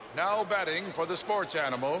Now batting for the sports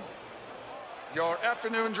animal, your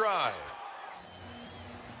afternoon drive.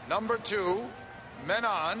 Number 2, men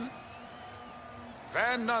on,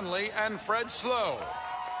 Van Nunley and Fred Slow.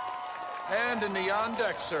 And in the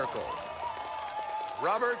on-deck circle,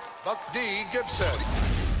 Robert Buck D. Gibson.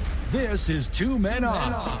 This is Two Men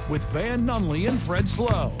On with Van Nunley and Fred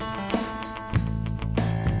Slow.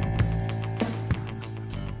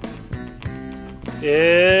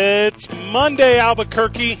 It's Monday,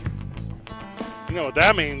 Albuquerque. You know what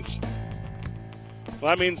that means? Well,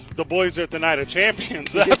 that means the boys are at the Night of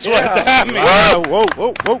Champions. That's what that means.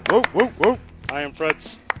 Whoa. I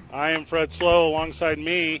am Fred Slow. Alongside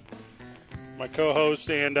me, my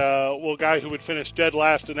co-host and guy who would finish dead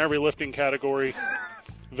last in every lifting category,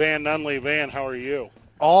 Van Nunley. Van, how are you?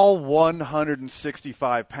 All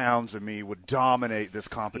 165 pounds of me would dominate this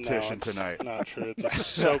competition tonight. Not true. It's a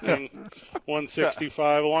soaking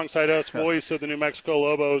 165. Alongside us, voice of the New Mexico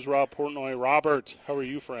Lobos, Rob Portnoy. Robert, how are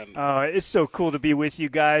you, friend? It's so cool to be with you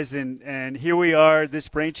guys, and here we are, this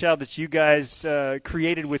brainchild that you guys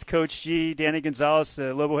created with Coach G. Danny Gonzalez,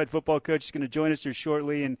 the Lobo head football coach, is going to join us here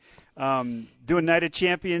shortly, and doing Night of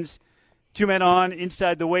Champions. 2 men on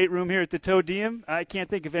inside the weight room here at the Toadium. I can't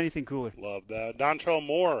think of anything cooler. Love that. Dontrell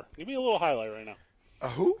Moore. Give me a little highlight right now. A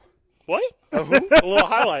who? What? A who? A little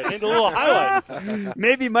highlight. Need a little highlight.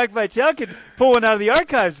 Maybe Mike Vitale could pull one out of the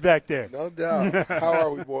archives back there. No doubt. How are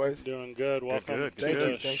we, boys? Doing good. Welcome Good. to Thank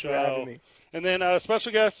the you. Thanks show. for having me. And then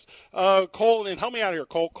special guest, Cole, and help me out here,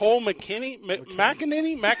 Cole. Cole McKinney?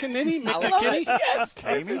 McKinney? Yes,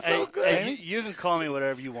 this is so good. Hey, you can call me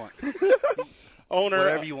whatever you want.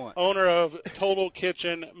 Whatever you want. Owner of Total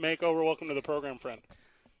Kitchen Makeover. Welcome to the program, friend.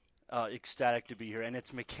 Ecstatic to be here. And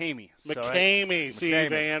it's McCamey. McCamey. See,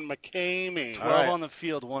 Van, McCamey. 12 on the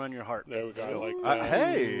field, 1 on your heart. There we go. I like that.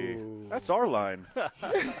 Hey, that's our line.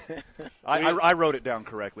 I wrote it down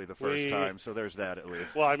correctly the first time, so there's that at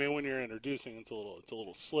least. Well, I mean, when you're introducing, it's a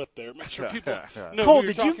little slip there. Make sure people know Cole, who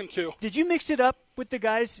you're talking to. did you mix it up with the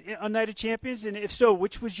guys on Night of Champions? And if so,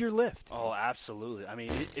 which was your lift? Oh, absolutely. I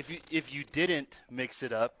mean, if you didn't mix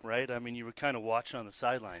it up, right? I mean, you were kind of watching on the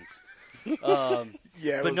sidelines.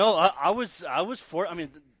 Yeah, No, I was for. I mean,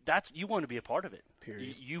 that's you want to be a part of it.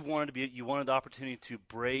 Period. You wanted the opportunity to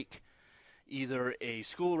break either a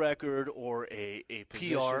school record or a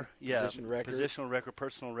PR, positional record,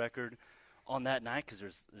 personal record on that night because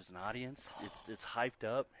there's an audience. It's hyped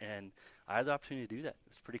up, and I had the opportunity to do that.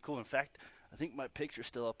 It's pretty cool. In fact, I think my picture's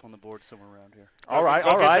still up on the board somewhere around here. All right.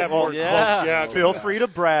 Yeah. Feel free to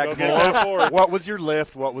brag more. What was your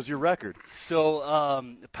lift? What was your record? So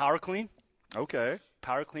power clean. Okay.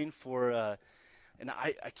 Power clean for and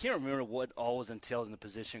I can't remember what all was entailed in the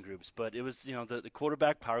position groups, but it was, the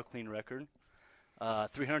quarterback power clean record.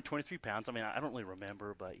 323 pounds. I mean, I don't really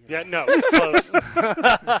remember, but Yeah, no, close.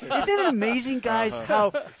 Isn't it amazing, guys,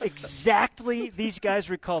 how exactly these guys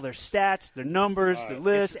recall their stats, their numbers, their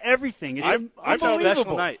lists, everything? It's I'm unbelievable.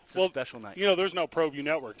 special night. It's a special night. There's no ProView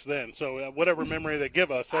networks then, so whatever memory they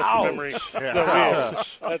give us, that's the memory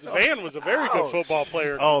that Van was a very good football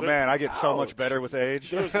player. Oh, man, I get so much better with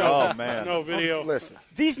age. Oh, man. No video. Listen,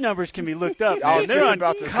 These numbers can be looked up. I was Man. They're just on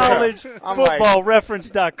about to say.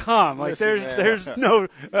 collegefootballreference.com. Listen, there's no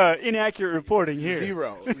inaccurate reporting here.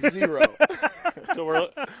 Zero. So we're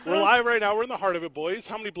live right now. We're in the heart of it, boys.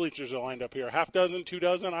 How many bleachers are lined up here? Half dozen, 2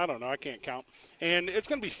 dozen? I don't know. I can't count. And it's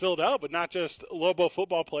going to be filled out, but not just Lobo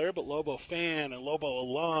football player, but Lobo fan and Lobo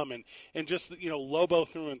alum and just, Lobo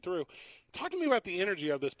through and through. Talk to me about the energy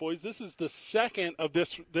of this, boys. This is the second of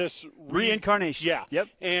this Reincarnation. Yeah. Yep.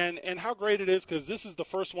 And how great it is because this is the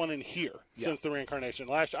first one in here since the reincarnation.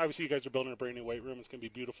 Obviously, you guys are building a brand new weight room. It's going to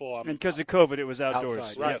be beautiful. And because of COVID, it was outdoors.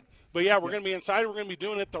 Outside, Right. Yep. But, yeah, we're going to be inside. We're going to be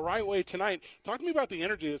doing it the right way tonight. Talk to me about the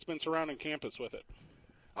energy that's been surrounding campus with it.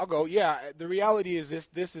 I'll go. Yeah, the reality is this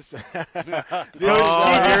is Here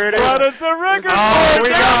it is. Brought us the record. We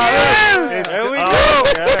got it. There we go.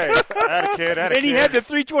 Okay. Atta kid. And he had the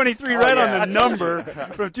 323 right on the number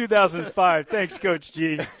from 2005. Thanks, Coach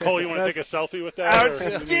G. Cole, you want to take a selfie with that?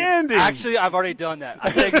 Outstanding. Actually, I've already done that. I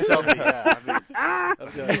take a selfie. Yeah,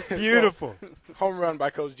 I've done it. Beautiful. home run by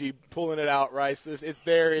Coach G, pulling it out, right? So it's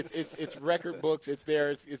there. It's record books. It's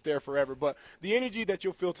there. It's there forever. But the energy that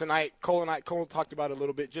you'll feel tonight, Cole talked about it a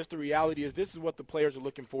little bit. Just the reality is this is what the players are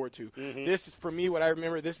looking forward to. Mm-hmm. This is, for me, what I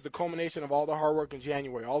remember, this is the culmination of all the hard work in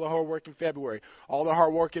January, all the hard work in February, all the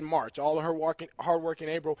hard work in March. March, all of her hard work in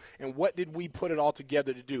April, and what did we put it all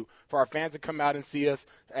together to do? For our fans to come out and see us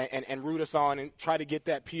and root us on and try to get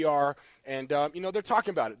that PR. And, they're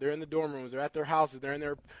talking about it. They're in the dorm rooms. They're at their houses. They're in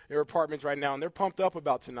their apartments right now, and they're pumped up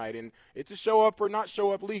about tonight. And it's a show-up or not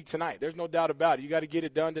show-up league tonight. There's no doubt about it. You got to get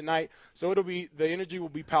it done tonight. So the energy will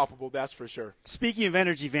be palpable, that's for sure. Speaking of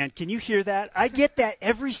energy, Van, can you hear that? I get that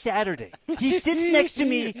every Saturday. He sits next to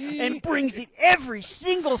me and brings it every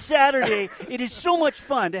single Saturday. It is so much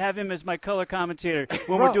fun to have him as my color commentator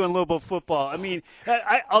when we're doing Lobo football. I mean,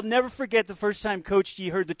 I'll never forget the first time Coach G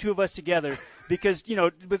heard the two of us together because,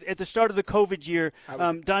 at the start of the COVID year,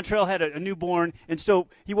 Dontrell had a newborn, and so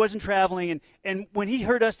he wasn't traveling. And when he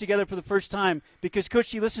heard us together for the first time, because Coach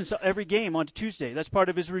G listens to every game on Tuesday, that's part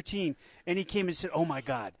of his routine, and he came and said, "Oh, my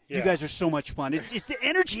God, you guys are so much fun." It's the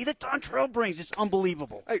energy that Dontrell brings. It's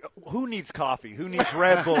unbelievable. Hey, who needs coffee? Who needs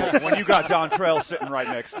Red Bull when you got Dontrell sitting right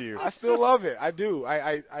next to you? I still love it. I do.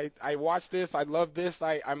 I watch this. I love this.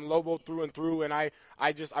 I'm Lobo through and through, and I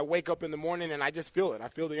wake up in the morning and I just feel it. I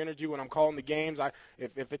feel the energy when I'm calling the games.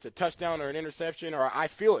 If it's a touchdown or an interception, or I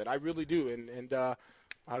feel it. I really do. And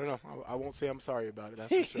I don't know. I won't say I'm sorry about it.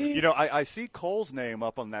 That's for sure. I see Cole's name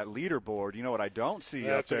up on that leaderboard. You know what I don't see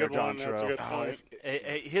up there, Dontrell?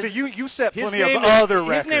 So you set plenty of other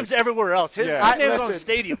records. His name's everywhere else. His name's on the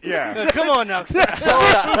stadium. Yeah. Come on now.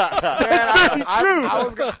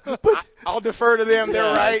 I'll defer to them.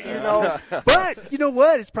 They're right, But you know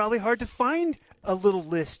what? It's probably hard to find a little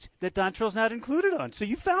list that Dontrell's not included on. So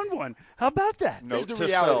you found one. How about that? Note Here's to the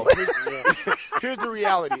reality. self. Here's the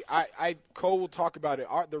reality. Cole will talk about it.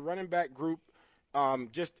 The running back group,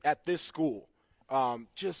 just at this school,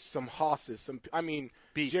 just some hosses.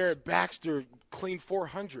 Beast. Jared Baxter cleaned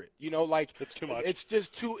 400. It's too much. It's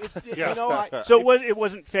just too. So it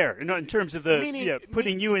wasn't fair, in terms of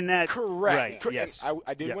putting you in that. Correct. Right. Yes.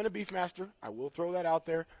 I did win a Beefmaster. I will throw that out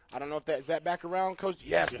there. I don't know if is that back around, Coach.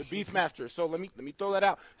 Yes, the Beefmaster. So let me throw that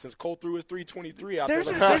out since Cole threw his 323 out there.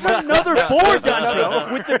 There's another board,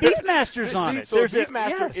 Dontrell, with the Beefmasters on it. So the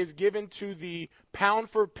Beefmaster is given to the pound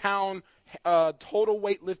for pound total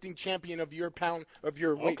weightlifting champion of your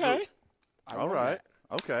weight group. All right.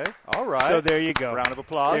 Okay. All right. So there you go. Round of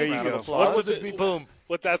applause. There you go. Boom.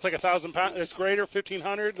 What, that's like 1,000 pounds? It's greater,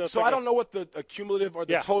 1,500? So I don't know what the cumulative or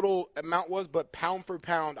the total amount was, but pound for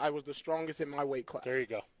pound, I was the strongest in my weight class. There you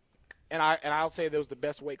go. And I'll say that was the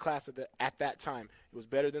best weight class at that time. It was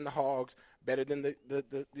better than the Hogs, better than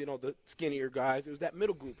the skinnier guys. It was that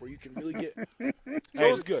middle group where you can really get. So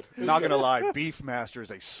it was good. Not gonna lie, Beefmaster is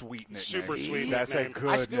a sweet nickname. Super sweet. That's nickname.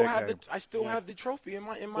 a good nickname. I still have the trophy in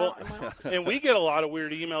my office. And we get a lot of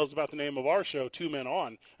weird emails about the name of our show, Two Men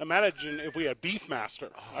On. Imagine if we had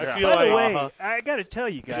Beefmaster. I feel By the like. way, I got to tell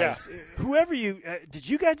you guys, whoever did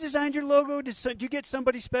you guys design your logo? Did you get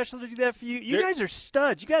somebody special to do that for you? You guys are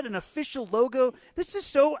studs. You got an official logo. This is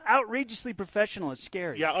so outrageously professional. It's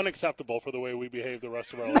scary. Yeah, unacceptable for the way we behave the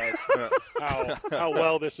rest of our lives. How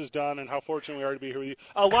well this is done and how fortunate we are to be here with you.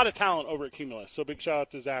 A lot of talent over at Cumulus. So big shout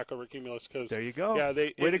out to Zach over at Cumulus. There you go. Yeah,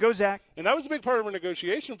 way to go, Zach. And that was a big part of our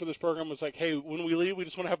negotiation for this program was like, hey, when we leave, we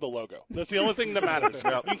just want to have the logo. That's the only thing that matters.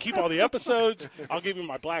 You can keep all the episodes. I'll give you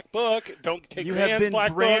my black book. Don't take you Van's have been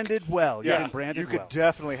black branded book. well. Yeah, You've been branded you could well.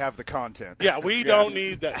 definitely have the content. Yeah, we don't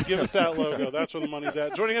need that. Give us that logo. That's where the money's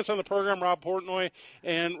at. Joining us on the program, Rob Portnoy.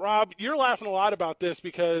 And Rob, you're laughing a lot about this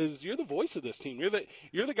because you're the voice of this team. You're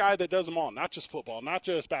the guy that does them all, not just football, not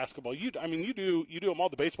just basketball. You do them all.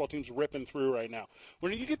 The baseball team's ripping through right now.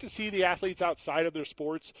 When you get to see the athletes outside of their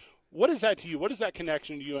sports, what is that to you? What is that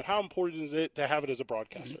connection to you, and how important is it to have it as a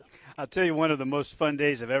broadcaster? I'll tell you, one of the most fun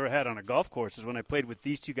days I've ever had on a golf course is when I played with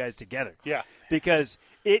these two guys together. Yeah. Because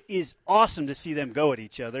it is awesome to see them go at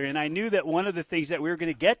each other, and I knew that one of the things that we were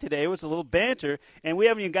going to get today was a little banter, and we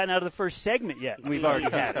haven't even gotten out of the first segment yet, and we've already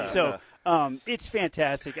had it. So it's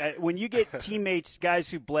fantastic. When you get teammates, guys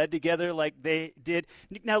who bled together like they did.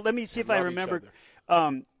 Now, let me see if I remember.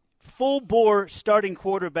 Full-bore starting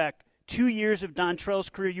quarterback, 2 years of Dontrell's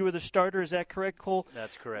career. You were the starter. Is that correct, Cole?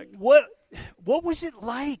 That's correct. What was it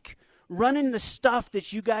like running the stuff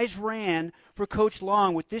that you guys ran for Coach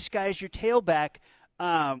Long with this guy as your tailback?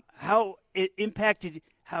 How it impacted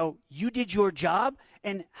how you did your job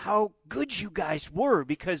and how good you guys were,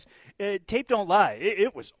 because tape don't lie.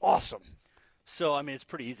 It was awesome. So, it's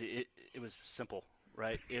pretty easy. It was simple,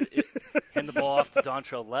 right? Hand the ball off to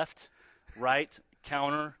Dontrell left, right,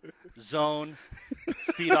 counter, zone,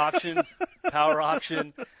 speed option, power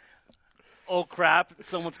option. Oh, crap,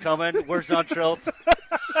 someone's coming. Where's Dontrell?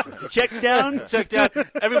 Check down. Check down.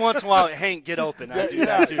 Every once in a while, Hank, get open. I do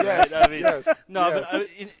that too, right? But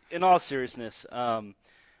in all seriousness, I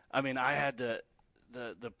had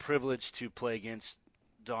the privilege to play against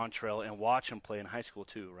Dontrell and watch him play in high school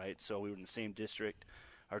too, right? So we were in the same district,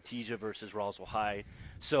 Artesia versus Roswell High.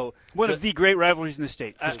 So one of the great rivalries in the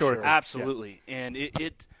state, historically. Absolutely. Yeah.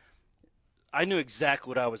 And I knew exactly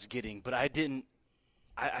what I was getting, but I didn't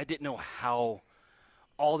know how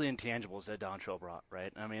all the intangibles that Dontrell brought,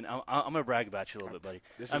 right? I mean, I'm going to brag about you a little bit, buddy.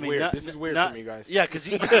 This is weird. This is weird for me, guys. Yeah, because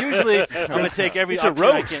usually I'm going to take every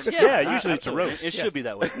opportunity I can. Yeah, usually it's a roast. It should be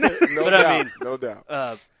that way. No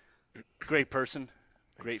doubt. Great person,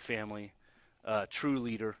 great family, true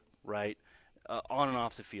leader, right? On and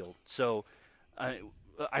off the field. So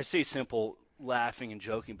I say simple, laughing and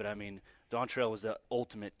joking, but I mean, Dontrell was the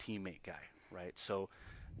ultimate teammate guy, right? So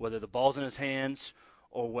whether the ball's in his hands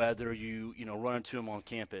or whether you run into him on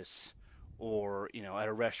campus or, at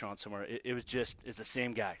a restaurant somewhere, it's the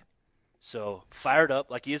same guy. So fired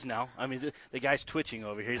up like he is now. I mean, the guy's twitching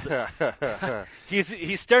over here.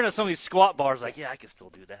 He's staring at some of these squat bars like, yeah, I can still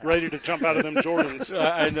do that. Ready to jump out of them Jordans.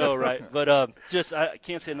 I know, right? But I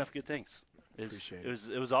can't say enough good things.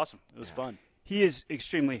 It was awesome. It was fun. He is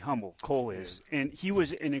extremely humble, Cole is. And he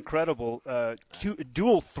was an incredible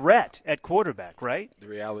dual threat at quarterback, right? The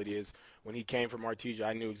reality is when he came from Artesia,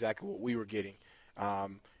 I knew exactly what we were getting.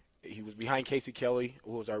 He was behind Casey Kelly,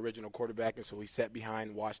 who was our original quarterback, and so we sat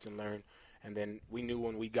behind, watched and learned. And then we knew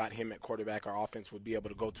when we got him at quarterback, our offense would be able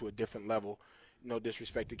to go to a different level. No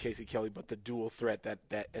disrespect to Casey Kelly, but the dual threat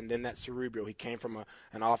and then that cerebral. He came from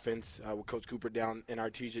an offense with Coach Cooper down in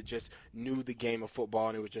Artesia, just knew the game of football,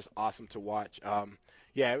 and it was just awesome to watch.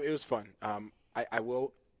 It was fun. I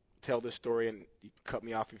will tell this story, and you cut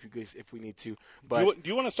me off if we need to. But do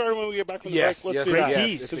you want to start when we get back from the break? Let's do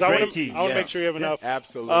that. Because I want to make sure you have enough.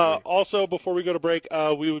 Absolutely. Also, before we go to break,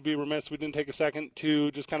 we would be remiss if we didn't take a second to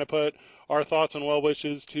just kind of put our thoughts and well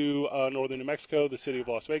wishes to northern New Mexico, the city of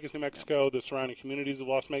Las Vegas, New Mexico, the surrounding communities of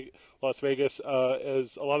Las Vegas.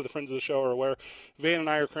 As a lot of the friends of the show are aware, Van and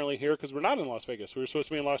I are currently here because we're not in Las Vegas. We were supposed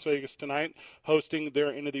to be in Las Vegas tonight hosting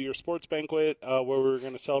their end-of-the-year sports banquet where we were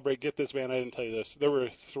going to celebrate. Get this, Van, I didn't tell you this. There were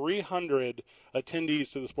 300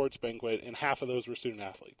 attendees to the sports banquet, and half of those were student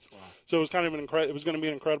athletes. Wow. So it was kind of it was going to be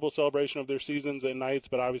an incredible celebration of their seasons and nights,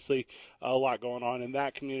 but obviously a lot going on in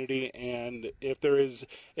that community. And if there is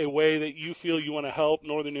a way that you feel you want to help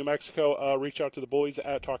northern New Mexico, reach out to the boys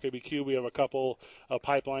at Talk ABQ. We have a couple of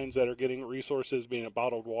pipelines that are getting resources, being it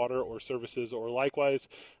bottled water or services or likewise,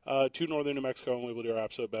 to northern New Mexico, and we will do our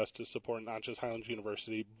absolute best to support not just Highlands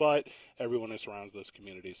University, but everyone who surrounds those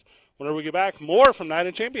communities. Whenever we get back, more from Night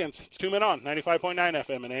of Champions. It's 2 Men On, 95.9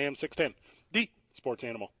 FM and AM 610, the Sports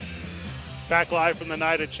Animal. Back live from the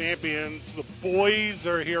Night of Champions. The boys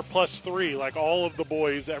are here +3, like all of the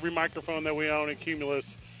boys. Every microphone that we own in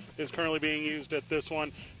Cumulus is currently being used at this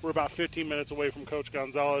one. We're about 15 minutes away from Coach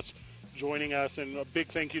Gonzalez joining us, and a big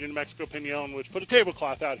thank you to New Mexico Pinon, which put a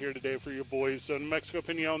tablecloth out here today for your boys. So New Mexico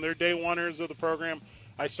Pinon, they're day oneers of the program.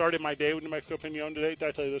 I started my day with New Mexico Pinon today. Did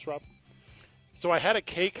I tell you this, Rob? So I had a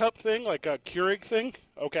K-Cup thing, like a Keurig thing,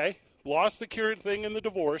 okay. Lost the Keurig thing in the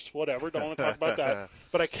divorce, whatever, don't want to talk about that.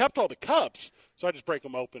 But I kept all the cups, so I just break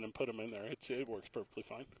them open and put them in there. It works perfectly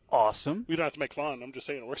fine. Awesome. We don't have to make fun. I'm just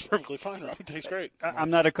saying it works perfectly fine, Rob. It tastes great. I'm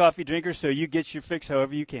not a coffee drinker, so you get your fix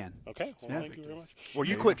however you can. Okay, well, thank you very much. Well,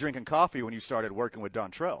 you quit drinking coffee when you started working with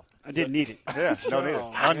Dontrell. I didn't need it. Yeah, no need it.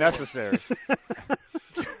 Unnecessary.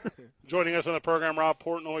 Joining us on the program, Rob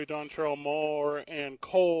Portnoy, Dontrell Moore, and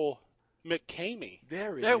Cole McCamey.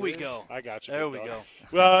 There we go. I got you. There we go.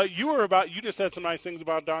 Well, you just said some nice things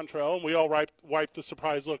about Dontrell, and we all wiped the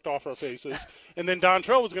surprise look off our faces. And then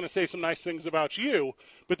Dontrell was going to say some nice things about you,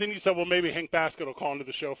 but then you said, well, maybe Hank Baskett will call into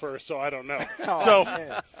the show first, so I don't know.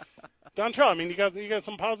 Dontrell, I mean, you got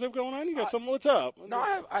some positive going on? You got some, what's up? No,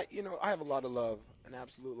 I have a lot of love, an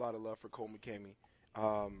absolute lot of love for Cole McCamey.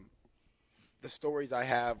 The stories I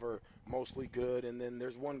have are mostly good, and then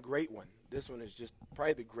there's one great one. This one is just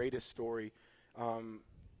probably the greatest story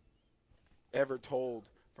ever told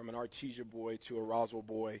from an Artesia boy to a Roswell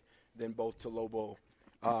boy, then both to Lobo.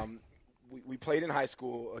 We played in high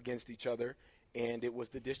school against each other, and it was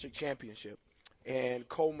the district championship. And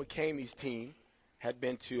Cole McCamey's team had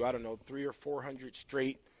been to, 300 or 400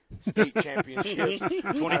 straight state championships.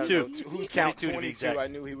 22. Who's count 22? I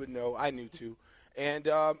knew he would know. I knew too. And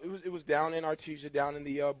it was down in Artesia, down in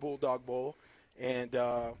the Bulldog Bowl, and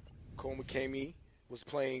Cole McCamey was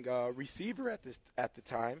playing receiver at the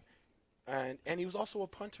time, and he was also a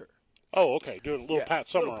punter. Oh, okay, doing a little Pat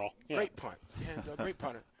Summerall. Great punt, and great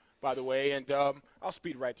punter, by the way. And I'll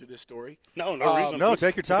speed right through this story. No reason. No,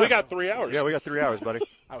 take your time. We got 3 hours. Yeah, we got 3 hours, buddy.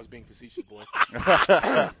 I was being facetious, boys.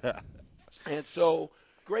 And so,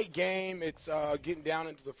 great game. It's getting down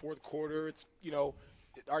into the fourth quarter. It's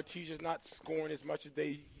Artesia's not scoring as much as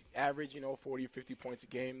they average, 40 or 50 points a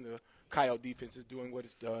game. The Coyote defense is doing what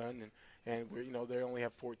it's done, and we're, they only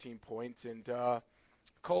have 14 points. And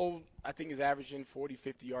Cole, I think, is averaging 40,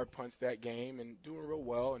 50-yard punts that game and doing real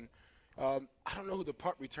well. And I don't know who the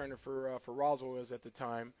punt returner for Roswell is at the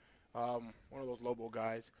time. One of those Lobo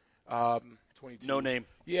guys. 22. No name.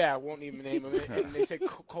 Yeah, I won't even name him. And they said,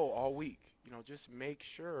 Cole, all week, just make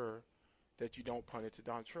sure that you don't punt it to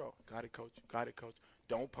Dontrell. Got it, coach. Got it, coach.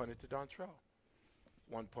 Don't punt it to Dontrell.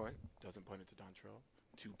 1 punt, doesn't punt it to Dontrell.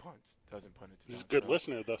 2 punts, doesn't punt it to Dontrell. He's a good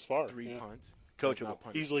listener thus far. 3 punts. Coachable.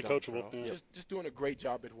 Easily coachable. Yeah. Just doing a great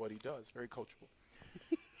job at what he does. Very coachable.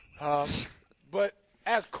 But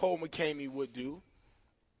as Cole McCamey would do,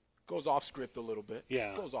 goes off script a little bit.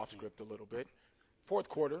 Yeah. Goes off script a little bit. Fourth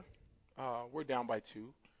quarter, we're down by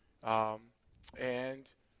 2. And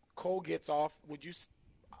Cole gets off,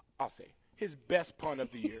 I'll say, his best punt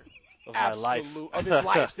of the year. Of my life. Of his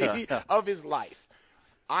life. See, of his life.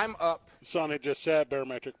 I'm up. Sonnet just set,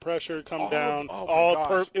 barometric pressure, come down.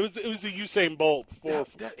 It was a Usain Bolt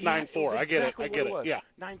 4.94. I get it. Yeah.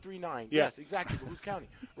 9.39. Yes, exactly. But who's counting,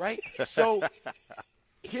 right? So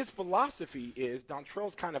his philosophy is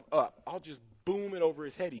Dontrell's kind of up. I'll just boom it over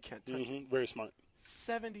his head. He can't touch it. Very smart.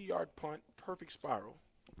 70-yard punt, perfect spiral.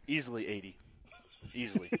 Easily 80.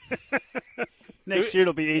 Easily. Next year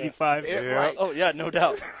it'll be 85. Yeah. Right. Oh, yeah, no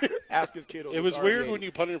doubt. Ask his kiddos. It was weird when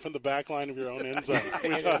you punted from the back line of your own end zone.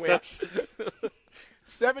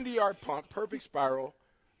 70-yard punt, perfect spiral.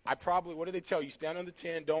 What do they tell you? Stand on the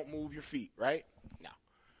 10, don't move your feet, right? No.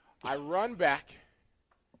 I run back,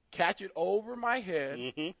 catch it over my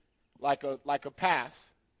head like a pass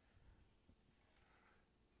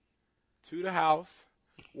to the house,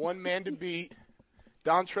 1 man to beat,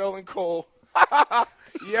 Dontrell and Cole.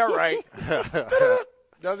 Yeah, right.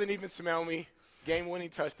 Doesn't even smell me. Game-winning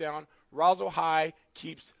touchdown. Roswell High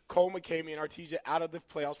keeps Cole McCamey and Artesia out of the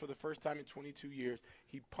playoffs for the first time in 22 years.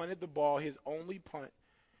 He punted the ball, his only punt.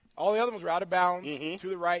 All the other ones were out of bounds to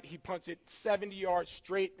the right. He punts it 70 yards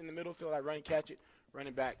straight in the middle field. I run and catch it,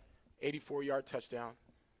 running back, 84-yard touchdown.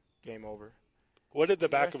 Game over. What did the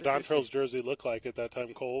back of Dontrell's jersey look like at that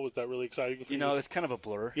time, Cole? Was that really exciting for you? It's kind of a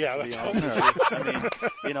blur. Yeah, that's I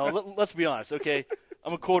mean, let's be honest, okay?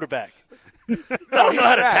 I'm a quarterback. I don't know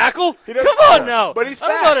how to tackle. Come on now. But he's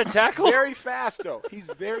fast. I don't know how to tackle. Very fast, though. He's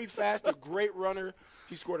very fast, a great runner.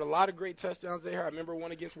 He scored a lot of great touchdowns there. I remember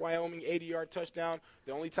one against Wyoming, 80-yard touchdown.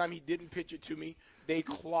 The only time he didn't pitch it to me, they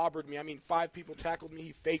clobbered me. I mean, 5 people tackled me.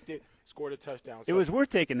 He faked it, scored a touchdown. So it was worth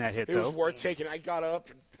taking that hit, though. It was worth taking. I got up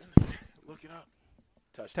and look it up.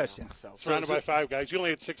 Touchdown. Surrounded by 5 guys. You only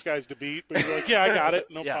had 6 guys to beat, but you're like, yeah, I got it.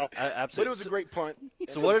 No problem. Absolutely. But it was a great punt.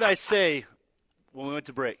 So what did I say when we went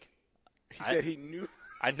to break? He said he knew.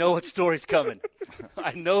 I know what story's coming.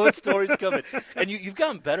 I know what story's coming. And you've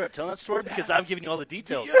gotten better at telling that story because I've given you all the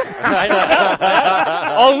details.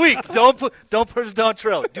 All week. Don't push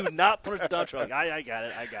Dontrell. Do not push Dontrell. I got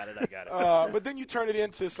it. But then you turn it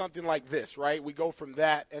into something like this, right? We go from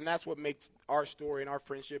that, and that's what makes our story and our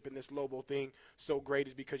friendship and this Lobo thing so great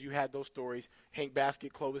is because you had those stories. Hank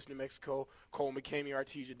Basket, Clovis, New Mexico, Cole McCamey,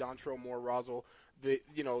 Artesia, Dontrell Moore, Roswell, the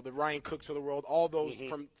Ryan Cooks of the world, all those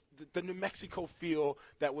from the New Mexico feel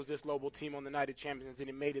that was this Lobo team on the night of champions, and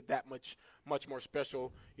it made it that much more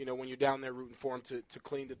special. When you're down there rooting for them to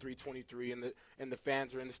clean the 323, and the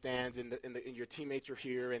fans are in the stands, and your teammates are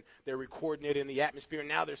here, and they're recording it in the atmosphere.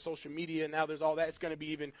 Now there's social media, and now there's all that. It's going to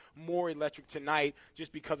be even more electric tonight,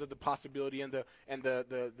 just because of the possibility and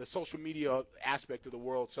the social media aspect of the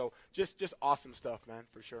world. So just awesome stuff, man,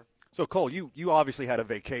 for sure. So Cole, you obviously had a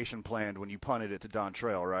vacation planned when you punted it to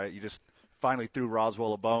Dontrell, right? You just finally threw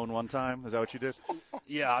Roswell a bone one time? Is that what you did?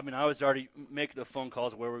 Yeah, I mean, I was already making the phone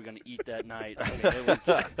calls where we were going to eat that night. I mean, it was,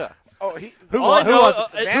 who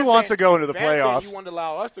wants to go into the playoffs? You wanted to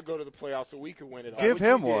allow us to go to the playoffs so we could win it all. Give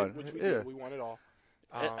him one. Which we did. We won it all.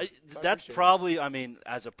 That's probably, I mean,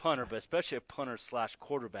 as a punter, but especially a punter /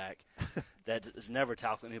 quarterback that has never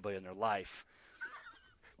tackled anybody in their life.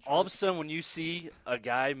 All of a sudden, when you see a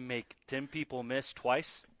guy make 10 people miss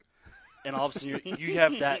twice, and all of a sudden you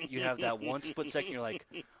have that one split second, you're like,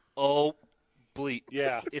 oh, bleep.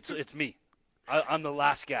 Yeah. It's me. I'm the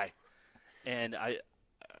last guy. And I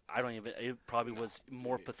don't even – it probably was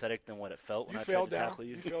more pathetic than what it felt when I tried to tackle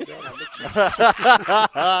you. You fell down.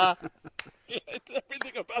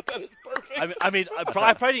 Everything about that is perfect. I mean, I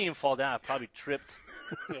probably didn't even fall down. I probably tripped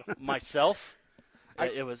myself.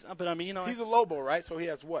 It was, but I mean, you know, he's a Lobo, right? So he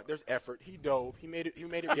has what? There's effort. He dove. He made it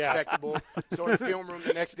respectable. So in the film room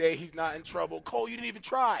the next day, he's not in trouble. Cole, you didn't even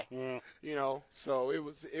try. Yeah. You know, so it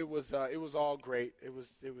was all great. It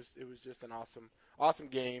was just an awesome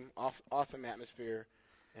game, awesome atmosphere,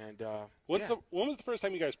 And when was the first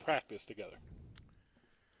time you guys practiced together?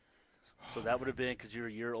 So that would have been, because you're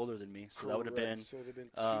a year older than me, so that would have been, so it would have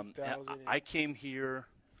been 2000. I came here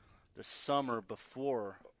the summer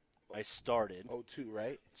before I started. 2002,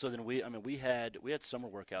 right? So then we had summer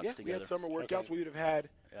workouts together. We had summer workouts. Okay. We would have had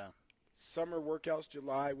summer workouts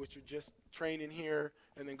July, which are just training here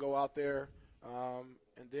and then go out there.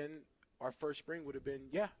 And then our first spring would have been,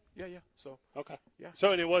 So okay, yeah.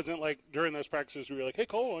 So and it wasn't like during those practices we were like, "Hey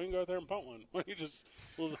Cole, why don't you go out there and punt one?" Why don't you just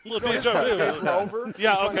little each other? Days were over.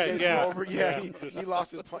 Yeah, okay, yeah. Over. Yeah, he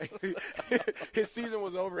lost his punt. His season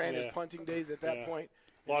was over and his punting days at that point.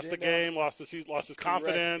 Lost the game, lost the season, lost his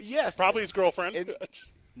confidence. Yes, probably his girlfriend.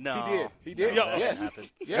 No, he did. No, yes.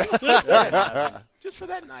 Yes. Just for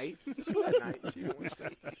that night. She didn't want to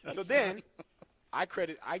stay. So then, I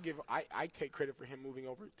take credit for him moving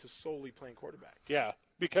over to solely playing quarterback. Yeah,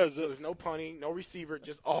 because so there's no punting, no receiver,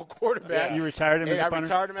 just all quarterback. Yeah. You retired him as a punter? I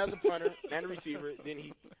retired him as a punter and a receiver. Then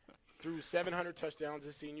he threw 700 touchdowns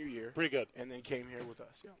his senior year. Pretty good. And then came here with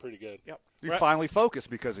us. Yeah. Pretty good. Yep. You finally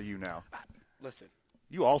focused because of you now. Listen.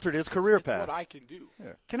 You altered his career it's path. What I can do.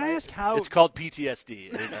 Yeah. Can I ask how? It's called PTSD.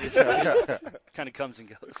 It kind of comes and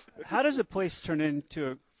goes. How does a place turn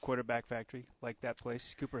into a quarterback factory like that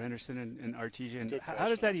place, Cooper Henderson and Artesia? How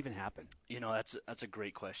does that even happen? That's a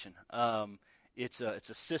great question. It's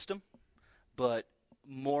a system, but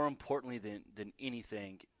more importantly than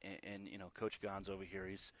anything, and Coach Gons over here,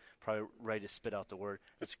 he's probably ready to spit out the word.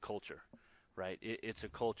 It's culture, right? It's a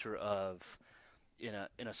culture of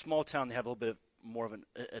in a small town they have a little bit of more of an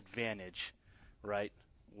advantage, right?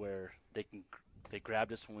 Where they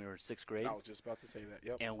grabbed us when we were in 6th grade. I was just about to say that.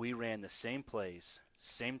 Yep. And we ran the same plays,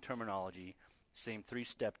 same terminology, same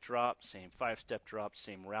 3-step drop, same 5-step drop,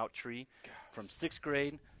 same route tree, from 6th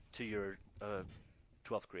grade to your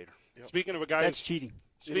 12th grader. Yep. Speaking of a guy that's cheating.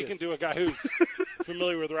 Speaking to a guy who's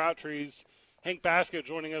familiar with route trees, Hank Baskett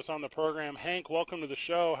joining us on the program. Hank, welcome to the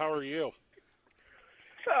show. How are you?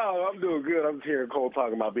 Oh, I'm doing good. I'm just hearing Cole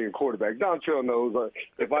talking about being quarterback. Dontrell knows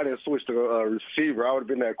if I didn't switch to receiver, I would have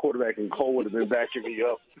been that quarterback, and Cole would have been backing me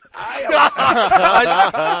up. I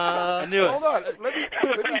knew it. Hold on. Let me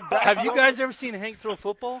have you guys ever seen Hank throw a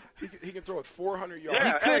football? He can throw it 400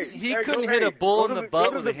 yards. Yeah, he couldn't hit a bull in the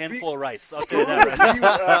butt with a handful of rice. I'll tell you that right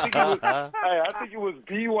now. I think it was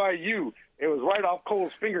BYU. It was right off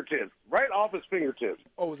Cole's fingertips. Right off his fingertips.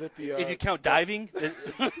 Oh, was it the... if you count diving? is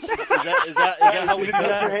that how we do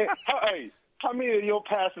that? Hey, how many of your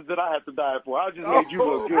passes did I have to dive for? I just made you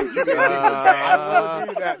look good. You made me look bad. I will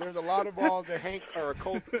agree with that. There's a lot of balls that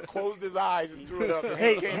Cole closed his eyes and threw it up. And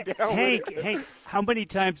Hank, Hank, how many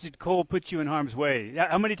times did Cole put you in harm's way?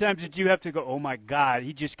 How many times did you have to go, oh, my God,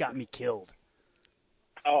 he just got me killed?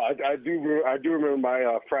 Oh, I do remember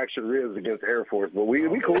my fractured ribs against Air Force, but we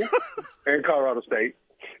cool in Colorado State.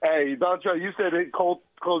 Hey, Dontrell, you said it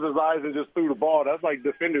closed his eyes and just threw the ball. That's like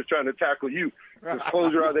defenders trying to tackle you. Just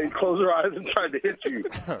close your eyes. They close their eyes and tried to hit you.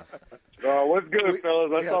 What's good,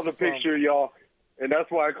 fellas? I saw the picture, y'all, and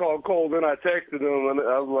that's why I called Cole. Then I texted him, and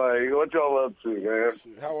I was like, "What y'all up to, man?"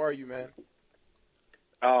 How are you, man?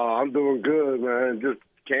 I'm doing good, man. Just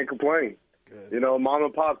can't complain. Good. Mom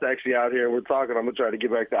and Pop's actually out here, and we're talking. I'm going to try to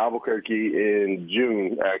get back to Albuquerque in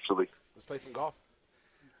June, actually. Let's play some golf.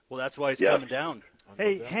 Well, that's why he's coming down.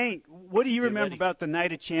 Hey, Hank, what do you remember about the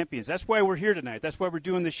Night of Champions? That's why we're here tonight. That's why we're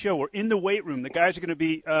doing the show. We're in the weight room. The guys are going to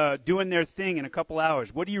be doing their thing in a couple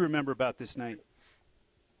hours. What do you remember about this night?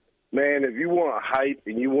 Man, if you want hype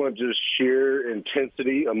and you want just sheer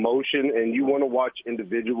intensity, emotion, and you want to watch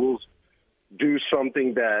individuals do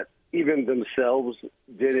something that even themselves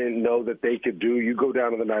didn't know that they could do, you go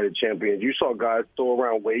down to the Night of Champions. You saw guys throw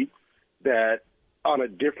around weight that on a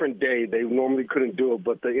different day they normally couldn't do it,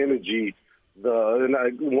 but the energy,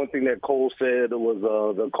 one thing that Cole said was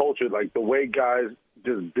the culture, like the way guys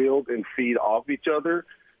just build and feed off each other.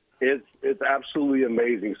 It's absolutely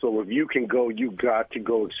amazing. So if you can go, you got to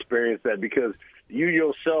go experience that, because you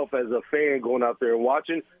yourself as a fan going out there and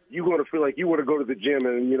watching, you're going to feel like you want to go to the gym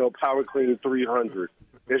and, power clean 300.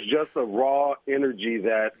 It's just a raw energy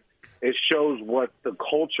that it shows what the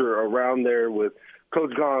culture around there with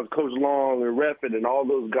Coach Gons, Coach Long, and Reffin, and all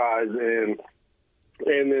those guys, and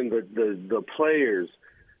then the players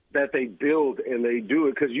that they build, and they do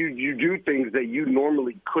it because you do things that you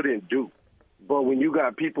normally couldn't do. But when you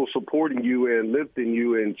got people supporting you and lifting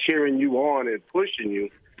you and cheering you on and pushing you,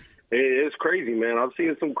 it's crazy, man. I've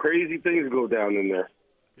seen some crazy things go down in there.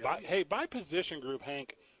 By position group,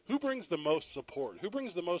 Hank, who brings the most support? Who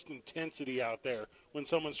brings the most intensity out there when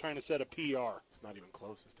someone's trying to set a PR? It's not even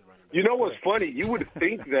close. It's the running back. You know what's funny? You would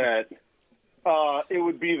think that it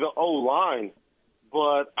would be the O-line,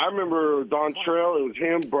 But I remember Dontrell. It was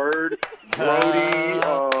him, Bird, Brody.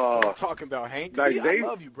 Talking about Hank. See, I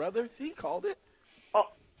love you, brother. See, he called it.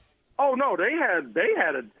 Oh no, they had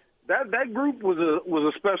that group was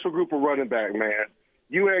a special group of running back, man.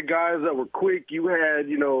 You had guys that were quick. You had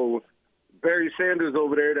Barry Sanders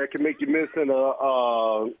over there that could make you miss in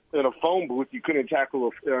a phone booth. You couldn't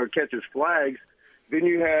tackle or catch his flags. Then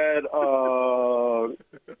you had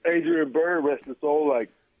Adrian Bird, rest his soul, like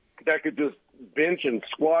that could just bench and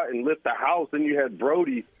squat and lift a house. Then you had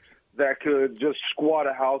Brody that could just squat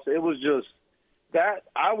a house. It was just that,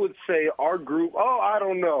 I would say our group, I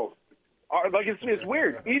don't know. Like it's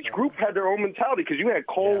weird. Each group had their own mentality because you had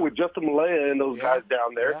Cole with Justin Malaya and those guys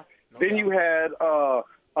down there. Yeah. Then you had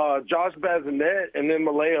Josh Bazinet and then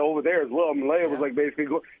Malaya over there as well. Malaya was like basically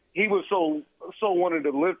he was so wanted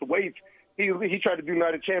to lift weights. He tried to do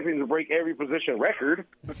Night of Champions and break every position record.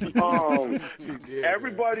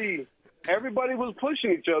 Everybody was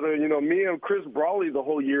pushing each other. Me and Chris Brawley the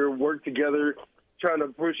whole year worked together trying to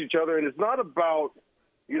push each other. And it's not about,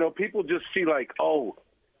 people just see like,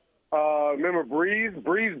 remember Breeze?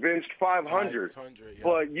 Breeze benched 500.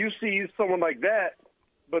 But you see someone like that,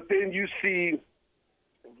 but then you see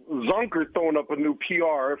Zunker throwing up a new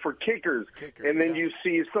PR for kickers. And then you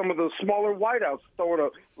see some of the smaller wideouts throwing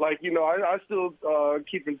up. Like, I still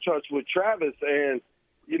keep in touch with Travis. And,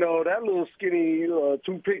 that little skinny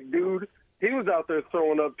two-pick dude, he was out there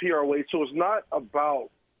throwing up PR weight. So it's not about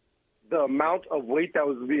the amount of weight that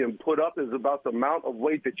was being put up. It's about the amount of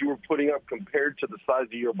weight that you were putting up compared to the size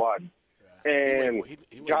of your body. And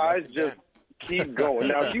guys just keep going.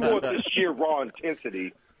 Now, if you want this sheer raw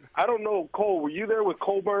intensity, I don't know, Cole, were you there with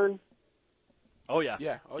Colburn? Oh, yeah.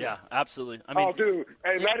 Yeah, absolutely. I mean, dude.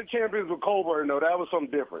 Hey, Night of Champions with Colburn, though, that was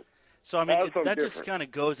something different. So, I mean, that just kind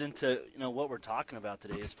of goes into, what we're talking about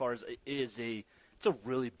today as far as it's a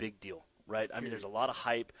really big deal, right? I mean, there's a lot of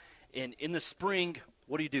hype. And in the spring,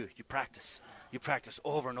 what do? You practice. You practice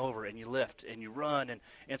over and over, and you lift, and you run.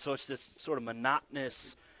 And so it's this sort of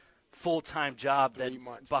monotonous full-time job that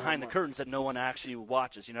behind the curtains that no one actually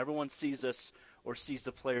watches. Everyone sees us or sees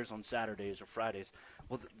the players on Saturdays or Fridays.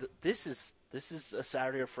 Well, this is a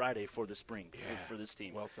Saturday or Friday for the spring for this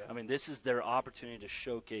team. Well said. I mean, this is their opportunity to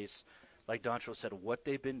showcase, like Dontrell said, what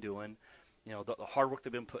they've been doing, the hard work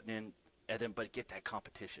they've been putting in, and then but get that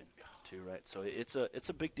competition too, right? So it's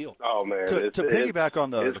a big deal. Oh man! To piggyback on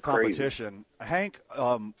the competition, Hank,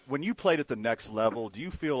 when you played at the next level, do you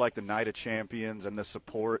feel like the Night of Champions and the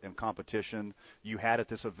support and competition you had at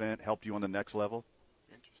this event helped you on the next level?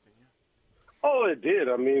 Oh, it did.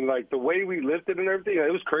 I mean, like, the way we lifted and everything,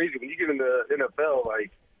 it was crazy. When you get in the NFL,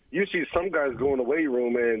 like, you see some guys go in the weight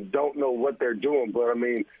room and don't know what they're doing. But, I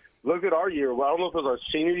mean, look at our year. Well, I don't know if it was our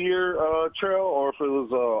senior year trail or if it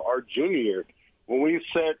was our junior year. When we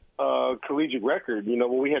set collegiate record,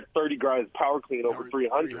 when we had 30 guys power clean over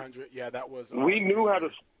 300. Yeah, that was. We knew how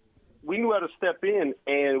to step in,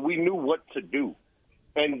 and we knew what to do.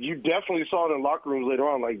 And you definitely saw it in locker rooms later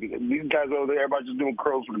on. Like, these guys over there, everybody just doing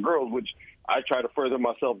curls for the girls, which I try to further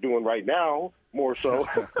myself doing right now, more so.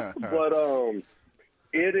 But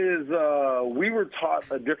it is we were taught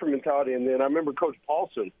a different mentality. And then I remember Coach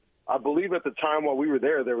Paulson, I believe at the time while we were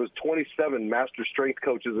there was 27 master strength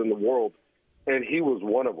coaches in the world, and he was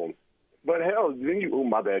one of them. But, hell, then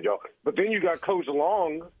my bad, y'all. But then you got Coach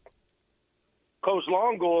Long. Coach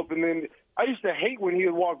Long go up, and then I used to hate when he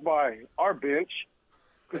would walk by our bench.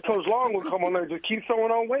 Because Coach Long would come on there and just keep throwing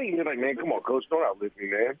on weight. And you're like, man, come on, Coach, don't outlift me,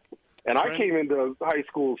 man. And I came into high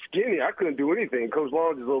school skinny. I couldn't do anything. Coach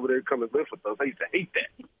Long is over there coming lift with us. I used to hate that.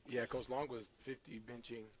 Yeah, Coach Long was 50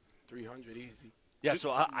 benching 300 easy. Yeah,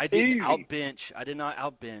 so I did not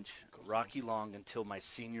outbench Rocky Long until my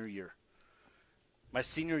senior year. My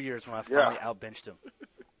senior year is when I finally outbenched him.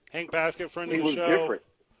 Hank Baskett, friend of the show. Different.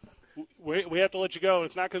 We have to let you go.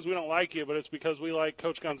 It's not because we don't like you, but it's because we like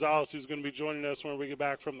Coach Gonzalez, who's going to be joining us when we get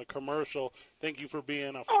back from the commercial. Thank you for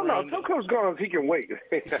being a friend. Oh, no, tell Coach Gonzalez he can wait.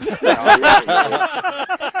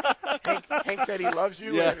 Hank said he loves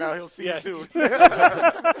you, and now he'll see you soon. he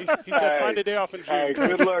said find a day off in June. Hey,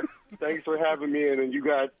 good luck. Thanks for having me in, and you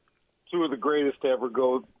got two of the greatest to ever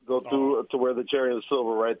go through to wear the cherry and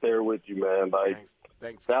silver right there with you, man. Like,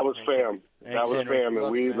 Thanks. That was fam. That was fam.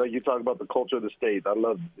 And we, like you talk about the culture of the state. I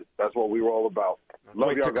love it. That's what we were all about. Love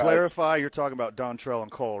Wait, y'all to guys. clarify, you're talking about Dontrell and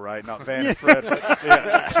Cole, right? Not Van and Fred.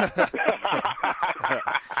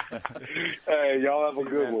 Hey, y'all have a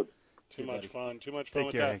good one. Too much fun Take with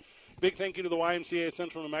care, that. Hank. Big thank you to the YMCA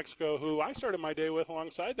Central New Mexico, who I started my day with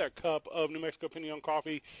alongside that cup of New Mexico Pinon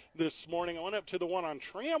coffee this morning. I went up to the one on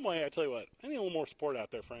Tramway. I tell you what, I need a little more support out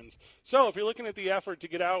there, friends. So if you're looking at the effort to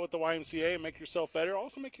get out with the YMCA and make yourself better,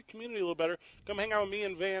 also make your community a little better, come hang out with me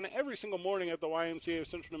and Van every single morning at the YMCA of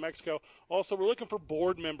Central New Mexico. Also, we're looking for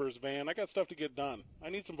board members, Van. I got stuff to get done. I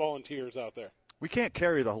need some volunteers out there. We can't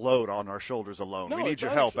carry the load on our shoulders alone. No, we need your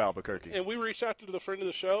help, Albuquerque. And we reached out to the friend of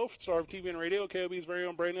the show, Star of TV and Radio, KOB's very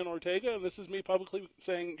own Brandon Ortega, and this is me publicly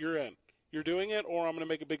saying you're in. You're doing it, or I'm going to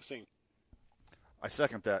make a big scene. I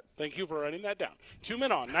second that. Thank you for writing that down. 2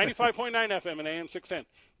 Men On, 95.9 FM and AM 610,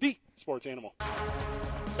 the Sports Animal.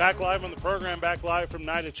 Back live on the program, back live from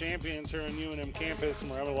Night of Champions here on UNM campus, and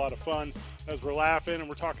we're having a lot of fun as we're laughing and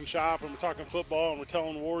we're talking shop and we're talking football and we're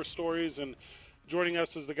telling war stories. And joining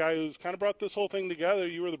us is the guy who's kind of brought this whole thing together.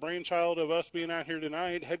 You were the brainchild of us being out here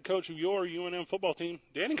tonight. Head coach of your UNM football team,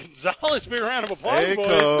 Danny Gonzalez. Big round of applause, hey,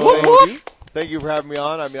 boys. Thank you for having me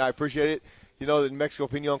on. I mean, I appreciate it. You know, the New Mexico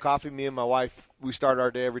Pinon Coffee, me and my wife, we start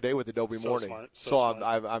our day every day with Adobe Morning. Smart, smart.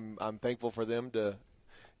 I'm thankful for them to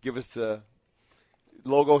give us the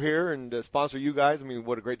logo here and sponsor you guys. I mean,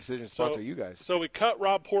 what a great decision to sponsor you guys. So we cut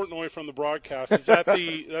Rob Portnoy from the broadcast. Is that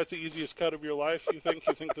that's the easiest cut of your life? You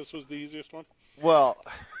think this was the easiest one? Well,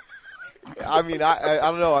 I mean, I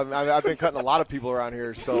don't know. I've been cutting a lot of people around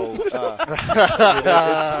here, so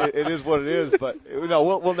it is what it is. But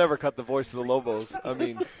we'll never cut the voice of the Lobos. I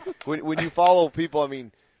mean, when you follow people, I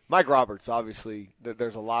mean, Mike Roberts, obviously,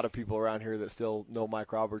 there's a lot of people around here that still know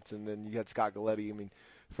Mike Roberts, and then you had Scott Galletti. I mean,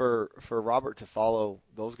 for Robert to follow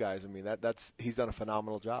those guys, I mean, that's he's done a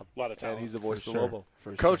phenomenal job. A lot of talent. And he's the voice of the Lobo.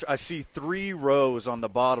 Coach, I see 3 rows on the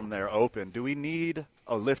bottom there open. Do we need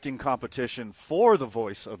a lifting competition for the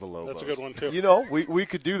voice of the Lobos? That's a good one, too. You know, we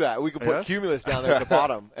could do that. We could put Cumulus down there at the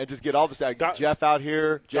bottom and just get all the stats. Jeff out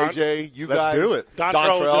here, JJ, you let's guys. do it.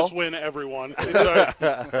 Dontrell will just win everyone.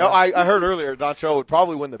 No, I heard earlier Dontrell would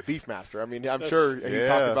probably win the Beefmaster. I mean, I'm sure he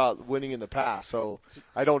talked about winning in the past, so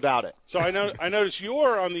I don't doubt it. So I noticed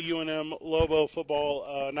you're on the UNM Lobo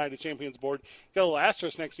Football Night of Champions board. Got a little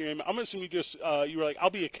asterisk next to your name. I'm assuming you were like, I'll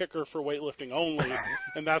be a kicker for weightlifting only,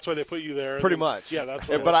 and that's why they put you there. Pretty much. Yeah, that's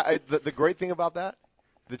what But the great thing about that,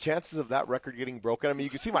 the chances of that record getting broken, I mean, you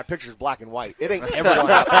can see my pictures black and white. It ain't ever going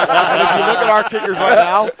to happen. And if you look at our kickers right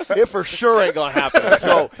now, it for sure ain't going to happen.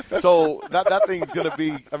 So that thing's going to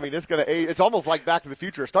be, I mean, it's going to age. It's almost like Back to the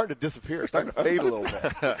Future. It's starting to disappear. It's starting to fade a little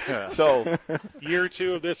bit. So year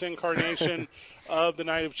 2 of this incarnation of the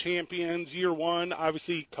Night of Champions. Year 1,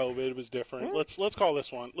 obviously COVID was different. Let's call this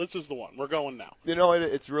one. This is the one. We're going now. You know,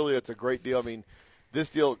 it's a great deal. I mean, this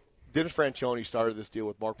deal, Dennis Franchione started this deal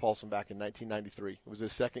with Mark Paulson back in 1993. It was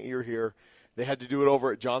his second year here. They had to do it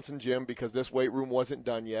over at Johnson Gym because this weight room wasn't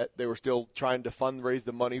done yet. They were still trying to fundraise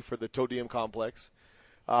the money for the Toe Diem complex.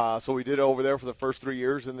 So we did it over there for the first 3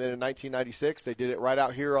 years, and then in 1996 they did it right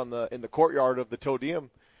out here in the courtyard of the Toe Diem.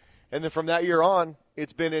 And then from that year on,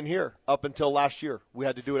 it's been in here up until last year. We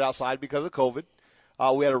had to do it outside because of COVID.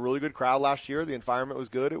 We had a really good crowd last year. The environment was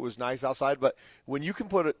good. It was nice outside. But when you can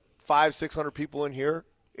put 500-600 people in here,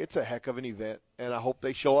 it's a heck of an event. And I hope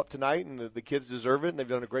they show up tonight, and the kids deserve it. And they've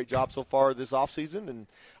done a great job so far this offseason. And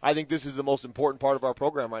I think this is the most important part of our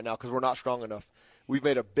program right now because we're not strong enough. We've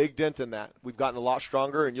made a big dent in that. We've gotten a lot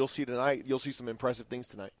stronger, and you'll see tonight. You'll see some impressive things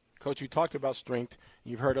tonight. Coach, you talked about strength.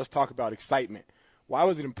 You've heard us talk about excitement. Why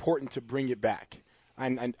was it important to bring it back?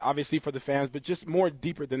 And obviously for the fans, but just more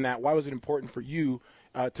deeper than that, why was it important for you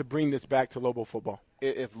to bring this back to Lobo football?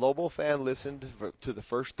 If Lobo fan listened to the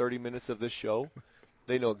first 30 minutes of this show,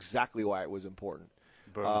 they know exactly why it was important.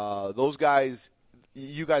 Those guys,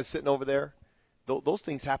 you guys sitting over there, those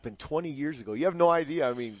things happened 20 years ago. You have no idea.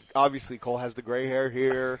 I mean, obviously Cole has the gray hair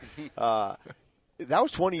here. That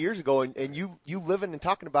was 20 years ago, and you living and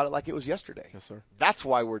talking about it like it was yesterday. Yes, sir. That's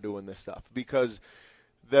why we're doing this stuff, because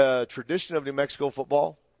the tradition of New Mexico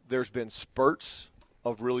football, there's been spurts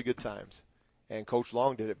of really good times, and Coach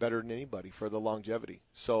Long did it better than anybody for the longevity.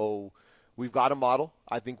 So we've got a model.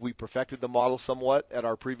 I think we perfected the model somewhat at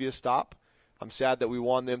our previous stop. I'm sad that we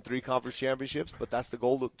won them 3 conference championships, but that's the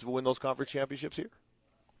goal to win those conference championships here.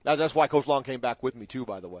 That's why Coach Long came back with me, too,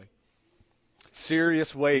 by the way.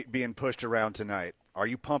 Serious weight being pushed around tonight. Are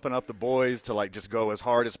you pumping up the boys to just go as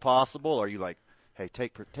hard as possible? Or are you like, hey,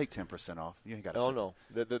 take 10% off? You ain't got to. No.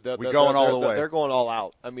 We're going all the way. They're going all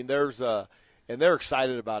out. I mean, and they're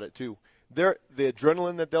excited about it too. The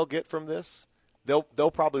adrenaline that they'll get from this,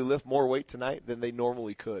 they'll probably lift more weight tonight than they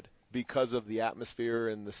normally could because of the atmosphere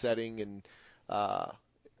and the setting, and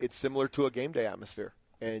it's similar to a game day atmosphere.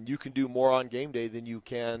 And you can do more on game day than you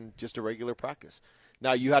can just a regular practice.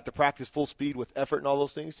 Now, you have to practice full speed with effort and all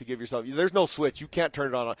those things to give yourself – there's no switch. You can't turn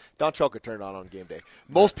it on. Dontrell could turn it on game day.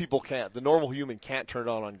 Most people can't. The normal human can't turn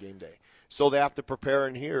it on game day. So they have to prepare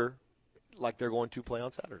in here like they're going to play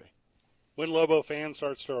on Saturday. When Lobo fan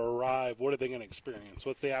starts to arrive, what are they going to experience?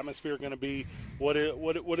 What's the atmosphere going to be? What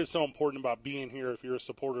is so important about being here if you're a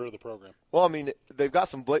supporter of the program? Well, I mean, they've got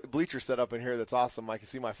some bleachers set up in here that's awesome. I can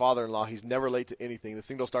see my father-in-law. He's never late to anything. This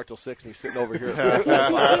thing don't start till 6, and he's sitting over here.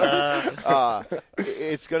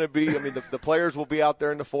 It's going to be, I mean, the players will be out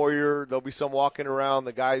there in the foyer. There'll be some walking around.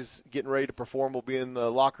 The guys getting ready to perform will be in the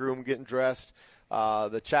locker room getting dressed.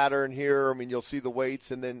 The chatter in here, I mean, you'll see the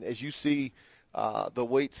weights. And then as you see the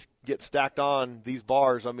weights get stacked on these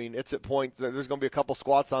bars, I mean, it's at point there's going to be a couple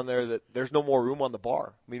squats on there that there's no more room on the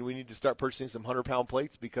bar. I mean, we need to start purchasing some 100-pound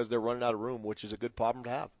plates because they're running out of room, which is a good problem to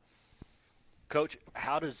have. Coach,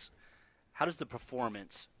 how does the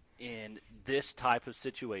performance in this type of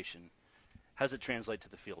situation, how does it translate to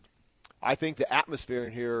the field? I think the atmosphere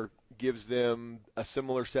in here gives them a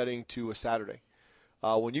similar setting to a Saturday.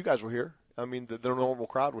 When you guys were here, I mean, the normal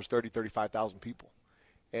crowd was 35,000 people.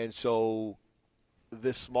 And so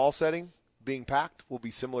this small setting being packed will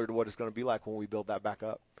be similar to what it's going to be like when we build that back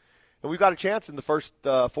up. And we've got a chance in the first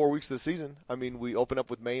 4 weeks of the season. I mean, we open up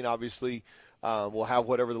with Maine, obviously. We'll have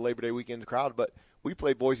whatever the Labor Day weekend crowd, but we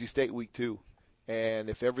play Boise State week 2. And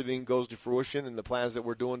if everything goes to fruition and the plans that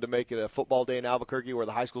we're doing to make it a football day in Albuquerque where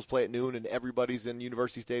the high schools play at noon and everybody's in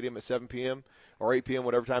University Stadium at 7 p.m. or 8 p.m.,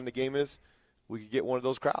 whatever time the game is, we could get one of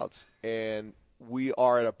those crowds. And we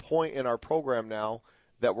are at a point in our program now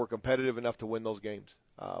that we're competitive enough to win those games.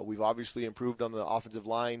 We've obviously improved on the offensive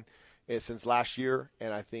line since last year,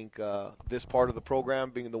 and I think this part of the program,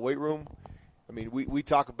 being in the weight room, I mean, we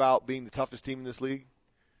talk about being the toughest team in this league.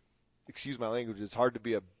 Excuse my language. It's hard to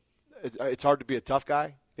be a tough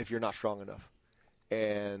guy if you're not strong enough,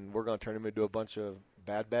 and we're going to turn them into a bunch of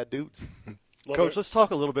bad dudes. Coach, let's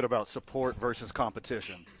talk a little bit about support versus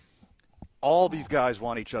competition. All these guys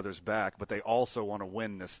want each other's back, but they also want to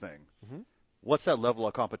win this thing. Mm-hmm. What's that level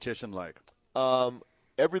of competition like?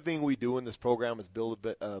 Everything we do in this program is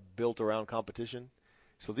built around competition.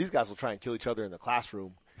 So these guys will try and kill each other in the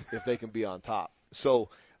classroom if they can be on top. So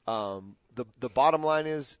the bottom line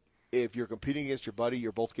is if you're competing against your buddy,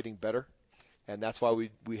 you're both getting better. And that's why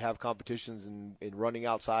we have competitions in running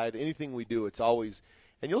outside. Anything we do, it's always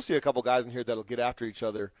 – and you'll see a couple guys in here that will get after each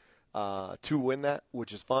other to win that,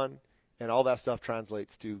 which is fun. And all that stuff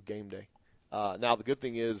translates to game day. Now, the good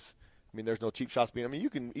thing is – I mean, there's no cheap shots being. I mean, you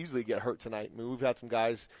can easily get hurt tonight. I mean, we've had some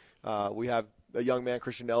guys. We have a young man,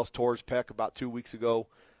 Christian Ellis, tore his pec about 2 weeks ago.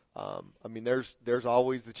 I mean, there's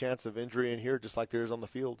always the chance of injury in here, just like there is on the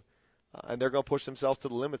field. And they're going to push themselves to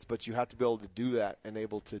the limits, but you have to be able to do that and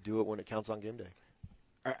able to do it when it counts on game day.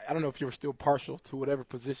 I don't know if you were still partial to whatever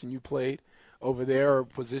position you played over there or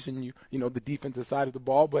position you know, the defensive side of the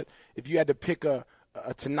ball, but if you had to pick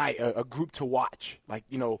tonight, a group to watch. Like,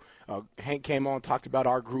 you know, Hank came on, talked about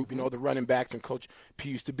our group, you know, the running backs, and Coach P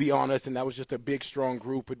used to be on us, and that was just a big, strong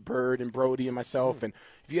group with Bird and Brody and myself. Mm-hmm. And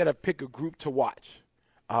if you had to pick a group to watch,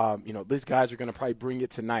 you know, these guys are going to probably bring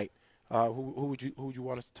it tonight. Who would you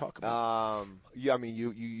want us to talk about? Yeah, I mean,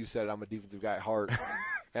 you said it, I'm a defensive guy at heart,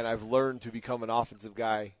 and I've learned to become an offensive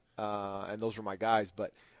guy, and those are my guys.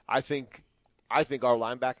 But I think our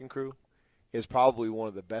linebacking crew is probably one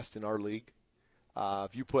of the best in our league.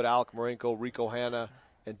 If you put Alec Marenko, Rico Hanna,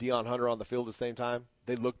 and Deion Hunter on the field at the same time,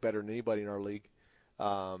 they look better than anybody in our league.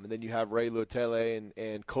 And then you have Ray Luatele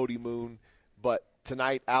and Cody Moon. But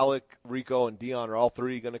tonight, Alec, Rico, and Deion are all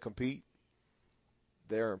three going to compete.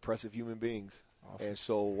 They're impressive human beings. Awesome. And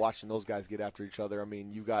so watching those guys get after each other, I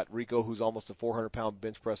mean, you got Rico, who's almost a 400-pound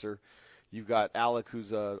bench presser. You've got Alec,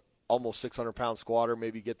 who's a almost 600-pound squatter,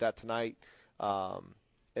 maybe get that tonight. And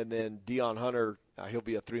then Deion Hunter, he'll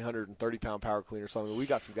be a 330-pound power cleaner. So, I mean, we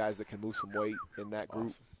got some guys that can move some weight in that group.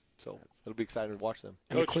 Awesome. So it'll be exciting to watch them.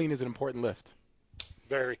 And clean is an important lift.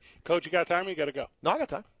 Very. Coach, you got time or you got to go? No, I got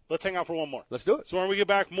time. Let's hang out for one more. Let's do it. So when we get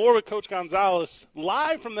back, more with Coach Gonzalez,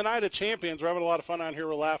 live from the Night of Champions. We're having a lot of fun out here.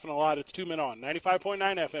 We're laughing a lot. It's 2 Men On, 95.9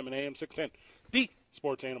 FM and AM 610, the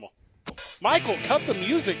Sports Animal. Michael, cut the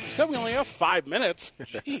music. You said we only have 5 minutes.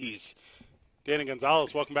 Jeez. Danny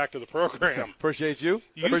Gonzalez, welcome back to the program. Appreciate you.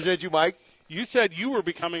 Appreciate you, Mike. You said you were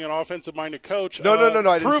becoming an offensive-minded coach. No, I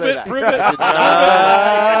didn't say that. Prove it.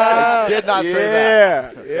 I did not say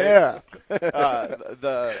that. Yeah.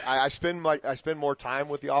 I spend more time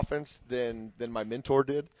with the offense than my mentor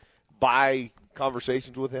did by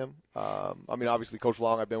conversations with him. I mean, obviously, Coach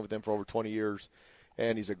Long, I've been with him for over 20 years.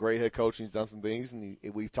 And he's a great head coach, and he's done some things, and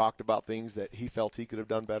we've talked about things that he felt he could have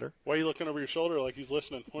done better. Why are you looking over your shoulder like he's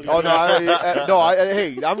listening? I'm not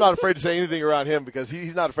afraid to say anything around him because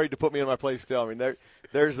he's not afraid to put me in my place still. I mean,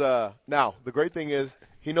 there's now, the great thing is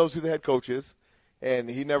he knows who the head coach is, and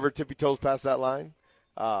he never tippy-toes past that line,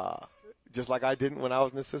 just like I didn't when I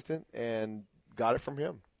was an assistant, and got it from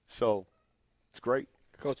him. So it's great.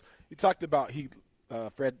 Coach, you talked about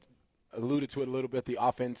Fred alluded to it a little bit, the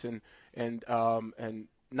offense and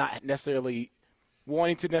not necessarily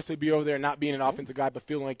wanting to necessarily be over there and not being an offensive guy, but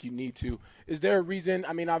feeling like you need to. Is there a reason?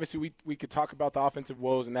 I mean, obviously we could talk about the offensive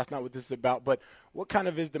woes, and that's not what this is about, but what kind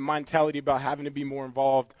of is the mentality about having to be more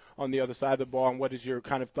involved on the other side of the ball, and what is your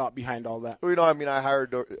kind of thought behind all that? Well, I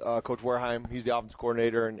hired Coach Wareheim. He's the offensive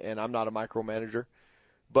coordinator, and I'm not a micromanager.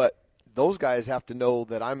 But those guys have to know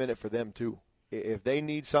that I'm in it for them too. If they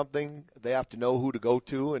need something, they have to know who to go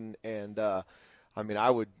to, and I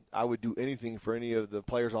would do anything for any of the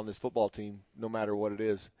players on this football team, no matter what it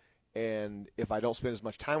is. And if I don't spend as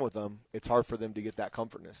much time with them, it's hard for them to get that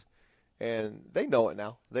comfortness. And they know it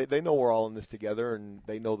now. They know we're all in this together, and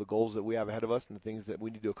they know the goals that we have ahead of us and the things that we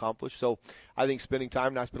need to accomplish. So I think spending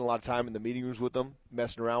time, and I spend a lot of time in the meeting rooms with them,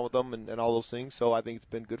 messing around with them and all those things. So I think it's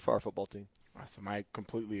been good for our football team. Awesome. I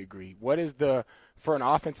completely agree. What is for an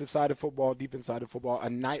offensive side of football, defensive side of football, a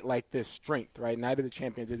night like this, strength, right? Night of the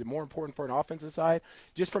Champions, is it more important for an offensive side?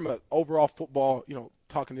 Just from an overall football,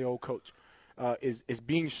 talking to the old coach, is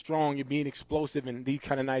being strong and being explosive in these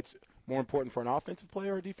kind of nights more important for an offensive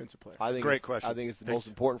player or a defensive player? Great question. I think it's the most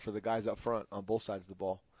important for the guys up front on both sides of the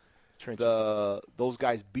ball. Trenches. Those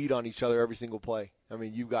guys beat on each other every single play. I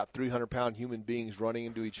mean, you've got 300-pound human beings running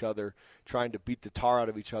into each other, trying to beat the tar out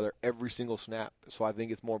of each other every single snap. So I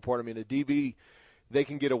think it's more important. I mean, a DB, they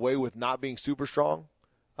can get away with not being super strong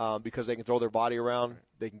because they can throw their body around.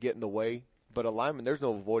 They can get in the way. But a lineman, there's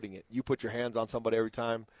no avoiding it. You put your hands on somebody every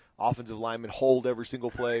time. Offensive linemen hold every single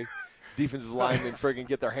play. Defensive linemen friggin'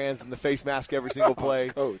 get their hands in the face mask every single play.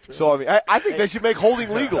 Coach, right? So, I mean, I think they should make holding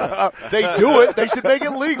legal. They do it. They should make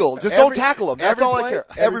it legal. Just don't tackle them. That's all I care.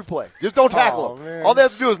 Every play. Just don't tackle them. Man. All they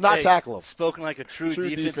have to do is not tackle them. Spoken like a true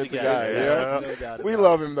defensive guy. Yeah. No doubt We about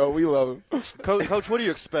love him, though. We love him. Coach, what do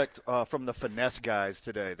you expect from the finesse guys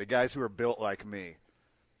today, the guys who are built like me?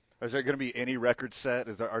 Is there going to be any record set?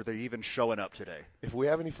 Are they even showing up today? If we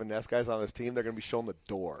have any finesse guys on this team, they're going to be showing the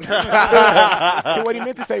door. What he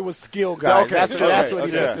meant to say was skill guys. Okay. That's what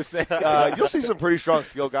he meant to say. You'll see some pretty strong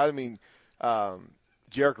skill guys. I mean,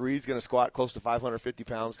 Jarek Reed's going to squat close to 550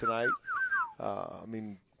 pounds tonight.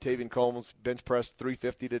 Tavian Combs bench pressed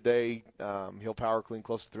 350 today. He'll power clean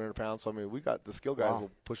close to 300 pounds. So, I mean, we got the skill guys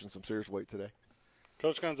pushing some serious weight today.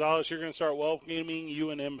 Coach Gonzalez, you're going to start welcoming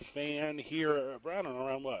UNM fan here, I don't know,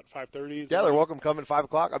 around what, 5:30? Yeah, they're welcome coming 5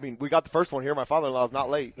 o'clock. I mean, we got the first one here. My father-in-law's not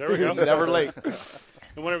late. There we go. Never late.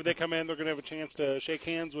 And whenever they come in, they're going to have a chance to shake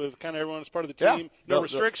hands with kind of everyone as part of the team. Yeah. No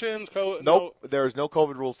restrictions? Nope. There's no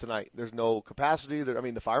COVID rules tonight. There's no capacity.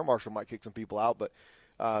 The fire marshal might kick some people out, but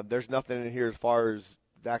there's nothing in here as far as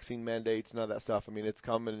vaccine mandates, none of that stuff. I mean, it's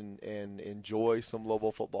come and enjoy some Lobo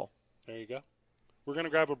football. There you go. We're going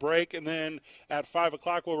to grab a break, and then at 5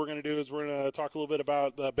 o'clock what we're going to do is we're going to talk a little bit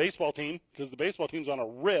about the baseball team because the baseball team's on a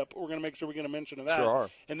rip. We're going to make sure we get a mention of that. Sure are.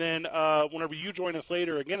 And then whenever you join us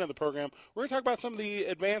later again in the program, we're going to talk about some of the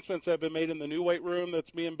advancements that have been made in the new weight room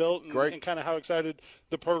that's being built and kind of how excited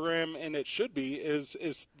the program, and it should be, is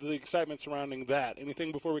the excitement surrounding that.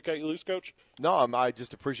 Anything before we cut you loose, Coach? No, I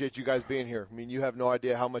just appreciate you guys being here. I mean, you have no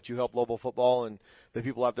idea how much you help Lobo football and the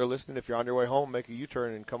people out there listening. If you're on your way home, make a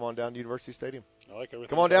U-turn and come on down to University Stadium. I like everything.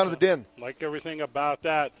 Come on down to the den. Like everything about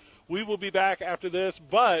that. We will be back after this,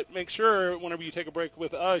 but make sure whenever you take a break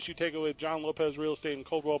with us, you take it with John Lopez Real Estate and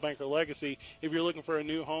Coldwell Banker Legacy. If you're looking for a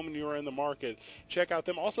new home and you are in the market, check out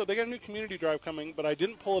them. Also, they got a new community drive coming, but I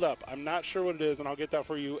didn't pull it up. I'm not sure what it is, and I'll get that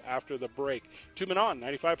for you after the break. 2 Men On,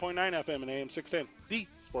 95.9 FM and AM 610, the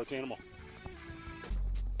Sports Animal.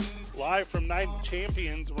 Live from Night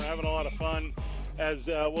Champions, we're having a lot of fun. As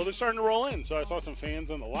they're starting to roll in. So I saw some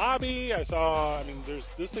fans in the lobby.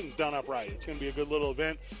 This thing's done up right. It's going to be a good little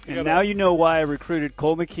event. And now you know why I recruited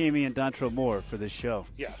Cole McKamey and Dontrell Moore for this show.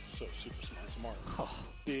 Yeah, so super smart.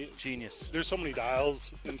 Genius. There's so many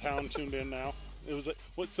dials in town tuned in now. It was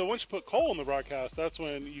so once you put Cole in the broadcast, that's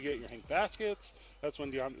when you get your Hank Baskets. That's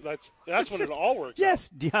when that's when it all works. Yes,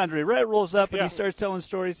 DeAndre Wright rolls up and he starts telling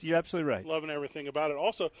stories. You're absolutely right. Loving everything about it.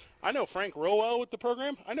 Also, I know Frank Rowell with the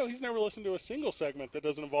program. I know he's never listened to a single segment that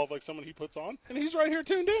doesn't involve like someone he puts on, and he's right here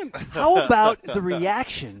tuned in. How about the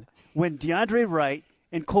reaction when DeAndre Wright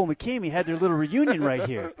and Cole McKamey had their little reunion right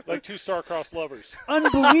here? Like two star-crossed lovers.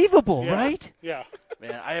 Unbelievable, right? Yeah.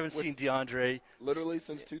 Man, I haven't seen DeAndre literally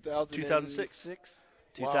since 2006.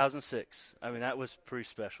 2006. I mean, that was pretty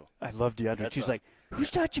special. I love DeAndre. She's like, who's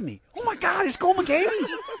touching me? Oh, my God, it's Cole McGavey.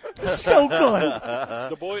 So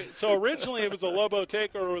good. So originally it was a Lobo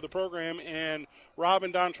takeover of the program, and Rob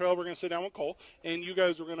and Dontrell were going to sit down with Cole, and you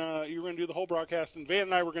were going to do the whole broadcast, and Van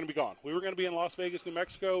and I were going to be gone. We were going to be in Las Vegas, New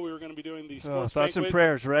Mexico. We were going to be doing the sports thoughts and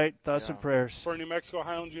prayers, right? Thoughts and prayers for New Mexico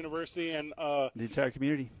Highlands University and the entire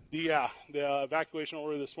community. The evacuation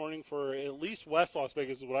order this morning for at least West Las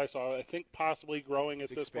Vegas is what I saw. I think possibly growing at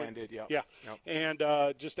this expanded, point. Yep. And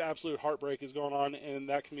just absolute heartbreak is going on in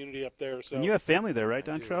that community up there. So and you have family there, right,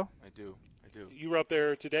 Dontrell? I do. You were up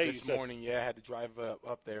there today. This morning, I had to drive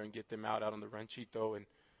up there and get them out on the Ranchito, and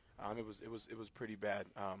it was pretty bad.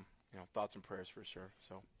 Thoughts and prayers for sure.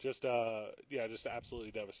 So just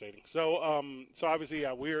absolutely devastating. So obviously,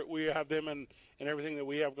 we have them and everything that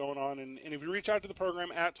we have going on. And if you reach out to the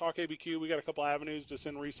program at Talk ABQ, we got a couple avenues to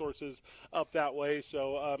send resources up that way.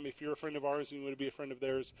 So if you're a friend of ours and you want to be a friend of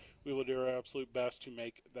theirs, we will do our absolute best to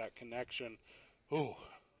make that connection. Ooh.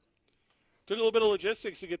 Took a little bit of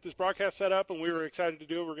logistics to get this broadcast set up, and we were excited to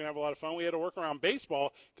do it. We're going to have a lot of fun. We had to work around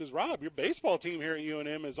baseball because, Rob, your baseball team here at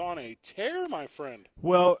UNM is on a tear, my friend.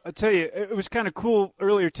 Well, I'll tell you, it was kind of cool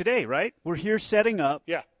earlier today, right? We're here setting up,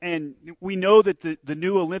 and we know that the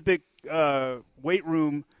new Olympic weight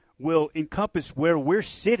room will encompass where we're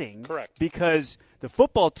sitting. Correct. Because the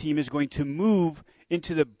football team is going to move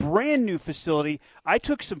into the brand-new facility. I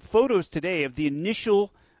took some photos today of the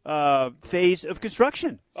initial phase of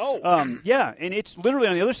construction. And it's literally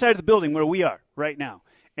on the other side of the building where we are right now.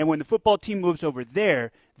 And when the football team moves over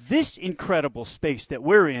there, this incredible space that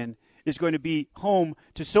we're in is going to be home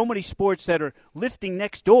to so many sports that are lifting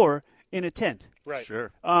next door in a tent. Right.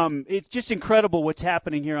 Sure. It's just incredible what's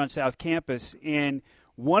happening here on South Campus. And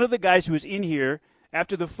one of the guys who was in here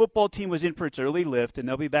after the football team was in for its early lift, and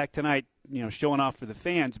they'll be back tonight, showing off for the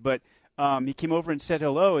fans, but he came over and said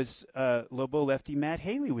hello as Lobo lefty Matt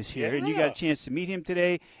Haley was here, and you got a chance to meet him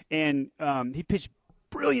today. And he pitched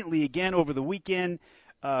brilliantly again over the weekend.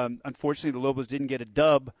 Unfortunately, the Lobos didn't get a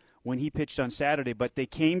dub when he pitched on Saturday, but they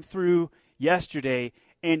came through yesterday.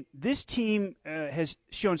 And this team has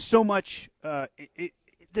shown so much.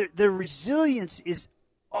 Their resilience is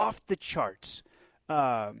off the charts.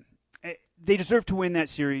 They deserve to win that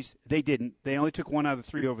series. They didn't. They only took 1 out of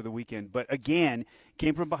 3 over the weekend. But, again,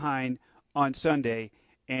 came from behind on Sunday,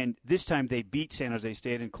 and this time they beat San Jose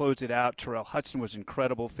State and closed it out. Terrell Hudson was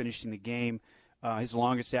incredible finishing the game, his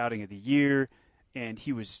longest outing of the year, and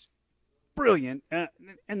he was brilliant.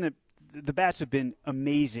 And the bats have been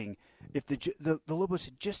amazing. If the Lobos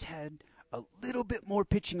had just had a little bit more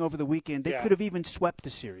pitching over the weekend, they could have even swept the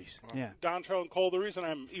series. Dontrell and Cole, the reason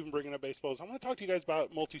I'm even bringing up baseball is I want to talk to you guys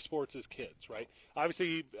about multi-sports as kids, right?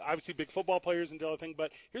 Obviously big football players and the other thing,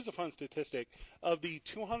 but here's a fun statistic. Of the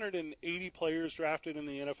 280 players drafted in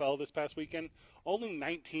the NFL this past weekend, only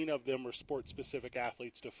 19 of them were sport-specific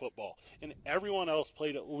athletes to football, and everyone else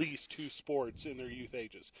played at least 2 sports in their youth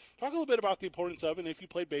ages. Talk a little bit about the importance of, and if you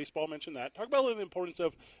played baseball, mention that. Talk about the importance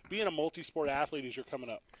of being a multi-sport athlete as you're coming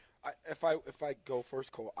up. If I go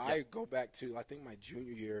first, Cole, I go back to, I think, my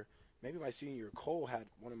junior year, maybe my senior year. Cole had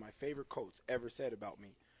one of my favorite quotes ever said about me.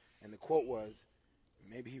 And the quote was,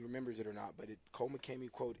 maybe he remembers it or not, but Cole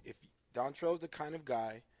McCamey quote, "If Dontrell's the kind of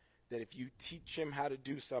guy that if you teach him how to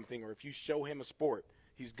do something or if you show him a sport,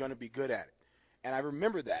 he's going to be good at it." And I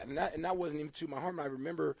remember that. And that wasn't even to my heart. I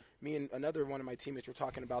remember me and another one of my teammates were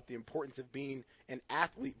talking about the importance of being an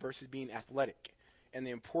athlete versus being athletic, and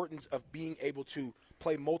the importance of being able to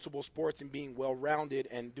play multiple sports and being well-rounded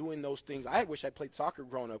and doing those things. I wish I played soccer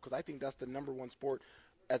growing up because I think that's the number one sport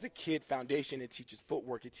as a kid foundation. It teaches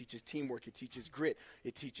footwork. It teaches teamwork. It teaches grit.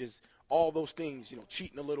 It teaches all those things,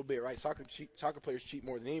 cheating a little bit, right? Soccer players cheat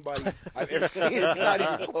more than anybody I've ever seen. It's not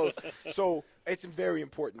even close. So it's very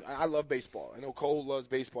important. I love baseball. I know Cole loves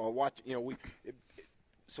baseball.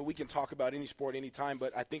 So we can talk about any sport anytime,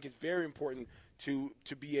 but I think it's very important to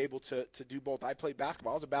be able to do both. I played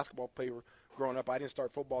basketball. I was a basketball player growing up. I didn't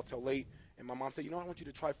start football till late, and my mom said, I want you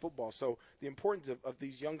to try football. So the importance of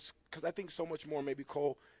these young, because I think so much more, maybe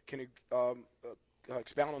Cole can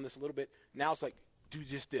expound on this a little bit. Now it's like, do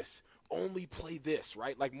just this. Only play this,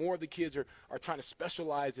 right? Like more of the kids are trying to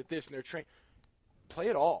specialize at this, and they're trained. Play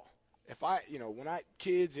it all. If I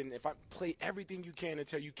play everything you can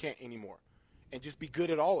until you can't anymore, and just be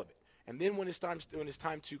good at all of it. And then when it's time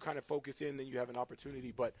to kind of focus in, then you have an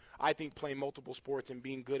opportunity. But I think playing multiple sports and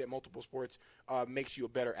being good at multiple sports makes you a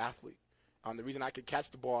better athlete. The reason I could catch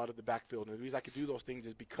the ball out of the backfield and the reason I could do those things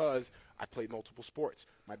is because I played multiple sports.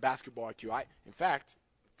 My basketball IQ. In fact,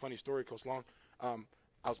 funny story, Coach Long, I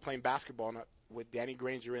was playing basketball with Danny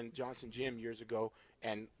Granger in Johnson Gym years ago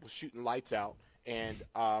and was shooting lights out. And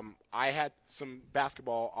I had some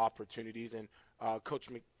basketball opportunities, and Coach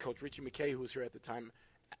Richie McKay, who was here at the time,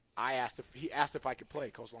 he asked if I could play.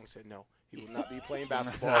 Coach Long said no. He will not be playing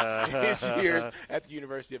basketball his years at the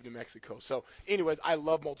University of New Mexico. So, anyways, I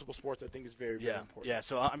love multiple sports. I think it's very, very important. Yeah,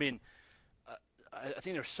 so, I mean, I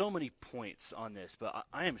think there's so many points on this, but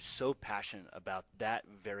I am so passionate about that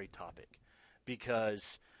very topic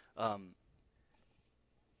because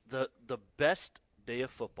the best day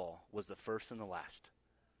of football was the first and the last,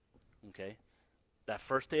 okay? That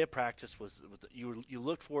first day of practice you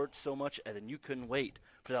looked for it so much, and then you couldn't wait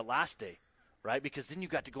for that last day, right? Because then you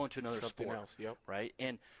got to go into another sport, else, yep. right?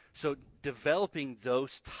 And so developing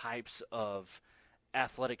those types of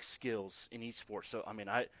athletic skills in each sport. So, I mean,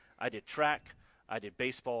 I did track, I did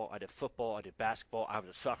baseball, I did football, I did basketball. I was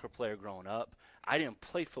a soccer player growing up. I didn't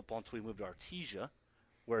play football until we moved to Artesia,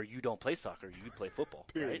 where you don't play soccer, you play football,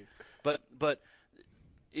 right? But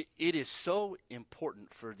it is so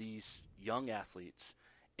important for these young athletes,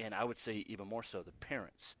 and I would say even more so the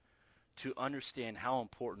parents, to understand how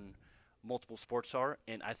important multiple sports are.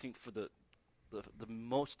 And I think for the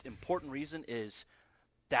most important reason is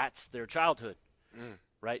that's their childhood,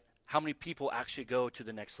 right? How many people actually go to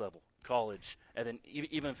the next level, college, and then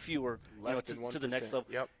even fewer to the next level?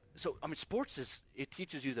 Yep. So, I mean, sports it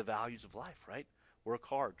teaches you the values of life, right? Work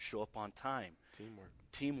hard, show up on time.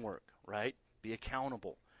 Teamwork, right? Be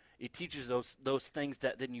accountable. It teaches those things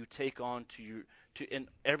that then you take on and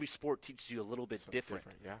every sport teaches you a little bit different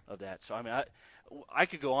of that. So, I mean, I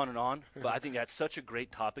could go on and on, but I think that's such a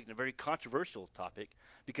great topic and a very controversial topic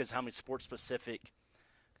because how many sport-specific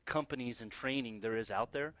companies and training there is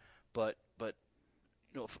out there. But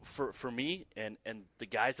for me and the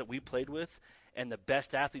guys that we played with and the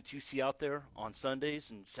best athletes you see out there on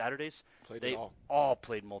Sundays and Saturdays, they all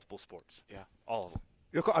played multiple sports. Yeah, all of them.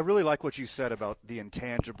 I really like what you said about the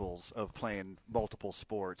intangibles of playing multiple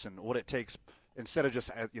sports and what it takes instead of just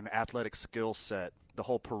an athletic skill set, the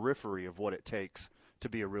whole periphery of what it takes to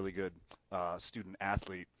be a really good student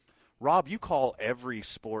athlete. Rob, you call every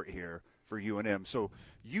sport here for UNM, so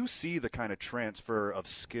you see the kind of transfer of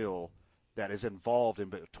skill that is involved in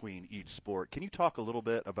between each sport. Can you talk a little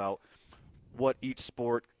bit about what each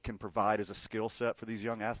sport can provide as a skill set for these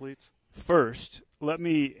young athletes? First,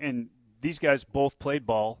 and these guys both played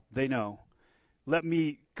ball, they know. Let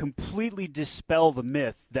me completely dispel the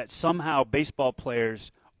myth that somehow baseball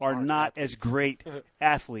players are not as great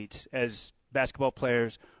athletes as basketball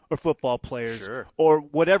players or football players or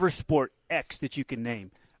whatever sport X that you can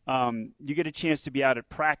name. You get a chance to be out at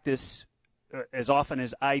practice as often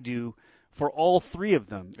as I do for all three of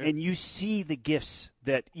them, and you see the gifts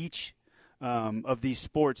that each of these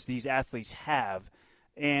sports, these athletes have,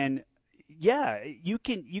 and you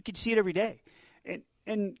can see it every day.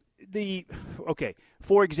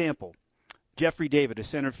 For example, Jeffrey David, a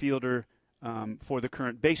center fielder for the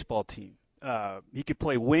current baseball team. He could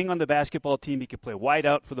play wing on the basketball team. He could play wide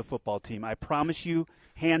out for the football team. I promise you,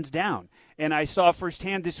 hands down. And I saw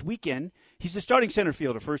firsthand this weekend, he's the starting center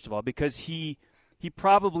fielder, first of all, because he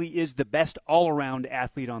probably is the best all-around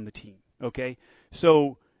athlete on the team, okay?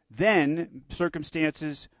 So then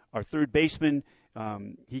circumstances, our third baseman,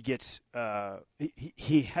 he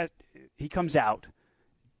comes out.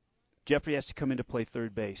 Jeffrey has to come in to play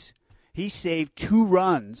third base. He saved 2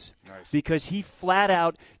 runs because he flat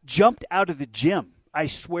out jumped out of the gym. I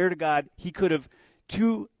swear to God, he could have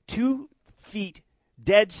 2 feet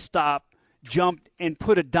dead stop, jumped and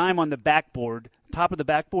put a dime on the backboard, top of the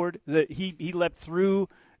backboard. He leapt through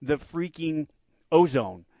the freaking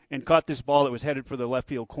ozone and caught this ball that was headed for the left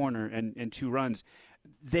field corner and 2 runs.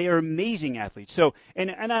 They are amazing athletes. So,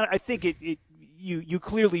 and I think you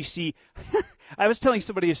clearly see. I was telling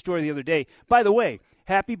somebody a story the other day. By the way,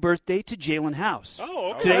 happy birthday to Jalen House.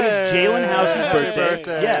 Oh, okay. Today is Jalen House's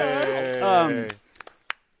birthday. Yeah.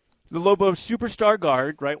 The Lobo Superstar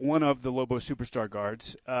Guard, right? One of the Lobo Superstar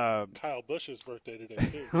Guards. Kyle Busch's birthday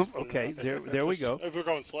today, too. Okay, there we go. If we're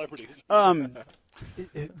going celebrities.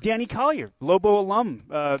 Danny Collier, Lobo alum,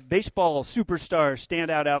 baseball superstar,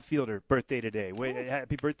 standout outfielder, birthday today.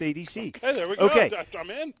 Happy birthday, DC. Okay, there we go. Okay. I'm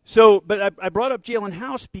in. So, but I brought up Jalen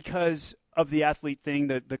House because of the athlete thing,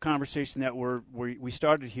 the conversation that we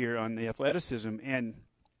started here on the athleticism. And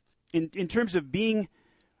in terms of being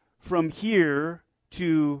from here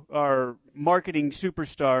to our marketing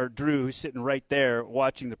superstar, Drew, who's sitting right there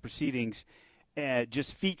watching the proceedings,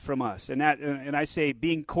 just feet from us. And I say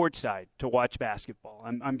being courtside to watch basketball.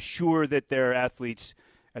 I'm sure that there are athletes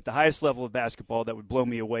at the highest level of basketball that would blow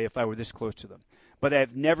me away if I were this close to them. But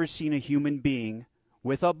I've never seen a human being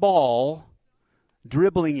with a ball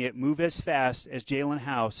dribbling it move as fast as Jalen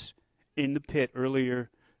House in the pit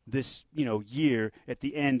earlier this year at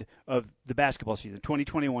the end of the basketball season,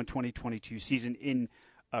 2021-2022 season, in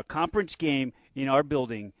a conference game in our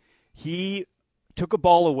building. He took a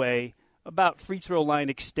ball away about free throw line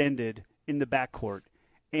extended in the backcourt,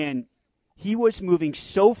 and he was moving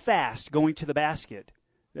so fast going to the basket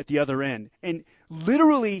at the other end. And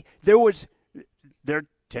literally there are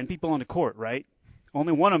 10 people on the court, right?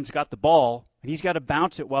 Only one of them's got the ball, and he's got to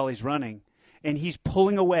bounce it while he's running, and he's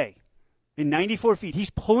pulling away. In 94 feet,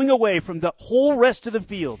 he's pulling away from the whole rest of the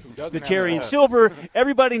field. The Terry and Silver,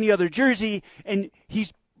 everybody in the other jersey, and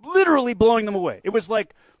he's literally blowing them away. It was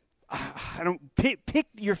like, pick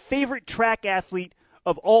your favorite track athlete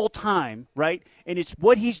of all time, right? And it's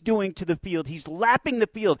what he's doing to the field. He's lapping the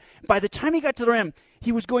field. By the time he got to the rim,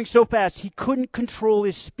 he was going so fast he couldn't control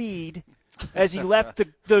his speed as he left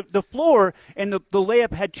the floor, and the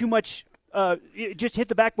layup had too much. It just hit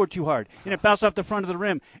the backboard too hard, and it bounced off the front of the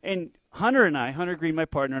rim. And Hunter Green, my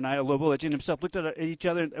partner, and I, a Lobo legend himself, looked at each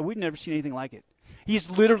other, and we'd never seen anything like it. He's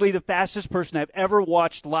literally the fastest person I've ever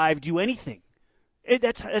watched live do anything.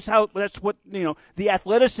 That's what the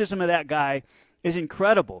athleticism of that guy is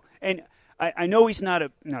incredible. And I know he's not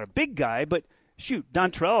a big guy, but shoot,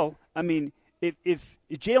 Dontrell. I mean, if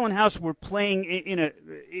Jalen House were playing in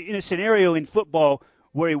a scenario in football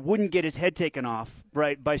where he wouldn't get his head taken off,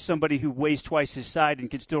 right, by somebody who weighs twice his side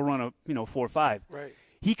and can still run a 4.5. Right.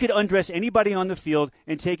 He could undress anybody on the field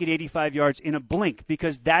and take it 85 yards in a blink,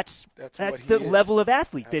 because that's the level of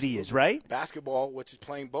athlete that he is, right? Basketball, which is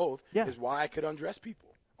playing both, yeah, is why I could undress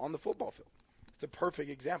people on the football field. It's a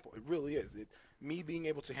perfect example. It really is. Me being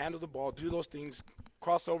able to handle the ball, do those things,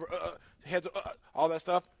 crossover, heads, all that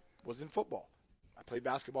stuff was in football. I played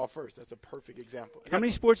basketball first. That's a perfect example. How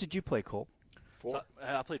many sports did you play, Cole? 4. So,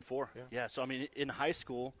 I played 4. Yeah. So, I mean, in high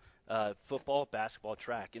school, football, basketball,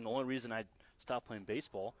 track. And the only reason I stopped playing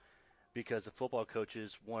baseball because the football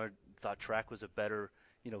coaches thought track was a better,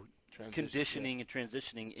 conditioning and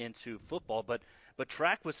transitioning into football. But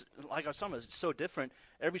track was, like I was talking about, it's so different.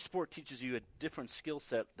 Every sport teaches you a different skill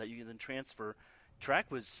set that you can then transfer.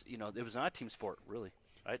 Track was, it was not a team sport, really,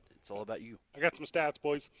 right? It's all about you. I got some stats,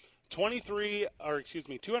 boys. 233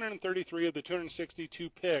 of the 262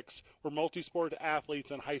 picks were multi-sport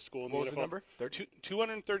athletes in high school. In what the was NFL. The number?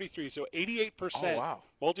 233, so 88% wow.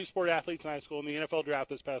 multi-sport athletes in high school in the NFL draft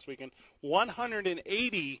this past weekend.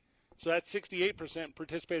 180, so that's 68%,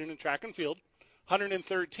 participated in track and field.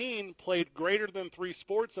 113 played greater than 3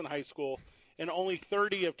 sports in high school, and only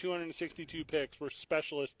 30 of 262 picks were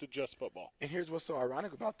specialists to just football. And here's what's so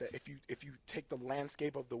ironic about that. If you take the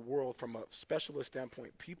landscape of the world from a specialist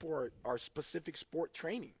standpoint, people are specific sport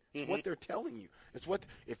training. It's what they're telling you. It's what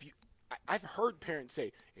I've heard parents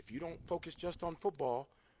say, if you don't focus just on football,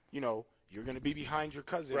 you're going to be behind your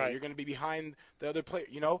cousin, right, or you're going to be behind the other player,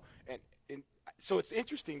 and so it's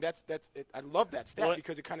interesting. I love that stat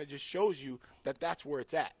because it kind of just shows you that's where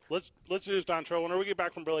it's at. Let's do this, Dontrell. Whenever we get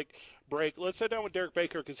back from break, let's sit down with Derek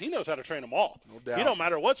Baker because he knows how to train them all. No doubt. He don't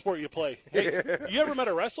matter what sport you play. Hey, you ever met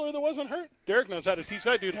a wrestler that wasn't hurt? Derek knows how to teach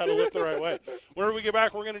that dude how to lift the right way. Whenever we get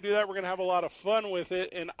back, we're going to do that. We're going to have a lot of fun with it.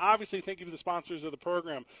 And obviously, thank you to the sponsors of the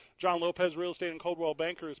program. John Lopez Real Estate and Coldwell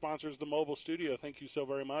Banker, who sponsors the mobile studio. Thank you so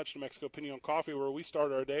very much. New Mexico Pinon Coffee, where we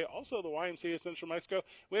start our day. Also, the YMCA Central Mexico.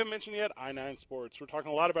 We haven't mentioned yet I-9 Sports. We're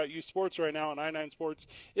talking a lot about youth sports right now, and I-9 Sports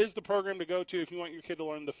is the program to go to if you want your kid to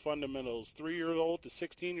learn the fundamentals. 3-year-old to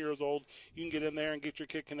 16 years old, you can get in there and get your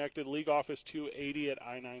kid connected. League Office 280 at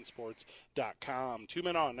i9sports.com. 2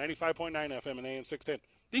 Men On, 95.9 FM and AM 610,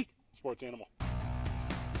 the sports animal.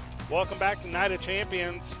 Welcome back to Night of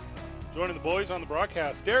Champions. Joining the boys on the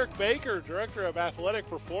broadcast, Derek Baker, Director of Athletic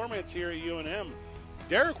Performance here at UNM.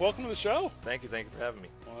 Derek, welcome to the show. Thank you for having me.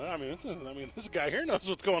 Well, this guy here knows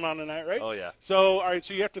what's going on tonight, right? Oh, yeah. So, all right,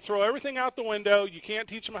 so you have to throw everything out the window. You can't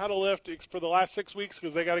teach them how to lift for the last 6 weeks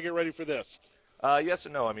because they got to get ready for this. Yes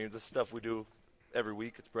and no. I mean, this is stuff we do every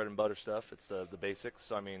week. It's bread and butter stuff. It's the basics.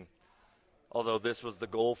 So, I mean, although this was the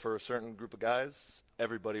goal for a certain group of guys,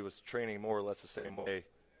 everybody was training more or less the same way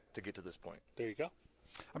to get to this point. There you go.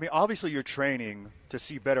 I mean, obviously you're training to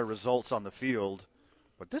see better results on the field,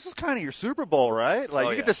 but this is kind of your Super Bowl, right? Like,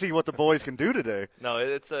 you get to see what the boys can do today. No,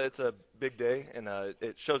 it's a big day, and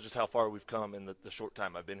it shows just how far we've come in the short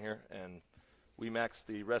time I've been here. And we maxed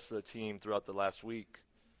the rest of the team throughout the last week,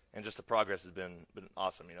 and just the progress has been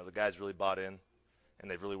awesome. The guys really bought in,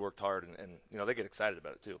 and they've really worked hard, and they get excited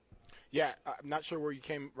about it too. Yeah, I'm not sure where you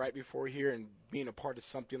came right before here and being a part of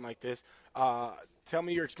something like this. Tell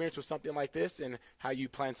me your experience with something like this and how you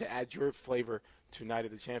plan to add your flavor to Night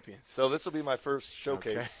of the Champions. So this will be my first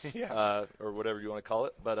showcase, okay. or whatever you want to call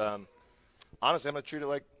it. But honestly, I'm going to treat it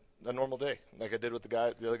like a normal day, like I did with the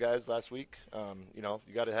other guys last week. You know,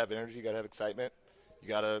 you got to have energy, you got to have excitement, you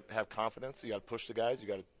got to have confidence, you got to push the guys, you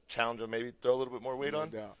got to challenge them, maybe throw a little bit more weight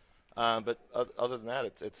on. But other than that,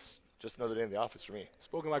 it's just another day in the office for me.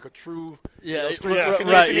 Spoken like a true, right,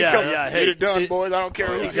 Hey, get it done, boys. I don't care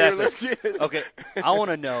who's here. Let's get it. Okay, I want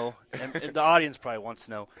to know, and the audience probably wants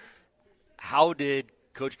to know, how did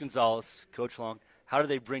Coach Gonzalez, Coach Long, how did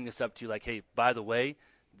they bring this up to you? Like, hey, by the way,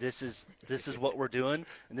 this is what we're doing,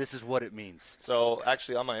 and this is what it means. So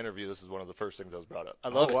actually, on my interview, this is one of the first things that was brought up. I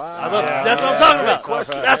love it. Wow. I love it. That's what I'm talking about.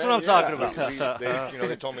 That's what I'm talking about.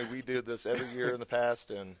 They told me we did this every year in the past,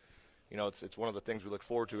 and you know, it's one of the things we look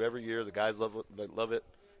forward to every year. The guys love it. They love it.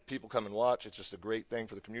 People come and watch. It's just a great thing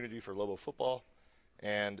for the community, for Lobo football.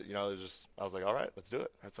 And, you know, I was like, all right, let's do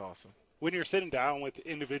it. That's awesome. When you're sitting down with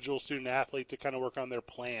individual student athlete to kind of work on their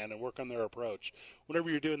plan and work on their approach, whenever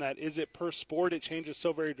you're doing that, is it per sport it changes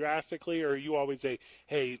so very drastically, or are you always say,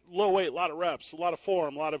 hey, low weight, a lot of reps, a lot of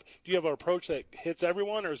form, do you have an approach that hits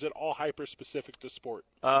everyone, or is it all hyper-specific to sport?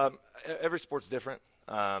 Every sport's different.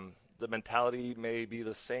 The mentality may be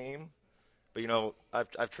the same, but, you know,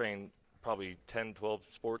 I've trained probably 10, 12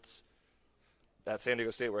 sports. At San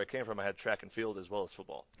Diego State, where I came from, I had track and field as well as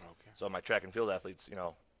football. Okay. So my track and field athletes, you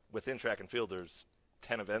know, within track and field, there's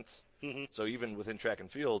 10 events. Mm-hmm. So even within track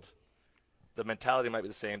and field, the mentality might be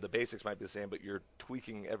the same, the basics might be the same, but you're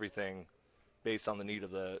tweaking everything based on the need of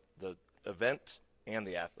the event and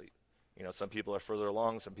the athlete. You know, some people are further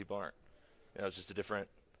along, some people aren't. You know, it's just a different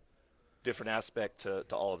aspect to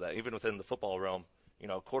all of that. Even within the football realm, you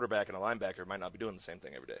know, a quarterback and a linebacker might not be doing the same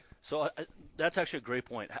thing every day. So that's actually a great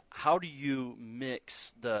point. How do you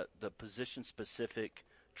mix the position-specific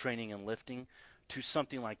training and lifting to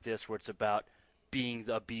something like this where it's about being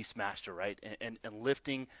a beast master, right? And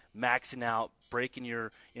lifting, maxing out, breaking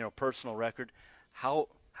your personal record. How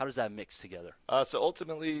does that mix together? So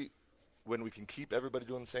ultimately, when we can keep everybody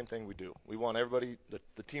doing the same thing, we do. We want everybody,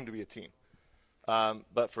 the team, to be a team.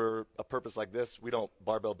 But for a purpose like this, we don't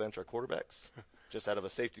barbell bench our quarterbacks. Just out of a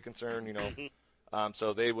safety concern, you know.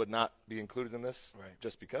 So they would not be included in this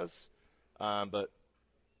just because. But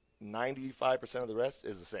 95% of the rest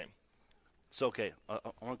is the same. So, okay, I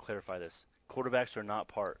want to clarify this. Quarterbacks are not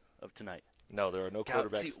part of tonight. No, there are no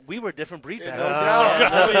quarterbacks. See, we were a different breed back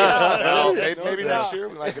then. Maybe next year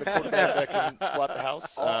we might get a quarterback that can squat the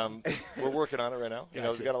house. We're working on it right now. You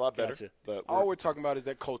know, we got a lot better. But all we're talking about is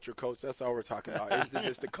that culture, Coach. That's all we're talking about. It's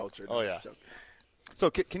just the culture. Oh, yeah. So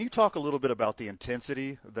can you talk a little bit about the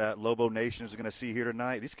intensity that Lobo Nation is going to see here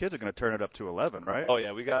tonight? These kids are going to turn it up to 11, right? Oh,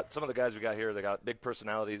 yeah. We got some of the guys we got here. They got big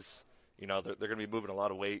personalities. You know, they're going to be moving a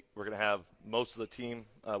lot of weight. We're going to have most of the team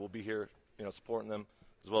will be here, you know, supporting them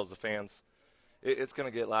as well as the fans. It's going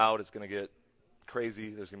to get loud. It's going to get crazy.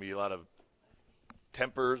 There's going to be a lot of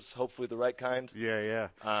tempers, hopefully the right kind. Yeah.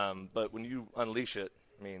 But when you unleash it,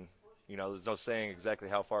 I mean, you know, there's no saying exactly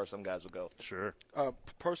how far some guys will go. Sure.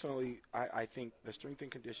 Personally, I think the strength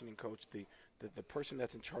and conditioning coach, the person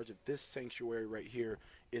that's in charge of this sanctuary right here,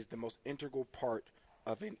 is the most integral part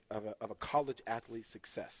of a college athlete's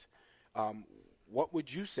success. What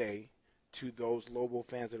would you say to those Lobo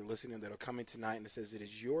fans that are listening that are coming tonight and that says it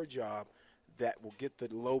is your job that will get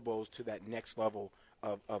the Lobos to that next level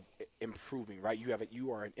of improving, right?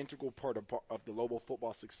 You are an integral part of the Lobo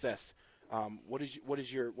football success. What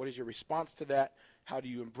is your response to that? How do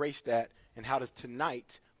you embrace that, and how does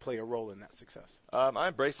tonight play a role in that success? I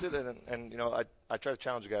embrace it, and you know, I try to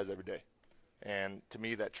challenge the guys every day, and to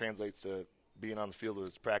me that translates to being on the field, whether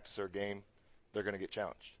it's practice or game. They're going to get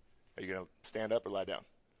challenged. Are you going to stand up or lie down?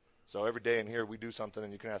 So every day in here we do something,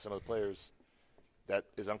 and you can ask some of the players that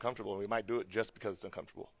is uncomfortable, and we might do it just because it's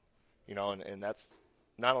uncomfortable, you know, and that's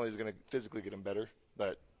not only is going to physically get them better,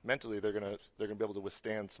 but mentally they're going to be able to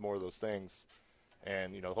withstand some more of those things.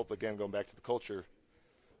 And, you know, hopefully, again, going back to the culture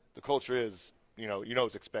is, you know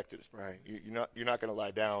it's expected. Right. You're not going to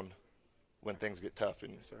lie down when things get tough.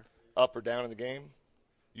 And yes, sir. Up or down in the game,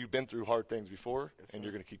 you've been through hard things before, yes, and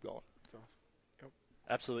you're going to keep going. That's awesome. Yep.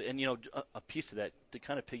 Absolutely. And, you know, a piece of that, to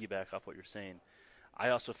kind of piggyback off what you're saying, I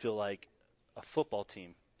also feel like a football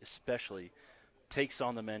team especially takes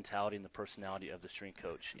on the mentality and the personality of the strength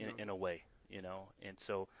coach in a way, you know. And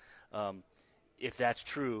so if that's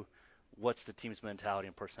true, what's the team's mentality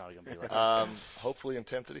and personality going to be like? Hopefully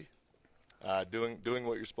intensity, doing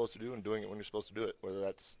what you're supposed to do and doing it when you're supposed to do it, whether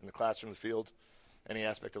that's in the classroom, the field, any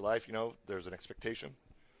aspect of life. You know, there's an expectation,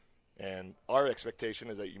 and our expectation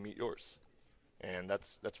is that you meet yours. And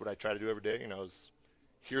that's what I try to do every day, you know, is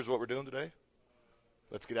here's what we're doing today.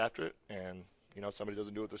 Let's get after it. And, you know, if somebody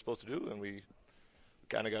doesn't do what they're supposed to do, then we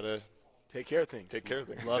kind of got to Take care of things. Take care of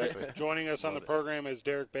things. Love exactly. it. Joining us on the program is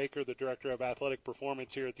Derek Baker, the Director of Athletic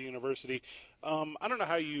Performance here at the university. I don't know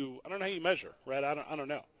how you measure, right? I don't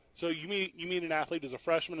know. So you meet an athlete as a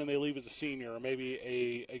freshman and they leave as a senior or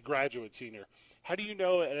maybe a graduate senior. How do you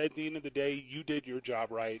know at the end of the day you did your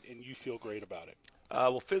job right and you feel great about it?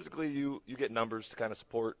 Well, physically, you get numbers to kind of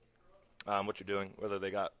support what you're doing, whether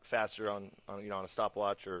they got faster on a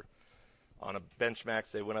stopwatch or on a bench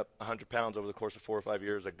max, they went up 100 pounds over the course of 4 or 5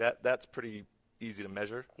 years. Like that's pretty easy to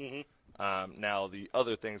measure. Mm-hmm. Now, the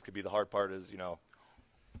other things could be the hard part is,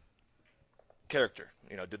 character.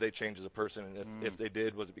 Did they change as a person? And if they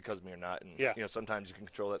did, was it because of me or not? And, sometimes you can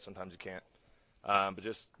control that, sometimes you can't. But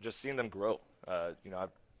just seeing them grow. I've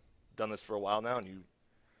done this for a while now, and you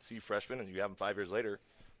see freshmen, and you have them 5 years later,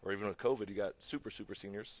 or even with COVID, you got super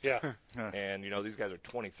seniors. Yeah. And, these guys are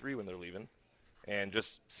 23 when they're leaving. And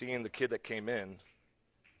just seeing the kid that came in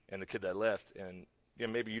and the kid that left, and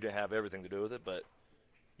maybe you didn't have everything to do with it, but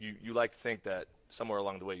you like to think that somewhere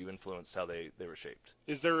along the way you influenced how they were shaped.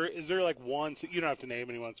 Is there like one, you don't have to name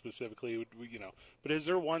anyone specifically, but is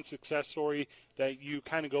there one success story that you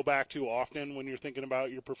kind of go back to often when you're thinking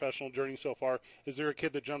about your professional journey so far? Is there a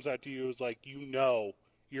kid that jumps out to you as like, your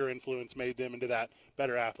influence made them into that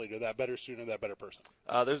better athlete or that better student or that better person?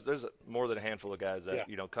 There's more than a handful of guys that,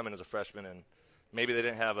 come in as a freshman and maybe they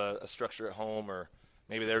didn't have a structure at home, or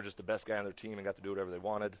maybe they were just the best guy on their team and got to do whatever they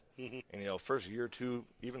wanted. Mm-hmm. And, first year, 2,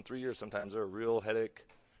 even 3 years, sometimes they're a real headache,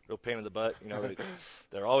 real pain in the butt.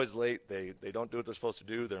 They're always late. They don't do what they're supposed to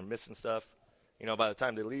do. They're missing stuff. By the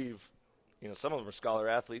time they leave, some of them are scholar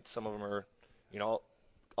athletes. Some of them are, all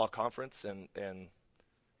conference, and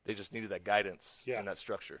they just needed that guidance and that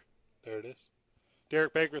structure. There it is.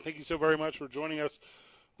 Derek Baker, thank you so very much for joining us.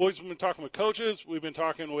 Boys, we've been talking with coaches. We've been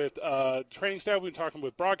talking with training staff. We've been talking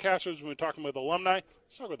with broadcasters. We've been talking with alumni.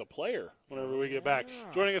 Let's talk with a player whenever we get back.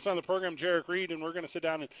 Joining us on the program, Jarek Reed, and we're going to sit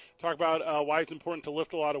down and talk about why it's important to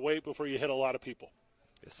lift a lot of weight before you hit a lot of people.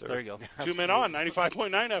 Yes, sir. There you go. 2 Men On, 95.9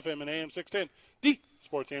 FM and AM 610, the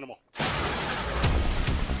Sports Animal.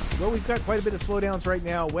 Well, we've got quite a bit of slowdowns right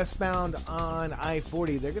now. Westbound on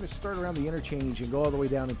I-40. They're going to start around the interchange and go all the way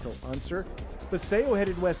down until Unser. Paseo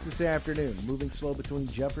headed west this afternoon, moving slow between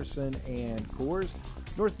Jefferson and Coors.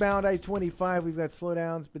 Northbound I-25, we've got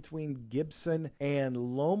slowdowns between Gibson and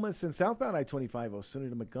Lomas. And southbound I-25, Osuna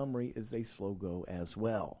to Montgomery is a slow go as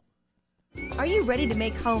well. Are you ready to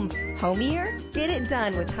make home homier? Get it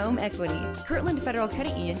done with Home Equity. Kirtland Federal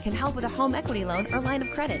Credit Union can help with a home equity loan or line of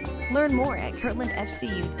credit. Learn more at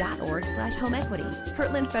kirtlandfcu.org/homeequity.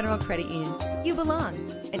 Kirtland Federal Credit Union. You belong.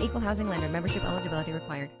 An equal housing lender. Membership eligibility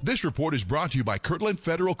required. This report is brought to you by Kirtland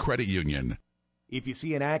Federal Credit Union. If you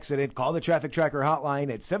see an accident, call the Traffic Tracker hotline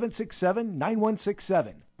at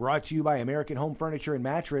 767-9167. Brought to you by American Home Furniture and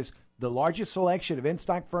Mattress, the largest selection of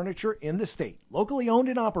in-stock furniture in the state. Locally owned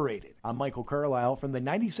and operated. I'm Michael Carlisle from the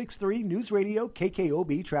 96.3 News Radio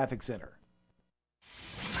KKOB Traffic Center.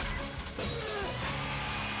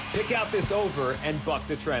 Pick out this over and buck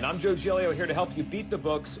the trend. I'm Joe Giglio here to help you beat the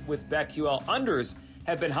books with BetQL. Unders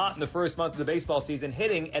have been hot in the first month of the baseball season,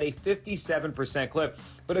 hitting at a 57% clip.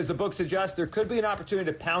 But as the book suggests, there could be an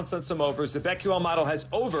opportunity to pounce on some overs. The BetQL model has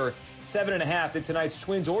over 7.5 in tonight's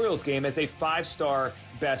Twins-Orioles game as a 5-star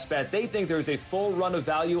best bet. They think there's a full run of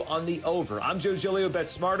value on the over. I'm Joe Giglio. Bet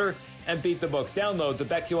smarter and beat the books. Download the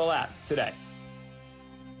BetQL app today.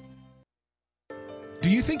 Do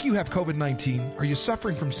you think you have COVID-19? Are you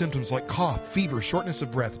suffering from symptoms like cough, fever, shortness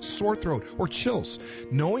of breath, sore throat, or chills?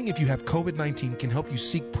 Knowing if you have COVID-19 can help you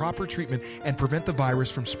seek proper treatment and prevent the virus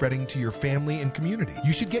from spreading to your family and community.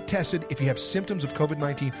 You should get tested if you have symptoms of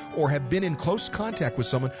COVID-19 or have been in close contact with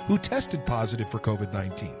someone who tested positive for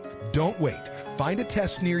COVID-19. Don't wait. Find a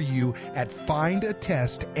test near you at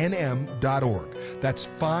findatestnm.org. That's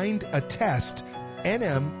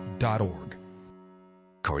findatestnm.org.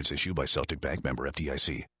 Cards issued by Celtic Bank, member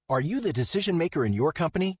FDIC. Are you the decision maker in your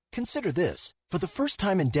company? Consider this. For the first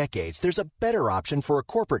time in decades, there's a better option for a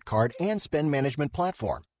corporate card and spend management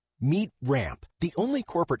platform. Meet Ramp, the only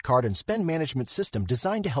corporate card and spend management system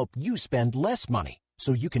designed to help you spend less money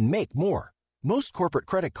so you can make more. Most corporate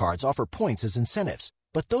credit cards offer points as incentives,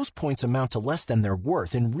 but those points amount to less than their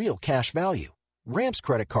worth in real cash value. Ramp's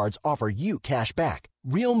credit cards offer you cash back,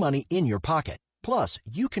 real money in your pocket. Plus,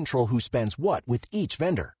 you control who spends what with each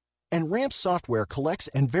vendor. And Ramp software collects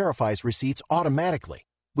and verifies receipts automatically,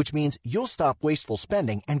 which means you'll stop wasteful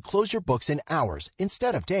spending and close your books in hours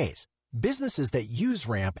instead of days. Businesses that use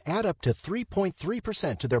Ramp add up to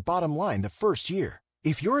 3.3% to their bottom line the first year.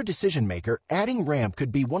 If you're a decision maker, adding Ramp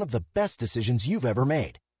could be one of the best decisions you've ever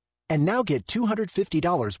made. And now get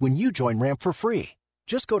 $250 when you join Ramp for free.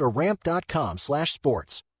 Just go to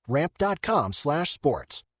ramp.com/sports.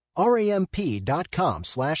 ramp.com/sports.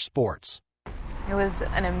 ramp.com/sports. It was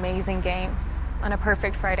an amazing game. On a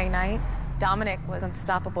perfect Friday night, Dominic was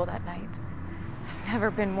unstoppable that night. I've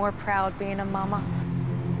never been more proud being a mama.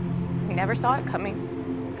 We never saw it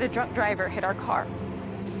coming, but a drunk driver hit our car.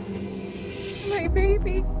 My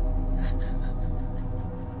baby.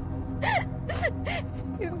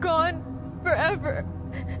 He's gone forever.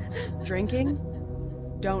 Drinking?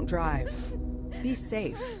 Don't drive. Be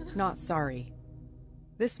safe, not sorry.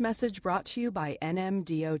 This message brought to you by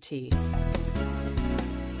NMDOT.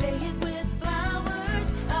 Say it with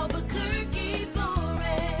flowers, Albuquerque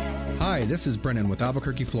Florist. Hi, this is Brennan with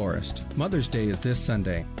Albuquerque Florist. Mother's Day is this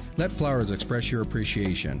Sunday. Let flowers express your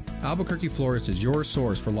appreciation. Albuquerque Florist is your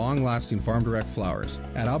source for long-lasting farm-direct flowers.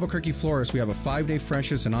 At Albuquerque Florist, we have a 5-day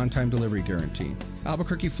freshness and on-time delivery guarantee.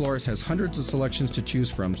 Albuquerque Florist has hundreds of selections to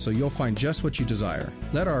choose from, so you'll find just what you desire.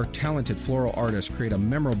 Let our talented floral artists create a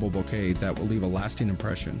memorable bouquet that will leave a lasting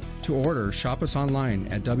impression. To order, shop us online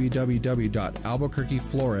at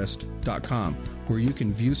www.albuquerqueflorist.com, where you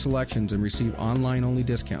can view selections and receive online-only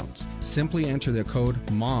discounts. Simply enter the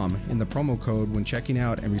code MOM in the promo code when checking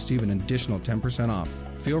out and receive an additional 10% off.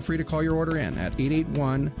 Feel free to call your order in at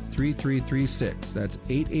 881-3336. That's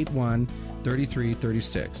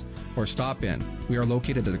 881-3336. Or stop in. We are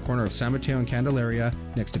located at the corner of San Mateo and Candelaria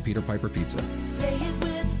next to Peter Piper Pizza. Say it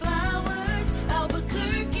with flowers,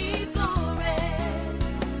 Albuquerque Florist.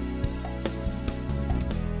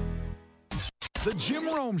 The Jim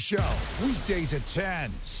Rome Show, weekdays at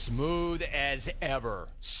 10. Smooth as ever.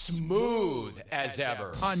 Smooth as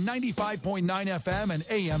ever. On 95.9 FM and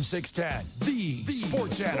AM 610. The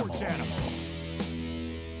Sports Animal.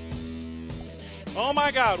 Oh,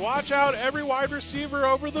 my God. Watch out, every wide receiver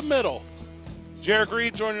over the middle. Jarek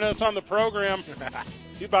Reed joining us on the program.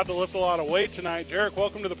 He's about to lift a lot of weight tonight. Jarek,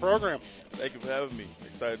 welcome to the program. Thank you for having me.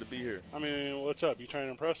 Excited to be here. I mean, what's up? You trying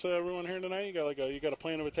to impress everyone here tonight? You got you got a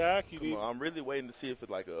plan of attack? I'm really waiting to see if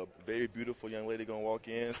it's like a very beautiful young lady gonna walk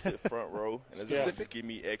in, sit front row, and it's just give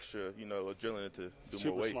me extra, adrenaline to do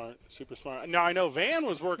more weight. Super smart. Now I know Van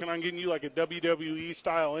was working on getting you like a WWE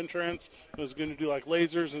style entrance. It was going to do like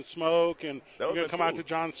lasers and smoke, and you're going to come out to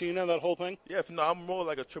John Cena, that whole thing. Yeah, I'm more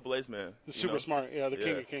like a Triple H man. The super smart, the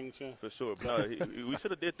King of Kings. Yeah, for sure. But no, we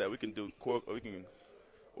should have did that. We can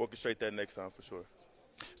orchestrate that next time for sure.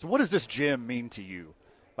 So what does this gym mean to you?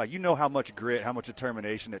 Like, how much grit, how much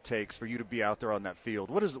determination it takes for you to be out there on that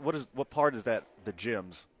field. What part is that the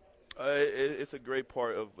gym's? It's a great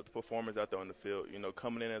part of the performance out there on the field.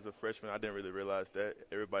 Coming in as a freshman, I didn't really realize that.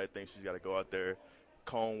 Everybody thinks you got to go out there,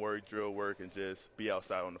 cone work, drill work, and just be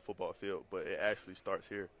outside on the football field. But it actually starts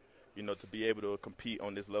here. To be able to compete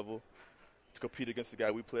on this level, to compete against the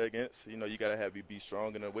guy we play against, you got to be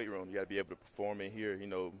strong in the weight room. You got to be able to perform in here,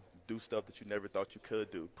 do stuff that you never thought you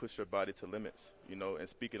could do, push your body to limits, and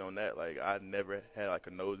speaking on that, I never had a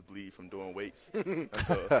nosebleed from doing weights.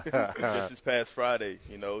 So just this past Friday,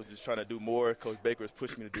 just trying to do more. Coach Baker has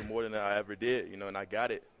pushed me to do more than I ever did, and I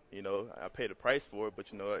got it. I paid a price for it, but,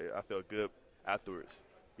 I felt good afterwards.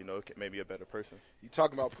 It made me a better person. You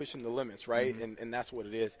talking about pushing the limits, right? Mm-hmm. And that's what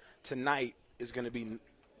it is. Tonight is going to be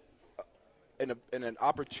an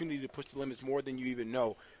opportunity to push the limits more than you even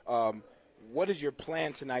know. What is your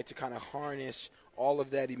plan tonight to kind of harness all of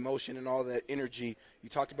that emotion and all that energy? You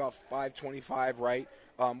talked about 525, right?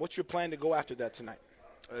 What's your plan to go after that tonight?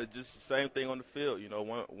 Just the same thing on the field,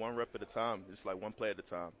 one rep at a time, just like one play at a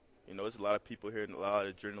time. It's a lot of people here and a lot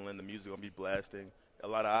of adrenaline. The music going to be blasting. A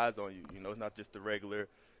lot of eyes on you. It's not just the regular,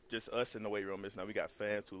 just us in the weight room. We got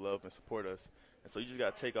fans who love and support us. And so you just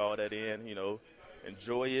got to take all that in,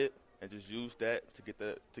 enjoy it, and just use that to get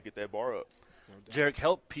that bar up. Jarek,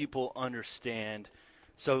 help people understand.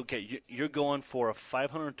 So, okay, you're going for a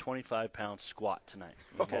 525-pound squat tonight.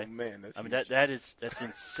 Okay? Oh man, that's that's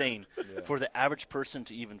insane for the average person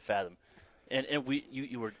to even fathom. And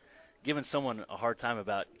you were giving someone a hard time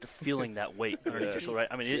about feeling that weight underneath your shoulder, right?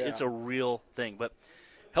 I mean, it's a real thing. But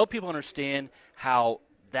help people understand how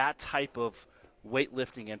that type of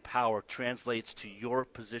weightlifting and power translates to your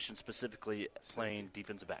position, specifically playing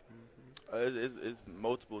defensive back. It's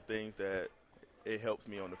multiple things that it helps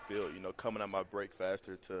me on the field, coming on my break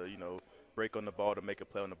faster to, break on the ball to make a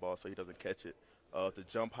play on the ball so he doesn't catch it, to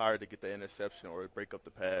jump higher to get the interception or break up the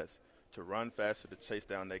pass, to run faster to chase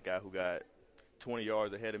down that guy who got 20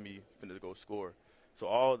 yards ahead of me finna go score. So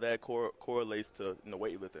all that correlates to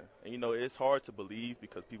weightlifting. And, it's hard to believe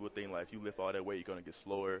because people think, like, if you lift all that weight, you're going to get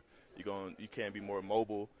slower, you can't be more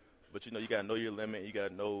mobile. But, you got to know your limit. You got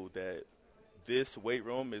to know that this weight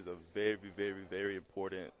room is a very, very, very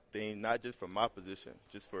important thing, not just for my position,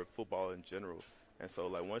 just for football in general. And so,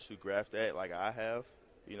 once you grasp that, like I have,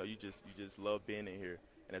 You know, you just love being in here,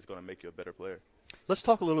 and it's going to make you a better player. Let's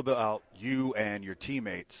talk a little bit about you and your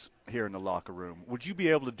teammates here in the locker room. Would you be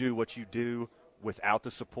able to do what you do without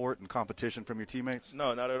the support and competition from your teammates?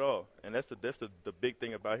 No, not at all. And that's the big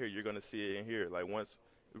thing about here. You're going to see it in here. Like once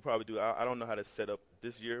we probably do, I don't know how to set up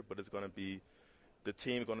this year, but it's going to be the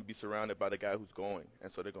team going to be surrounded by the guy who's going.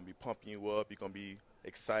 And so they're going to be pumping you up. You're going to be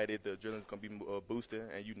excited. The adrenaline's going to be boosting,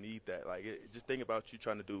 and you need that. Like just think about you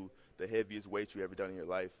trying to do the heaviest weight you ever done in your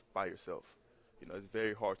life by yourself. You know, it's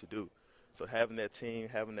very hard to do. So having that team,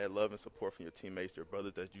 having that love and support from your teammates, your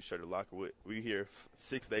brothers that you share the locker with, we here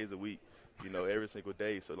 6 days a week, you know, every single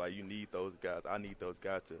day. So, like, you need those guys. I need those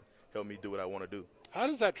guys to help me do what I want to do. How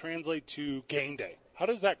does that translate to game day? How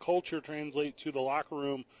does that culture translate to the locker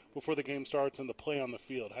room before the game starts and the play on the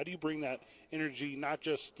field? How do you bring that energy not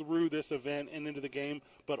just through this event and into the game,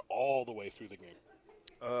 but all the way through the game?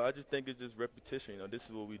 I just think it's just repetition. You know, this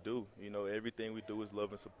is what we do. You know, everything we do is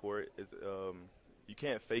love and support. You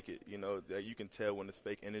can't fake it. You know, that you can tell when it's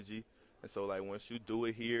fake energy. And so, like, once you do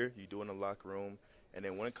it here, you do it in the locker room. And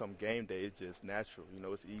then when it comes game day, it's just natural. You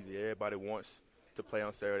know, it's easy. Everybody wants to play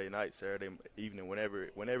on Saturday night, Saturday evening, whenever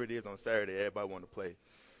it is on Saturday, everybody want to play.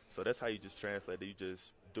 So that's how you just translate it. You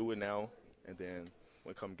just do it now, and then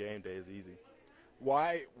when it comes game day, it's easy.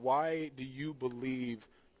 Why do you believe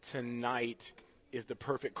tonight is the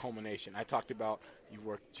perfect culmination? I talked about you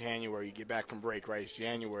work January, you get back from break, right? It's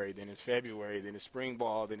January, then it's February, then it's spring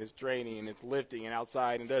ball, then it's training, and it's lifting and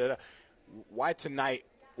outside and da-da-da. Why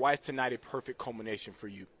is tonight a perfect culmination for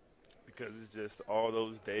you? Because it's just all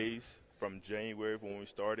those days from January when we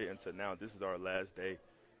started until now. This is our last day.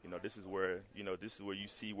 You know, this is where you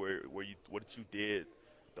see what you did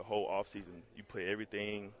the whole offseason. You put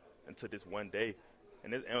everything into this one day.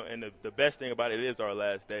 And the best thing about it is our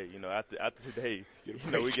last day. You know, after today, you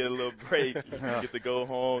know, we get a little break. Get to go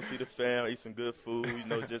home, see the fam, eat some good food. You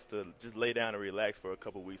know, just lay down and relax for a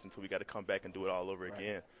couple weeks until we got to come back and do it all over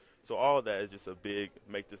again. So all of that is just a big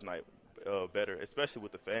make this night better, especially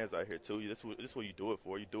with the fans out here too. This is what you do it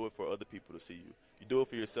for. You do it for other people to see you. You do it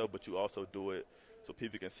for yourself, but you also do it so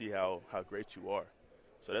people can see how great you are.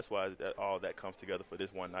 So that's why all that comes together for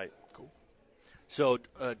this one night. Cool. So,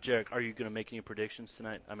 Jarek, are you going to make any predictions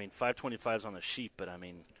tonight? I mean, 525 is on the sheet, but I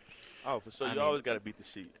mean. Oh, for sure. You always got to beat the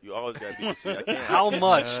sheet. You always got to beat the sheet. I can't, How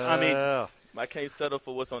much? I mean. I can't settle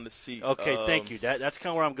for what's on the sheet. Okay, thank you. That's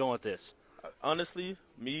kind of where I'm going with this. Honestly,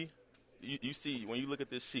 you see, when you look at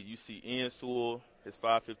this sheet, you see Ian Sewell is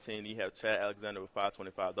 515. You have Chad Alexander with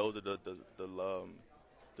 525. Those are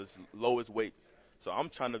the lowest weight. So I'm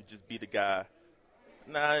trying to just be the guy.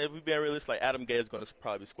 Nah, if we're being realistic, like Adam Gay is going to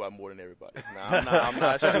probably squat more than everybody. Nah, I'm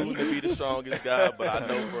not shooting to be the strongest guy, but I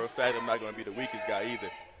know for a fact I'm not going to be the weakest guy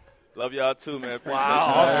either. Love y'all too, man. Appreciate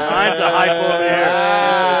all kinds of hype over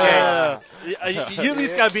there. Okay. You at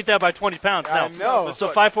least got to beat that by 20 pounds now. I know. So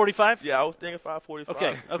 545? Yeah, I was thinking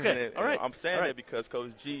 545. Okay. All right. I'm saying that because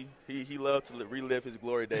Coach G, he loved to relive his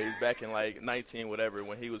glory days back in like 19 whatever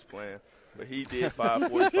when he was playing. But he did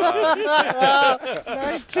 545.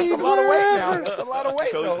 That's a lot of weight now. That's a lot of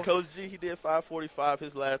weight, though. Coach G, he did 545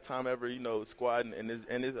 his last time ever, you know, squatting in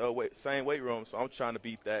his same weight room. So I'm trying to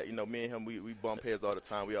beat that. You know, me and him, we bump heads all the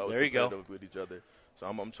time. We always competitive with each other. So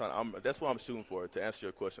I'm trying. That's what I'm shooting for. To answer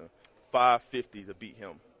your question, 550 to beat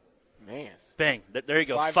him. Man. Bang. There you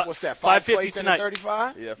go. What's that? 550 tonight.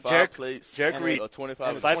 35? Yeah, 5 plates. Jarek Reed.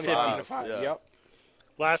 25 550. Yeah. Yep.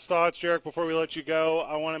 Last thoughts, Jarek, before we let you go.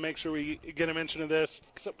 I want to make sure we get a mention of this.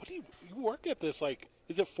 Because you work at this, like,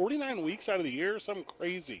 is it 49 weeks out of the year or something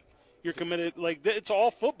crazy? You're committed. Like, it's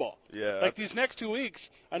all football. Yeah. Like, these next 2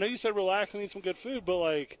 weeks, I know you said relax and eat some good food, but,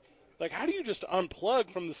 like how do you just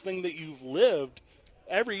unplug from this thing that you've lived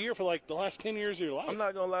every year for, like, the last 10 years of your life? I'm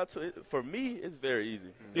not going to lie to it. For me, it's very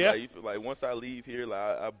easy. Yeah. Like once I leave here,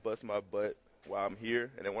 like, I bust my butt while I'm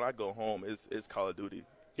here. And then when I go home, it's Call of Duty.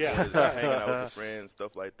 Yeah. Just hanging out with the friends,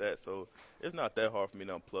 stuff like that. So it's not that hard for me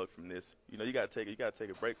to unplug from this. You know, you got to take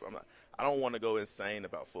a break from. I don't want to go insane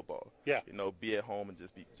about football. Yeah. You know, be at home and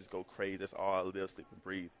just go crazy. That's all I live, sleep, and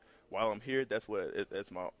breathe. While I'm here, that's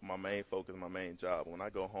my main focus, my main job. When I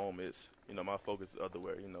go home, it's, you know, my focus is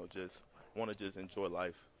otherwhere. You know, just want to just enjoy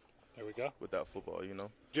life. There we go. Without football, you know.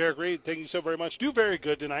 Jarek Reed, thank you so very much. Do very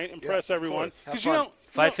good tonight. Impress everyone. Because you know,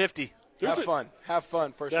 550. Have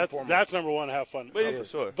fun first and foremost. That's number one, have fun. But, for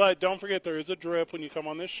sure. But don't forget, there is a drip when you come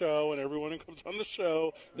on this show, and everyone who comes on the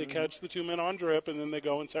show, they catch the 2 men on drip, and then they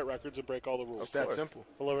go and set records and break all the rules. It's that simple.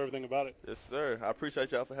 I love everything about it. Yes, sir. I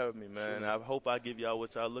appreciate y'all for having me, man. Sure. I hope I give y'all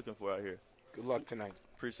what y'all looking for out here. Good luck tonight.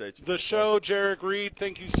 Appreciate you. The show, Jarek Reed,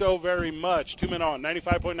 thank you so very much. 2 men on,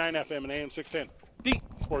 95.9 FM and AM 610, the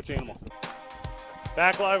Sports Animal.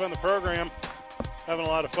 Back live on the program. having a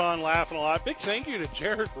lot of fun, laughing a lot. Big thank you to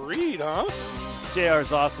Jared Reed, huh? JR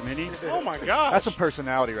is awesome, isn't he? Oh, my gosh. That's a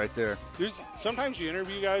personality right there. Sometimes you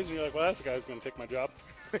interview guys and you're like, well, that's the guy who's going to take my job.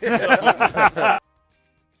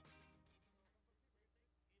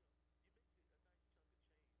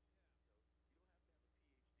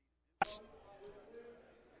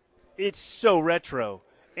 It's so retro,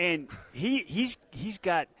 and he's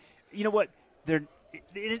got, you know what? There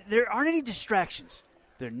aren't any distractions.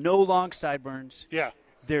 There are no long sideburns. Yeah.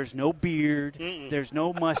 There's no beard. There's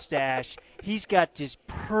no mustache. He's got this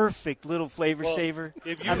perfect little flavor saver. I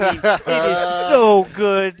mean, it is so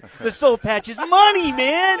good. The soul patch is money,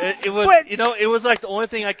 man. It was, it was like the only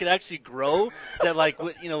thing I could actually grow that, like,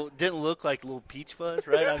 didn't look like little peach fuzz,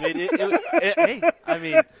 right? I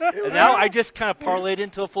mean, and now I just kind of parlayed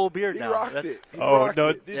into a full beard now.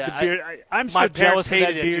 The beard. I'm so my jealous parents of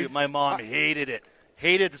that hated it beard. too. My mom hated it.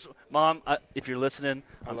 Hated this. Mom, if you're listening,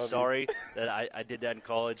 I'm sorry that I did that in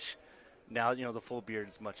college. Now, the full beard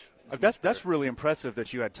is much. That's really impressive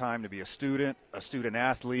that you had time to be a student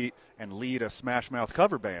athlete, and lead a Smash Mouth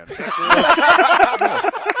cover band.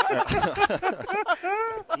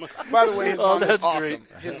 By the way, his mom is that's awesome. great.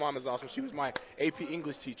 His mom is awesome. She was my AP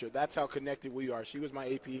English teacher. That's how connected we are. She was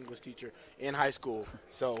my AP English teacher in high school,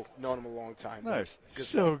 so known him a long time. Nice.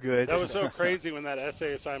 So good. That was so crazy when that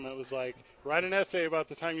essay assignment was like, write an essay about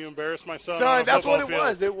the time you embarrassed my son. Son, on a that's what football it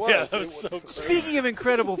was. field. It was. Yeah, that It was so crazy. Speaking of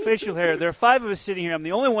incredible facial hair, there are 5 of us sitting here. I'm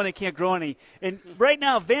the only one that can't grow any. And right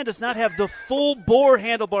now, Van does not have the full bore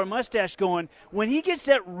handlebar mustache going. When he gets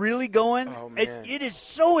that really going, it is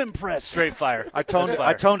so impressive. Straight fire. I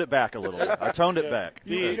toned it back a little bit. I toned it back.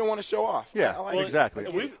 You don't want to show off. Yeah,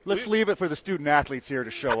 exactly. Let's leave it for the student athletes here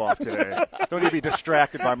to show off today. Don't need to be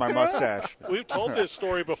distracted by my mustache. We've told this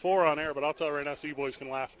story before on air, but I'll tell it right now so you boys can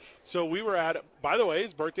laugh. So we were at, by the way,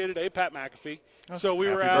 his birthday today, Pat McAfee. So we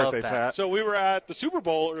were Happy birthday, Pat. So we were at the Super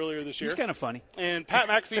Bowl earlier this year. He's kind of funny. And Pat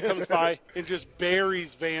McAfee comes by and just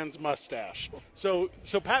buries Van's mustache. So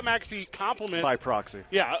Pat McAfee compliments By proxy.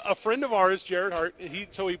 Yeah, a friend of ours, Jared Hart.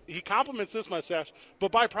 He compliments this mustache,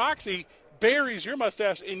 but by proxy buries your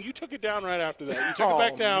mustache, and you took it down right after that. You took it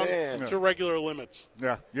back down to regular limits.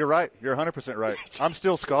 Yeah, you're right. You're 100% right. I'm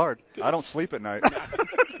still scarred. I don't sleep at night.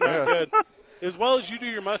 Yeah. Good. As well as you do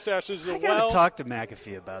your mustaches, I got to talk to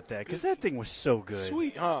McAfee about that because that thing was so good.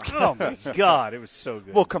 Sweet, huh? Oh, my God, it was so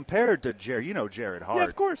good. Well, compared to Jared, Jared Hart. Yeah,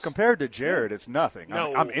 of course. Compared to Jared, it's nothing.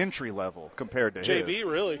 No. I'm entry level compared to his. JB,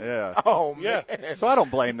 really? Yeah. Oh, man. Yeah. So I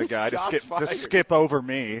don't blame the guy to skip over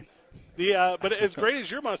me. But as great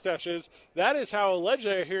as your mustache is, that is how alleged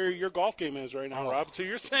I hear your golf game is right now, Rob. So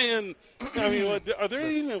you're saying, are there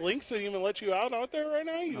even links that even let you out there right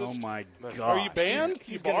now? My God! Are you banned?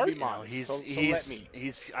 He's you going to barred? be modest. So let me.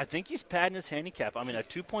 I think he's padding his handicap. I mean, at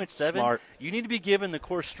 2.7, Smart. you need to be given the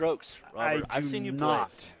course strokes, Robert. I've seen you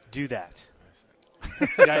not do that.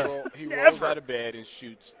 He rolls out of bed and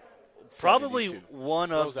shoots. Probably 72.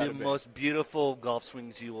 one of the most beautiful golf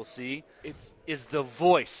swings you will see is the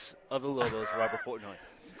voice of the Lobos, Robert Portnoy.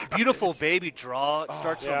 Beautiful baby draw. It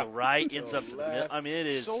starts from the right, ends up to the middle. I mean, it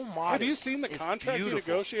is so modest. Have you seen the contract he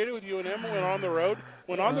beautiful. negotiated with UNM when on the road?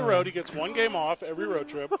 When on the road, he gets one game off every road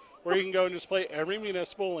trip where he can go and just play every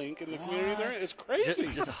municipal link in the community there. It's crazy.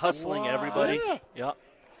 Just hustling everybody. Yeah. Yep.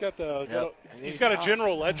 He's got a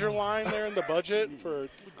general ledger line there in the budget for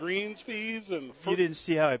greens fees and. You didn't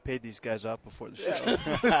see how I paid these guys off before the show.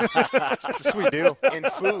 It's a sweet deal. And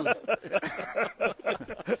food.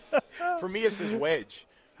 For me, it's his wedge.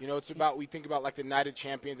 It's about, we think about like the Night of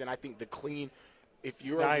Champions, and I think the clean, if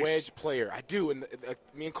you're a wedge player, I do, and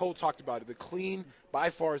me and Cole talked about it, the clean by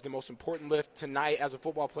far is the most important lift tonight as a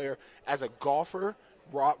football player. As a golfer,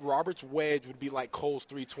 Robert's wedge would be like Cole's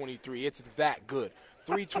 323. It's that good.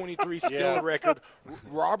 323 skill record.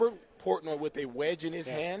 Robert Portnoy with a wedge in his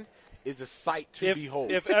hand is a sight to behold.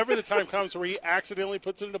 If ever the time comes where he accidentally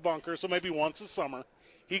puts it in a bunker, so maybe once a summer,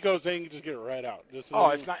 he goes in and can just get it right out. It's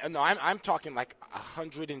not. No, I'm talking like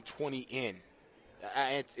 120 in.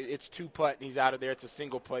 It's 2-putt, and he's out of there. It's a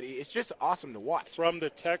single putt. It's just awesome to watch. From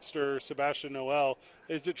the texter, Sebastian Noel,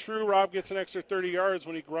 is it true Rob gets an extra 30 yards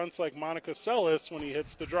when he grunts like Monica Seles when he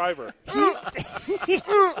hits the driver?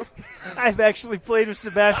 I've actually played with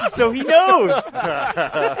Sebastian, so he knows.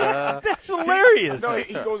 That's hilarious. No,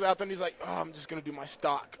 he goes out there and he's like, I'm just going to do my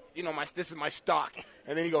stock. This is my stock.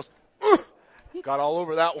 And then he goes, got all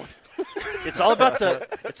over that one. It's all about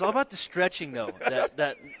the stretching though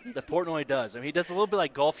that Portnoy does. I mean, he does a little bit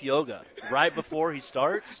like golf yoga right before he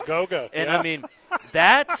starts. Goga. And I mean,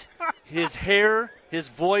 that his hair his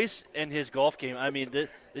voice and his golf game. I mean,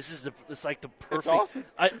 it's like the perfect. It's awesome.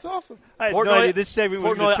 It's awesome. I had no idea this segment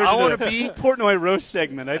was going to turn into a Portnoy roast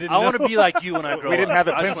segment. I want to be like you when I grow up. We didn't have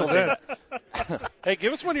it penciled in. Hey,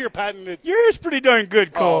 give us one of your patented. Yours pretty darn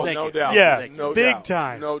good, Cole. Oh, no doubt. Yeah, no big doubt.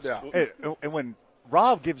 time. No doubt. Hey, and when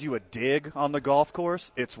Rob gives you a dig on the golf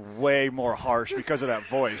course, it's way more harsh because of that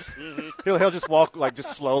voice. He'll just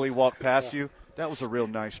just slowly walk past you. That was a real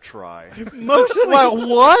nice try. Mostly,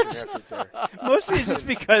 what? Mostly it's just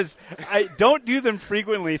because I don't do them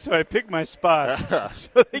frequently, so I pick my spots,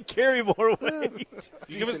 so they carry more weight.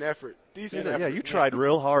 Decent effort. Yeah, you tried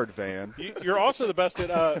real hard, Van. You're also the best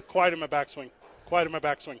at quiet in my backswing. Quiet in my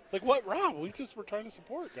backswing. Like what, Rob? We just were trying to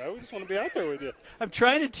support, guy. We just want to be out there with you. I'm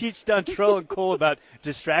trying to teach Dontrell and Cole about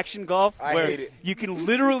distraction golf, where hate it. you can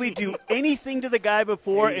literally do anything to the guy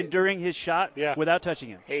before and during his shot without touching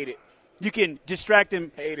him. Hate it. You can distract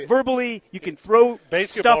him Hate it. verbally. You can throw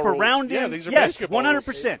Basketball stuff rules. around Yeah, him. these are yes, basketball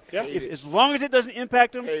 100%. rules. As long as it doesn't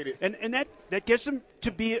impact him, Hate it. and that gets him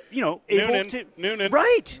to be able to Noonan.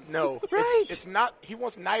 right. No, Right. It's not. He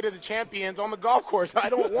wants Night of the Champions on the golf course. I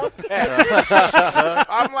don't want that.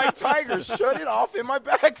 I'm like Tigers. Shut it off in my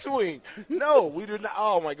backswing. No, we do not.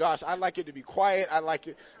 Oh my gosh, I like it to be quiet. I like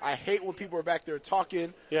it. I hate when people are back there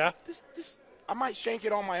talking. Yeah. This. I might shank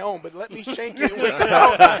it on my own, but let me shank it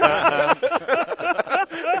without.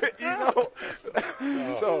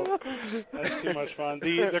 So that's too much fun.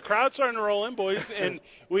 The crowd's starting to roll in, boys, and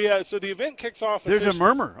we so the event kicks off. There's a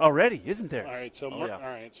murmur already, isn't there? All right, so all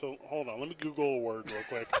right, so hold on. Let me Google a word real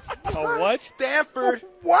quick. A what? Stanford.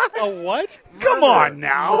 What? A what? Come on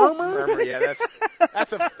now. Murmur. Yeah,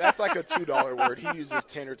 that's like a $2 word. He uses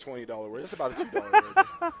 $10 or $20 word. That's about a $2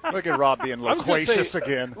 word. Look at Rob being loquacious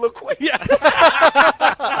again.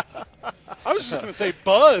 I was just going to say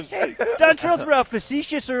buzz. Dontrell threw out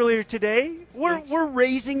facetious earlier today. We're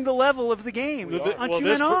raising the level of the game. Aren't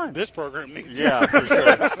you in on? This program needs for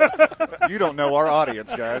sure. You don't know our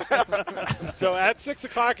audience, guys. So at 6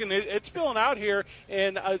 o'clock, and it's filling out here.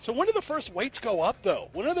 And so when do the first weights go up, though?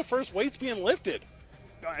 When are the first weights being lifted?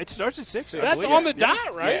 It starts at 6. That's on the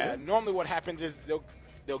dot, right? Yeah. Normally, what happens is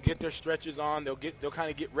they'll get their stretches on. They'll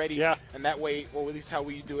kind of get ready. Yeah. And that way, well, at least how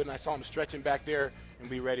we do it. And I saw them stretching back there and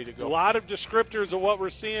be ready to go. A lot of descriptors of what we're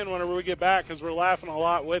seeing whenever we get back because we're laughing a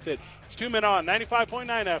lot with it. It's 2 Men On, 95.9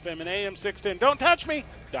 FM and AM 610.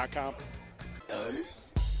 Don'tTouchMe.com.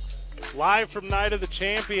 Live from Night of the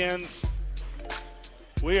Champions.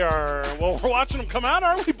 We're watching them come out,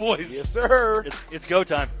 aren't we, boys? Yes, sir. It's go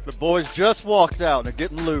time. The boys just walked out. They're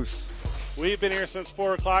getting loose. We've been here since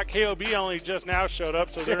 4 o'clock. KOB only just now showed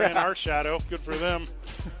up, so they're in our shadow. Good for them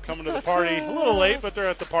coming to the party. A little late, but they're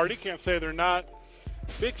at the party. Can't say they're not.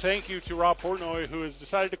 Big thank you to Rob Portnoy, who has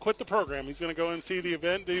decided to quit the program. He's going to go and see the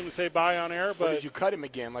event. Didn't even say bye on air. But did you cut him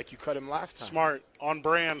again like you cut him last time? Smart. On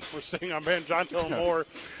brand. We're sitting on brand. John Tell Moore,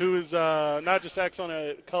 who is not just excellent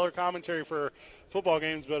at color commentary for football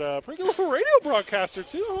games, but a pretty good little radio broadcaster,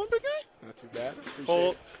 too, huh, big guy? Not too bad.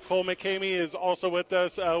 Cole McCamey is also with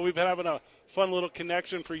us. We've been having a fun little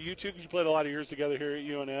connection for you two because you played a lot of years together here at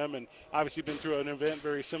UNM and obviously been through an event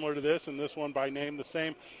very similar to this, and this one by name the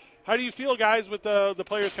same. How do you feel, guys, with the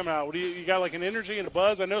players coming out? What do you got, like an energy and a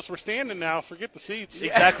buzz? I notice we're standing now. Forget the seats.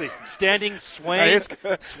 Exactly. Standing, swaying,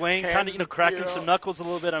 kind of cracking some knuckles a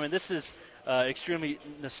little bit. I mean, this is extremely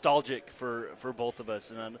nostalgic for both of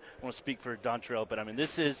us, and I don't want to speak for Dontrell, but I mean,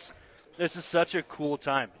 this is such a cool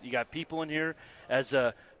time. You got people in here, as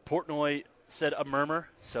Portnoy said, a murmur,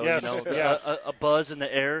 so yes. A buzz in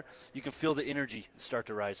the air. You can feel the energy start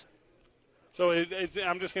to rise. So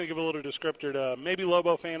I'm just going to give a little descriptor to maybe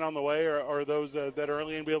Lobo fan on the way or those that are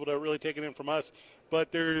early and be able to really take it in from us.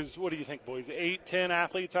 But there's, what do you think, boys, 8-10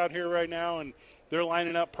 athletes out here right now, and they're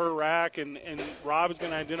lining up per rack, and Rob is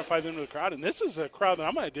going to identify them to the crowd. And this is a crowd that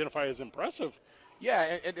I'm going to identify as impressive.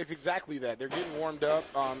 Yeah, and it's exactly that. They're getting warmed up.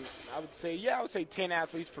 I would say 10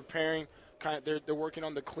 athletes preparing. They're working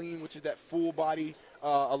on the clean, which is that full body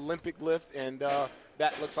Olympic lift, and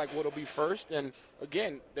that looks like what'll be first. And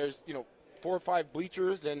again, there's 4 or 5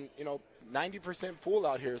 bleachers and 90% full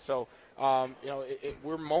out here. So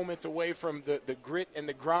we're moments away from the grit and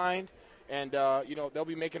the grind. And, they'll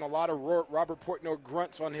be making a lot of Robert Portnoy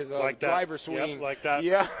grunts on his driver swing. Yep, like that.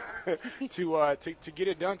 Yeah, to get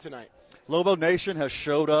it done tonight. Lobo Nation has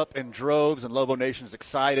showed up in droves, and Lobo Nation is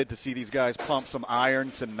excited to see these guys pump some iron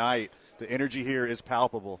tonight. The energy here is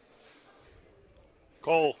palpable.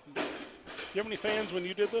 Cole, do you have any fans when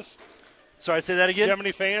you did this? Sorry, say that again? Do you have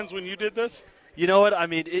any fans when you did this? You know what? I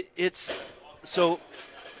mean, it's – so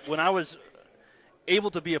when I was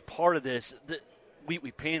able to be a part of this, we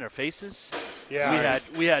painted our faces. Yeah.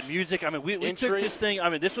 We had music. I mean, we took this thing. I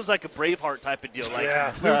mean, this was like a Braveheart type of deal.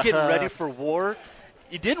 Like we were getting ready for war.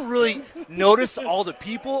 You didn't really notice all the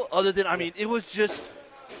people, other than it was just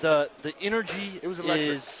the energy. It was electric.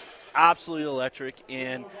 Is absolutely electric,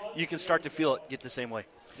 and you can start to feel it get the same way.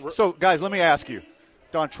 So, guys, let me ask you,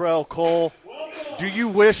 Dontrell, Cole, do you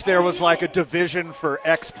wish there was like a division for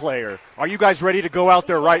X player? Are you guys ready to go out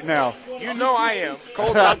there right now? You know I am.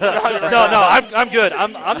 Cole's out there right No, now. I'm good.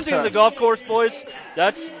 I'm sitting the golf course, boys.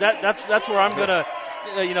 That's where I'm gonna,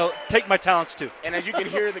 take my talents to. And as you can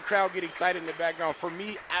hear the crowd get excited in the background, for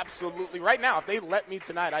me, absolutely. Right now, if they let me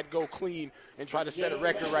tonight, I'd go clean and try to set a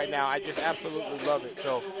record right now. I just absolutely love it.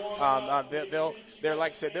 So they're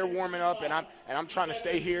like I said, they're warming up, and I'm trying to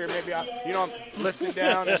stay here. Maybe I'm lifting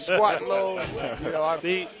down and squatting low.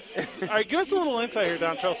 All right, give us a little insight here,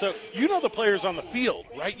 Dontrell. So you know the players on the field,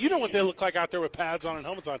 right? You know what they look like out there with pads on and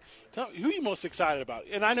helmets on. Tell me, who are you most excited about?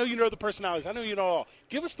 And I know you know the personalities. I know you know all.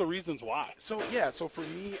 Give us the reasons why. So for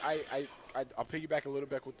me, I'll piggyback a little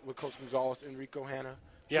bit with Coach Gonzalez, Enrico Hanna.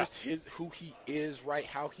 Yeah. Just who he is, right?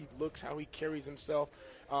 How he looks, how he carries himself.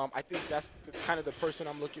 I think that's kind of the person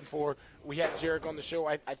I'm looking for. We had Jarek on the show.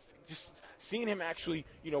 I just seeing him actually,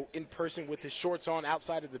 in person with his shorts on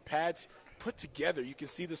outside of the pads, put together. You can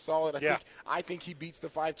see the solid. I think he beats the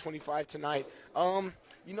 525 tonight.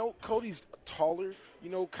 Cody's taller,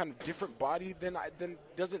 kind of different body than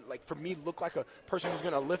doesn't, like, for me, look like a person who's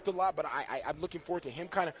going to lift a lot, but I'm looking forward to him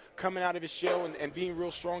kind of coming out of his shell and being real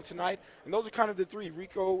strong tonight. And those are kind of the three,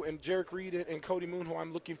 Rico and Jarek Reed and Cody Moon, who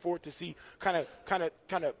I'm looking forward to see kind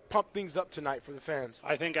of pump things up tonight for the fans.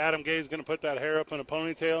 I think Adam Gay is going to put that hair up in a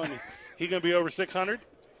ponytail, and he's going to be over 600.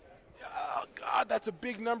 Oh God, that's a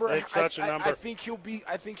big number. It's such a number. I think he'll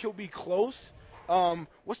be close.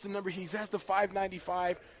 What's the number? He has the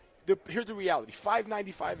 595. Here's the reality.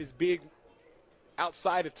 595 is big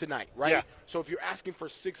outside of tonight, right? Yeah. So if you're asking for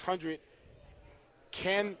 600,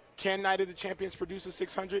 can Night of the Champions produce a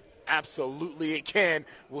 600? Absolutely it can.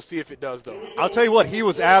 We'll see if it does, though. I'll tell you what, he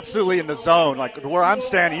was absolutely in the zone. Like where I'm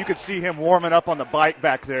standing, you could see him warming up on the bike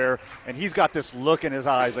back there, and he's got this look in his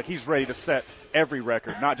eyes like he's ready to set every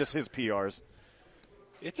record, not just his PRs.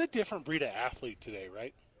 It's a different breed of athlete today,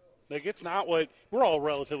 right? Like, it's not what – we're all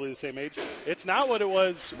relatively the same age. It's not what it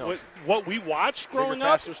was, what we watched growing Bigger,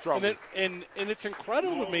 faster, stronger. And it's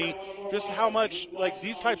incredible to me just how much, like,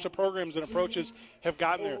 these types of programs and approaches have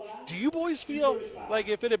gotten there. Do you boys feel like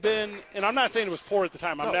if it had been – and I'm not saying it was poor at the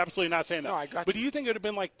time. I'm absolutely not saying that. No, I got but you. Do you think it would have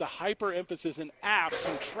been like the hyper-emphasis in apps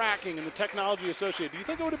and tracking and the technology associated? Do you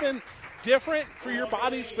think it would have been different for your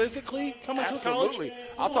bodies physically coming to college? Absolutely.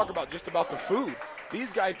 I'll talk about just about the food.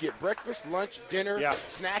 These guys get breakfast, lunch, dinner,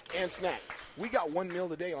 snack, and snack. We got 1 meal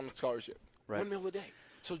a day on the scholarship. Right. 1 meal a day.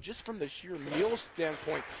 So just from the sheer meal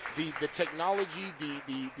standpoint, the technology,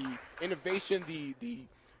 the innovation, the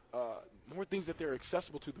more things that they're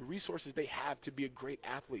accessible to, the resources they have to be a great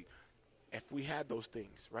athlete. If we had those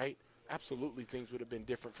things, right? Absolutely, things would have been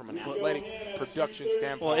different from an athletic production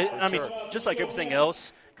standpoint. Just like everything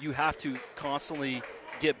else, you have to constantly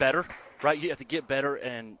get better. Right, you have to get better,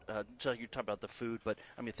 and just like you're talking about the food, but,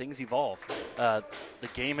 things evolve. The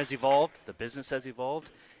game has evolved, the business has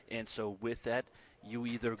evolved, and so with that, you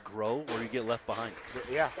either grow or you get left behind.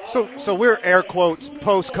 Yeah. So we're air quotes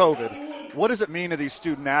post-COVID. What does it mean to these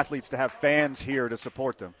student athletes to have fans here to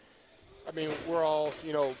support them? We're all,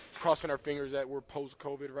 crossing our fingers that we're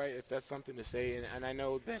post-COVID, right, if that's something to say. And I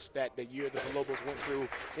know that the year that the Lobos went through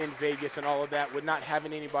in Vegas and all of that, with not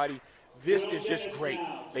having anybody, this is just great.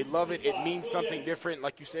 They love it. It means something different.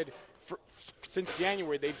 Like you said, since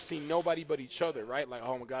January, they've seen nobody but each other, right? Like,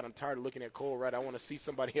 oh, my God, I'm tired of looking at Cole, right? I want to see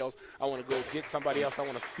somebody else. I want to go get somebody else. I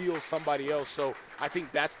want to feel somebody else. So I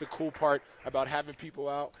think that's the cool part about having people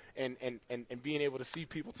out and being able to see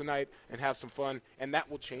people tonight and have some fun, and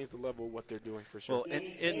that will change the level of what they're doing for sure. Well,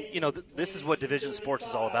 this is what division sports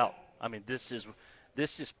is all about. This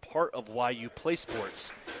is part of why you play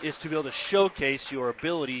sports, is to be able to showcase your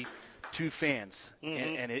ability to fans,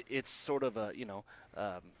 and it's sort of a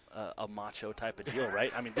a macho type of deal,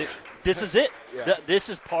 right? This is it. Yeah. This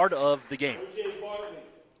is part of the game.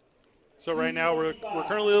 So right now we're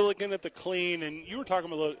currently looking at the clean, and you were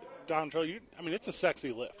talking about Dontrell. It's a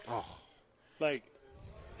sexy lift. Oh, like,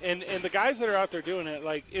 and the guys that are out there doing it,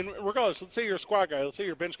 like, regardless, let's say you're a squat guy, let's say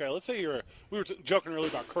you're a bench guy, let's say we were joking earlier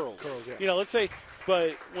about curls. Yeah. Let's say,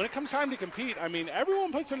 but when it comes time to compete,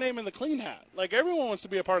 everyone puts their name in the clean hat. Like, everyone wants to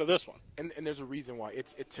be a part of this one. And there's a reason why.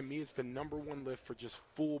 To me, it's the number one lift for just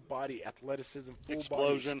full body athleticism, full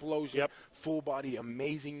explosion, body explosion, full body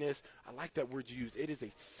amazingness. I like that word you used. It is a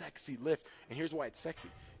sexy lift, and here's why it's sexy.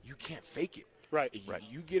 You can't fake it. Right.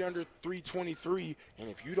 You get under 323, and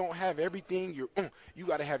if you don't have everything, you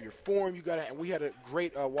got to have your form. We had a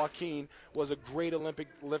great Joaquin was a great Olympic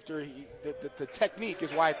lifter. The technique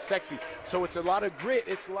is why it's sexy. So it's a lot of grit.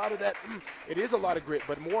 It's a lot of that. It is a lot of grit.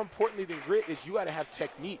 But more importantly than grit is you got to have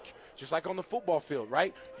technique, just like on the football field,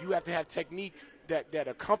 right? You have to have technique that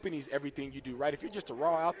accompanies everything you do, right? If you're just a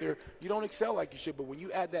raw out there, you don't excel like you should. But when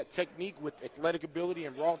you add that technique with athletic ability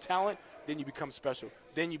and raw talent, then you become special.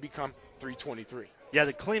 Then you become 323. Yeah,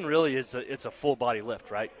 the clean really is it's a full body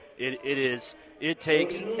lift, right? It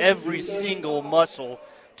takes every single muscle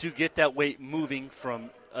to get that weight moving from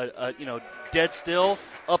dead still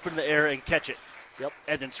up in the air and catch it. Yep.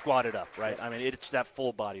 And then squat it up, right? I mean, it's that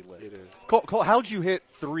full body lift. It is. Cole, how'd you hit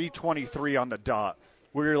 323 on the dot?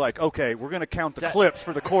 Where you're like, okay, we're going to count the clips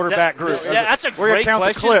for the quarterback group. Yeah, that's a we're great count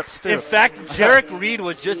question. The clips too. In fact, Jarek Reed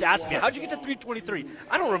was just asking me, how'd you get to 323?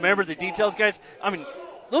 I don't remember the details, guys. I mean,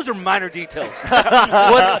 those are minor details. what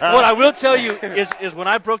I will tell you is when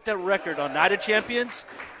I broke that record on Night of Champions,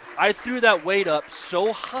 I threw that weight up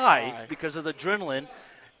so high because of the adrenaline.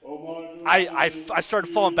 I started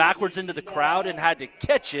falling backwards into the crowd and had to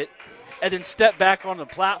catch it and then step back on the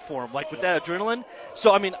platform, like with that adrenaline.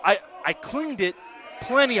 So, I mean, I cleaned it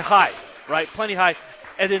plenty high, right? Plenty high.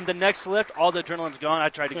 And then the next lift, all the adrenaline's gone. I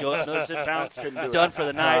tried to go another 10 pounds, done for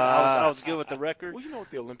the night. I was good with the record. Well, you know with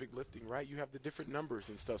the Olympic lifting, right? You have the different numbers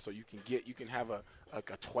and stuff, so you can have a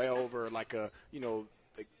 12 or like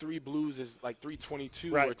like 3 blues is like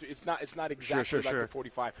 322. Right. Or it's not exactly Sure. the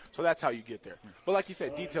 45. So that's how you get there. But like you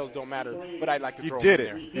said, details don't matter. But I'd like to throw You them in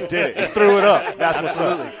there. You did it. You threw it up. That's what's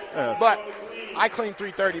up. But I clean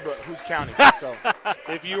 330, but who's counting? So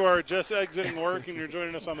if you are just exiting work and you're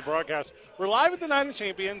joining us on the broadcast, we're live at the Night of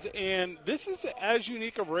Champions, and this is as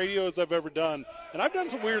unique of radio as I've ever done. And I've done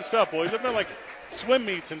some weird stuff, boys. I've done like swim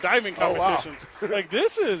meets and diving competitions. Oh, wow. Like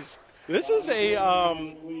this is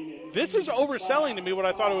overselling to me what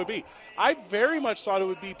I thought it would be. I very much thought it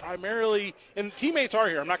would be primarily, and teammates are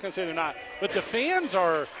here. I'm not going to say they're not, but the fans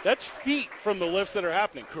are. That's feet from the lifts that are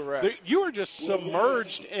happening. Correct. You are just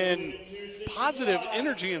submerged in positive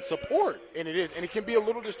energy and support. And it is. And it can be a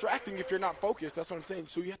little distracting if you're not focused. That's what I'm saying.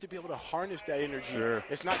 So you have to be able to harness that energy. Sure.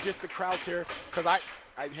 It's not just the crowd here. Because I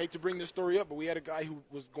hate to bring this story up, but we had a guy who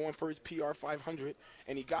was going for his PR 500,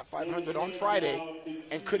 and he got 500 on Friday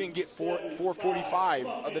and couldn't get 445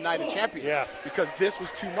 of the Night of Champions because this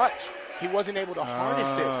was too much. He wasn't able to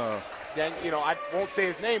harness it. Then, I won't say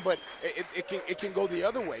his name, but it can go the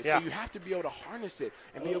other way. Yeah. So you have to be able to harness it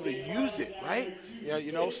and be able to use it, right?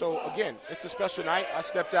 Yeah, so, again, it's a special night. I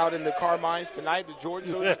stepped out in the Carmines tonight, the Jordans,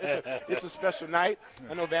 so it's a special night.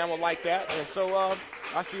 I know Van will like that. And so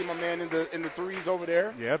I see my man in the threes over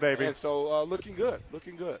there. Yeah, baby. And so looking good.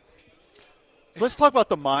 Let's talk about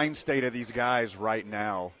the mind state of these guys right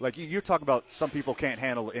now. Like you talk about some people can't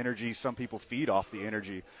handle the energy, some people feed off the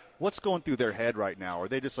energy. What's going through their head right now? Are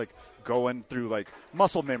they just like going through like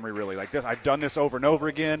muscle memory really? Like this, I've done this over and over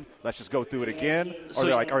again. Let's just go through it again. Or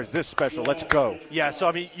they're like, or is this special? Let's go. Yeah, so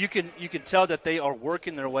I mean you can tell that they are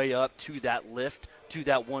working their way up to that lift, to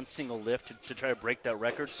that one single lift to try to break that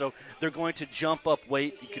record. So they're going to jump up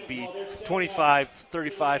weight. It could be 25,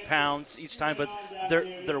 35 pounds each time, but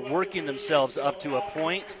they're working themselves up to a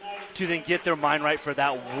point to then get their mind right for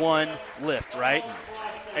that one lift, right?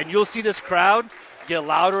 And you'll see this crowd get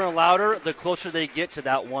louder and louder the closer they get to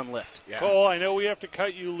that one lift. Yeah. Cole, I know we have to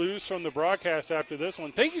cut you loose from the broadcast after this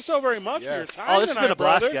one. Thank you so very much for your time. Oh, this has been a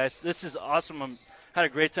blast, brother. guys. This is awesome. Had a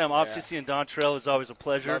great time. Obviously, seeing Don Trail is always a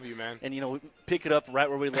pleasure. Love you, man. And, we pick it up right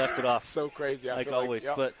where we left it off. So crazy. I like feel always.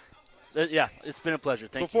 Yep. But, it's been a pleasure.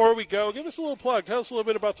 Thank you. Before we go, give us a little plug. Tell us a little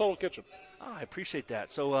bit about Total Kitchen. Oh, I appreciate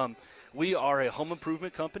that. So we are a home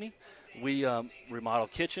improvement company. We remodel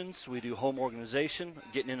kitchens. We do home organization,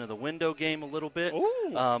 getting into the window game a little bit.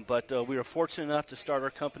 But we were fortunate enough to start our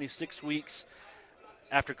company 6 weeks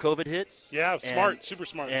after COVID hit. Yeah, smart, super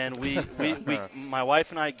smart. And we my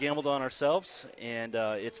wife and I gambled on ourselves, and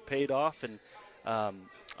it's paid off. And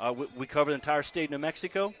we cover the entire state of New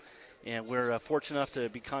Mexico. And we're fortunate enough to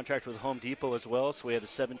be contracted with Home Depot as well. So we have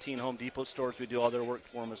 17 Home Depot stores. We do all their work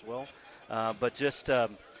for them as well. But just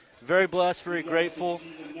very blessed, very grateful.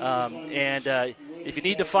 And if you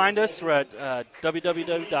need to find us, we're at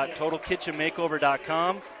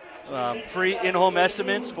www.totalkitchenmakeover.com. Free in-home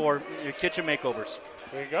estimates for your kitchen makeovers.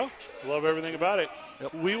 There you go. Love everything about it.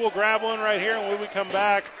 Yep. We will grab one right here, and when we come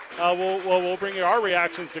back, we'll bring you our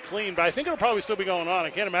reactions to clean. But I think it'll probably still be going on. I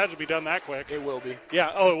can't imagine it'll be done that quick. It will be.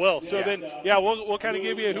 Yeah. Oh, it will. So then, we'll kind of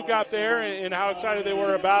give you who got there and how excited they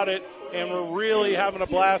were about it. And we're really having a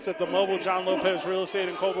blast at the mobile John Lopez Real Estate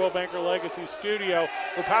and Coldwell Banker Legacy Studio.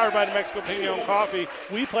 We're powered by New Mexico Pinon Coffee.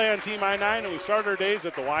 We play on Team I-9, and we start our days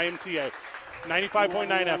at the YMCA. 95.9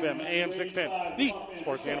 FM, AM 610, the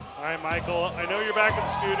Sports Animal. All right, Michael, I know you're back in the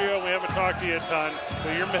studio, and we haven't talked to you a ton,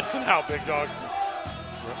 but you're missing out, big dog.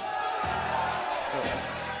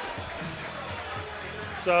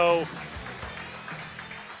 So,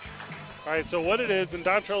 all right, so what it is, and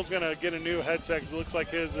Dontrell's going to get a new headset because it looks like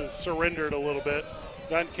his is surrendered a little bit.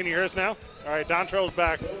 Can you hear us now? All right, Dontrell's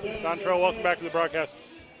back. Dontrell, welcome back to the broadcast.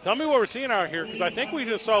 Tell me what we're seeing out here, because I think we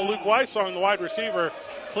just saw Luke Weissong, the wide receiver,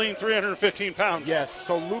 clean 315 pounds. Yes,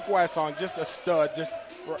 so Luke Weissong, just a stud. Just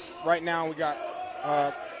right now we got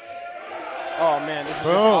oh, man, this is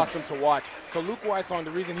just awesome to watch. So Luke Weissong, the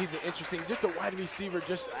reason he's an interesting, just a wide receiver,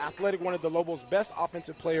 just athletic, one of the Lobos' best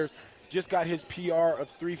offensive players, just got his PR of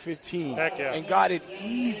 315. Heck yeah. And got it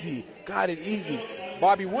easy.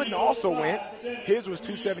 Bobby Wooden also went. His was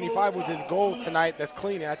 275 was his goal tonight. That's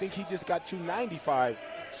clean. And I think he just got 295.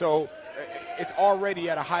 So it's already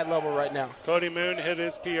at a high level right now. Cody Moon hit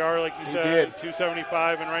his PR, like you said, did.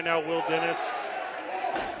 275. And right now Will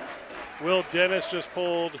Dennis just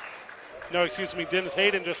pulled – no, excuse me, Dennis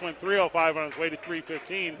Hayden just went 305 on his way to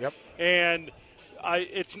 315. Yep. And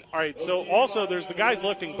it's – all right, so also there's the guys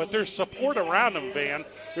lifting, but there's support around them, Van.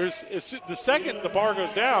 There's the second the bar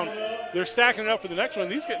goes down, they're stacking it up for the next one.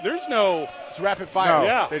 These guys, there's no – it's rapid fire. No,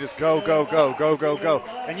 yeah. They just go.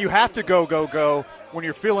 And you have to go when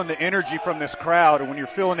you're feeling the energy from this crowd and when you're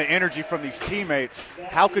feeling the energy from these teammates.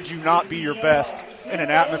 How could you not be your best in an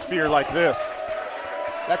atmosphere like this?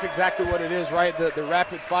 That's exactly what it is, right? The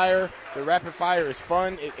rapid fire is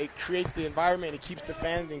fun. It creates the environment. It keeps the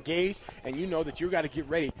fans engaged, and you know that you got to get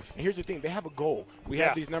ready. And here's the thing. They have a goal. We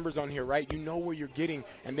have these numbers on here, right? You know where you're getting,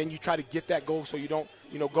 and then you try to get that goal so you don't,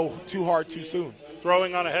 go too hard too soon.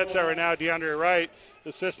 Throwing on a headset right now, DeAndre Wright,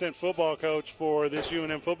 assistant football coach for this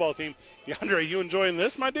UNM football team. DeAndre, you enjoying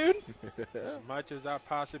this, my dude? As much as I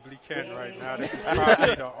possibly can right now. This is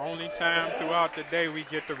probably the only time throughout the day we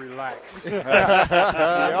get to relax. Yep.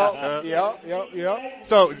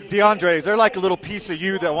 So, DeAndre, is there like a little piece of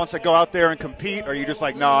you that wants to go out there and compete, or are you just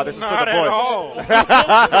like, nah, this is for the boy? Not at all.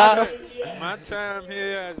 My time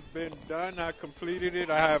here has been done. I completed it.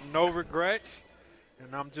 I have no regrets,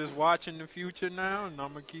 and I'm just watching the future now, and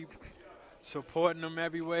I'm going to keep supporting them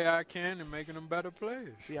every way I can and making them better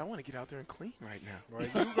players. See, I want to get out there and clean right now. Right,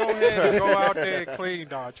 you go ahead and go out there and clean,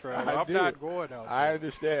 Dontrell. I'm not going out there. I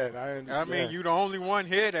understand. I mean, you're the only one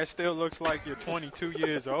here that still looks like you're 22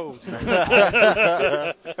 years old.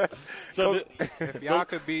 So if y'all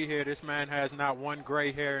could be here, this man has not one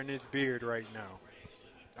gray hair in his beard right now.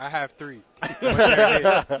 I have 3.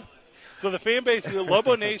 So the fan base, the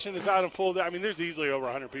Lobo Nation is out in full. I mean, there's easily over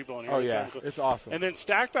 100 people in here. Oh, yeah. It's awesome. And then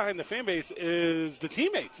stacked behind the fan base is the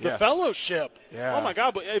teammates, the fellowship. Yeah. Oh, my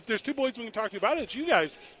God. But if there's two boys we can talk to about it, it's you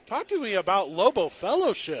guys. Talk to me about Lobo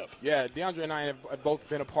Fellowship. Yeah, DeAndre and I have both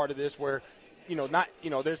been a part of this where,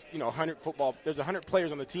 there's 100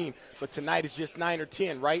 players on the team, but tonight is just 9 or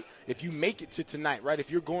 10, right? If you make it to tonight, right? If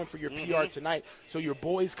you're going for your PR tonight, so your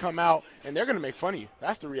boys come out and they're going to make fun of you.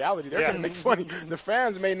 That's the reality. They're going to make fun of you. The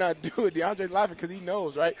fans may not do it. DeAndre's laughing because he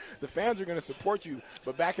knows, right? The fans are going to support you,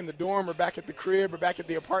 but back in the dorm or back at the crib or back at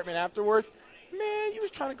the apartment afterwards, man, you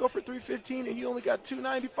was trying to go for 315 and you only got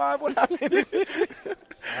 295. What happened?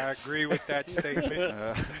 I agree with that statement.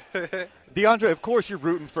 DeAndre, of course you're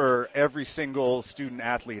rooting for every single student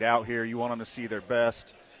athlete out here. You want them to see their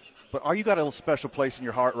best. But are you got a little special place in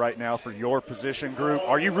your heart right now for your position group?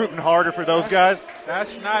 Are you rooting harder for those guys?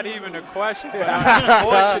 That's not even a question. But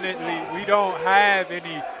unfortunately, we don't have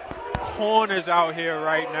any corners out here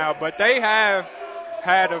right now. But they have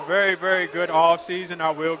had a very, very good offseason.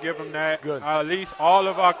 I will give them that. Good. At least all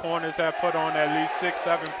of our corners have put on at least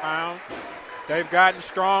 6-7 pounds. They've gotten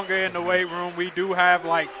stronger in the weight room. We do have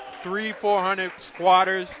like 400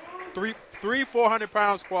 squatters,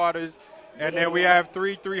 400-pound squatters, and then we have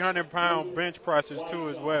 300-pound bench pressers too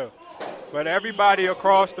as well. But everybody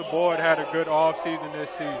across the board had a good offseason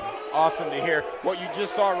this season. awesome to hear. What you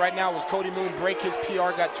just saw right now was Cody Moon break his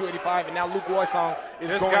PR, got 285, and now Luke Woisong is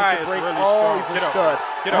This going guy to is break. really oh, strong. he's a Get up. stud.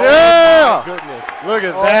 Get up. Oh, Yeah! my goodness. Look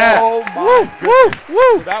at that. Oh, my goodness.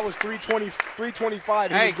 So that was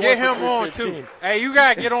 325. He Hey, was going get for him on, 315. too. Hey, you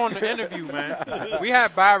got to get on the interview, man. We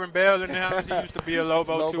had Byron Bell in the house. He used to be a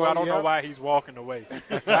Lobo, too. I don't know why he's walking away.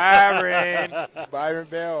 Byron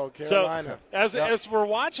Bell, Carolina. So, as we're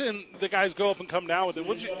watching the guys go up and come down with it,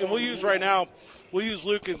 we'll use right now, we'll use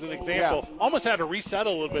Luke as an example. Yeah. Almost had to reset a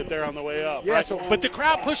little bit there on the way up. Yeah, right? so- but the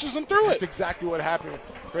crowd pushes him through That's it. exactly what happened.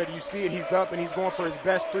 Freddie, you see it. He's up, and he's going for his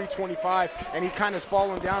best 325, and he kind of is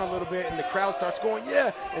falling down a little bit, and the crowd starts going,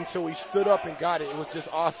 yeah. And so he stood up and got it. It was just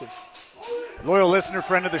awesome. Loyal listener,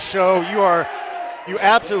 friend of the show, you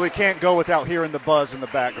absolutely can't go without hearing the buzz in the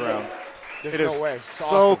background. There's It no is way. It's so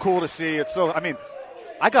awesome. cool to see. It's so,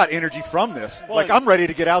 I got energy from this. Well, I'm ready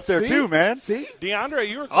to get out there see? too, man. See? DeAndre,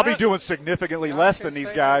 you were I'll be clowning- doing significantly less than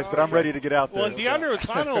these guys, but I'm ready to get out there. Well, and DeAndre was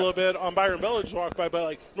clowning a little bit on Byron Bell just walked by, but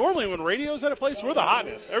like normally when radio's at a place, we're the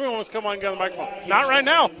hottest. Everyone wants to come on and get on the microphone. Not right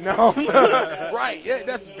now. No. Right. Yeah,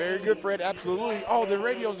 that's very good, Fred. Absolutely. Oh, the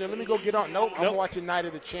radio's there. Let me go get on. Nope. I'm watching Night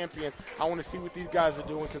of the Champions. I want to see what these guys are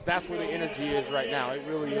doing because that's where the energy is right now. It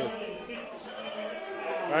really is.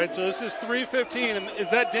 All right, so this is 3:15, and is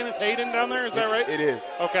that Dennis Hayden down there? Is that right? It is.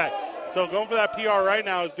 Okay. So going for that PR right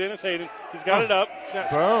now is Dennis Hayden. He's got it up.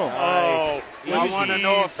 Boom. Oh, Y'all want to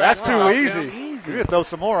know if That's too about easy. him? You can throw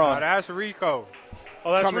some more Now, on. that's Rico.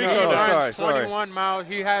 Oh, that's Coming Rico. up. He Oh, runs sorry. 21 miles.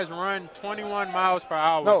 He has run 21 miles per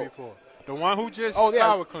hour No. before. The one who just Oh, yeah.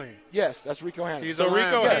 power clean. Yes, that's Rico Hanna. He's So a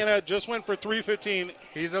Rico linebacker. Hanna just went for 3:15.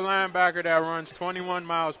 He's a linebacker that runs 21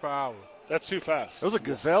 miles per hour. That's too fast. Those are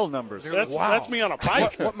gazelle numbers. That's me on a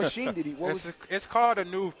bike. What machine did he? What was It's called a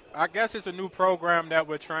new. I guess it's a new program that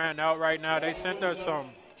we're trying out right now. They sent us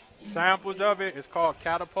some samples of it. It's called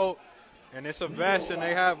Catapult, and it's a vest, and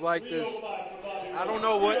they have like this. I don't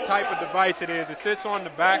know what type of device it is. It sits on the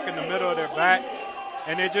back in the middle of their back,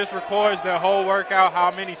 and it just records their whole workout,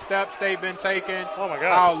 how many steps they've been taking, Oh, my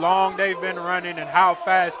gosh. how long they've been running, and how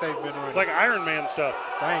fast they've been running. It's like Iron Man stuff.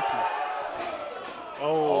 Thank you.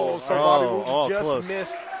 Oh, so Bobby Wood just close.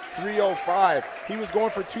 missed 305. He was going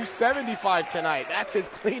for 275 tonight. That's his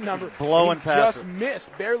clean number. blowing he past just it.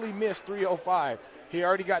 missed, barely missed 305. He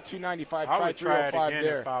already got 295. I Tried would try it 305 again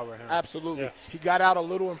there. if I were him. Absolutely. Yeah. He got out a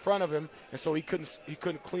little in front of him, and so he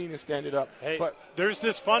couldn't clean and stand it up. Hey, But there's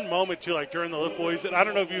this fun moment too, like during the Lift Boys. And I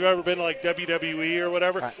don't know if you've ever been to like WWE or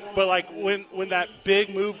whatever, Right. but like when that big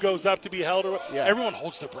move goes up to be held, Yeah. everyone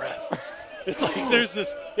holds their breath. It's like there's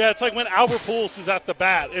this, it's like when Albert Pujols is at the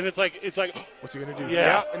bat, and it's like, what's he gonna do?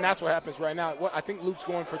 Yeah. And that's what happens right now. I think Luke's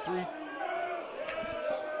going for 3.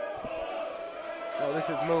 Oh, this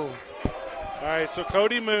is Moon. all right. So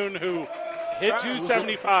Cody Moon, who hit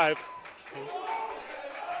 275.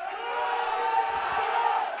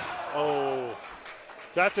 Oh,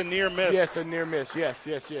 so that's a near miss. Yes, a near miss. Yes.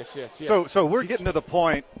 So we're getting to the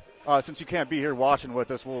point. Since you can't be here watching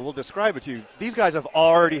with us, we'll describe it to you. These guys have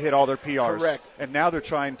already hit all their PRs. Correct. And now they're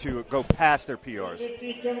trying to go past their PRs.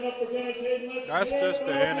 That's just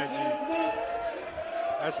the energy.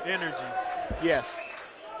 That's energy. Yes.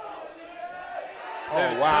 The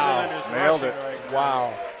Oh, wow. adrenaline is Nailed rushing it. right now.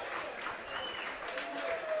 Wow.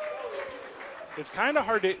 It's kind of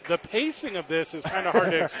hard to. The pacing of this is kind of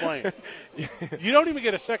hard to explain. You don't even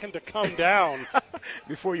get a second to come down.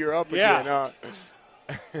 Before you're up Yeah. again.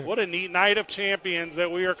 What a neat night of champions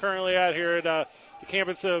that we are currently at here at the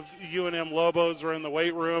campus of UNM Lobos. We're in the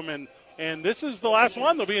weight room, and this is the last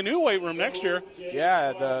one. There'll be a new weight room next year.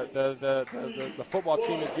 Yeah, the football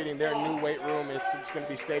team is getting their new weight room. It's going to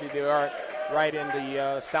be state of the art, right in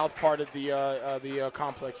the south part of the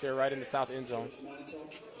complex there, right in the south end zone.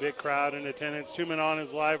 Big crowd in attendance. 2 Men On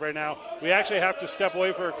is live right now. We actually have to step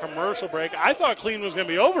away for a commercial break. I thought clean was going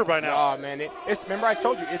to be over by now. Oh man, it's remember I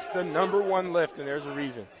told you it's the #1 lift, and there's a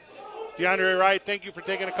reason. DeAndre Wright, thank you for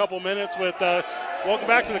taking a couple minutes with us. Welcome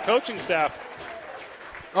back to the coaching staff.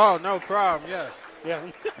 Oh, no problem. Yes. Yeah.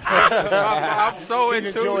 I'm so He's in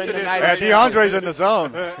enjoying tune to the this. night. And DeAndre's in the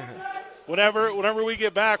zone. Whenever we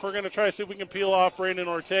get back, we're going to try to see if we can peel off Brandon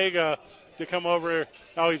Ortega to come over.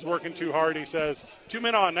 Oh, he's working too hard, he says. 2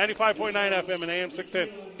 Men On, 95.9 FM and AM 610,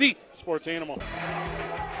 the sports animal.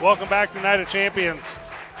 Welcome back to Night of Champions.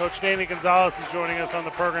 Coach Danny Gonzalez is joining us on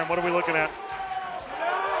the program. What are we looking at?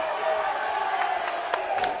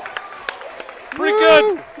 Pretty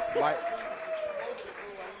good.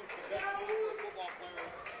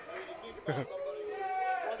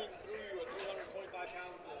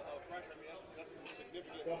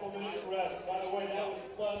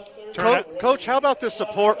 Coach, how about the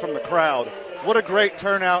support from the crowd? What a great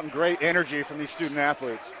turnout and great energy from these student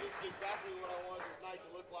athletes. what I want this night to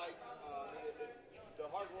look like. It's the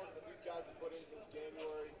hard work that these guys have put in since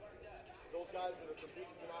January. Those guys that are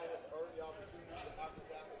competing tonight have earned the opportunity to have this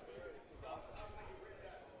atmosphere. It's just awesome.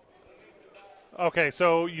 Okay,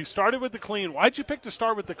 so you started with the clean. Why'd you pick to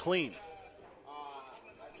start with the clean?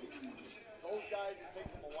 I think those guys, it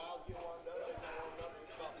takes them a while to get warmed up. They've been warmed up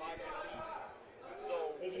since about 5 minutes.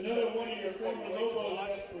 So there's another one of your former Lobos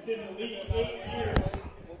that was in the league 8 years.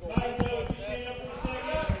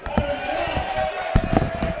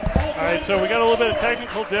 All right, so we got a little bit of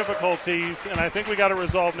technical difficulties, and I think we got it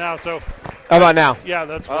resolved now. So, how about now? Yeah,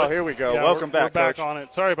 that's. Oh, here we go. Yeah, Welcome back, we're back Coach. on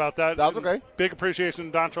it. Sorry about that. That was okay. Big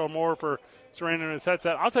appreciation to Dontrell Moore for surrendering his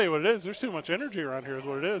headset. I'll tell you what it is. There's too much energy around here. Is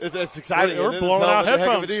what it is. It's exciting. We're It's blowing out a heck of a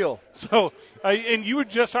headphones. deal. So, and you were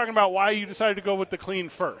just talking about why you decided to go with the clean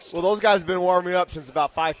first. Well, those guys have been warming up since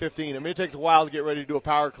about 5:15. I mean, it takes a while to get ready to do a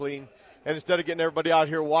power clean. And instead of getting everybody out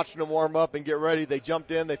here watching them warm up and get ready, they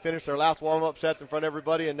jumped in, they finished their last warm-up sets in front of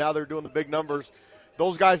everybody, and now they're doing the big numbers.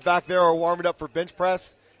 Those guys back there are warming up for bench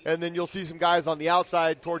press, and then you'll see some guys on the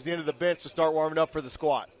outside towards the end of the bench to start warming up for the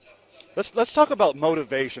squat. Let's talk about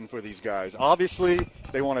motivation for these guys. Obviously,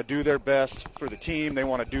 they want to do their best for the team. They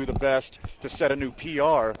want to do the best to set a new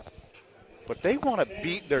PR. But they want to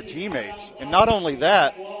beat their teammates. And not only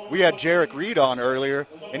that, we had Jarek Reed on earlier,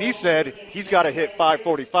 and he said he's got to hit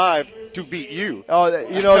 545 to beat you. Oh,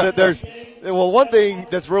 you know that there's one thing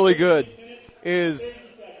that's really good is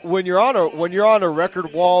when you're on a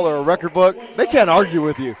record wall or a record book, they can't argue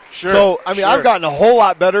with you. Sure. So I mean, sure. I've gotten a whole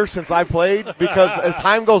lot better since I played because as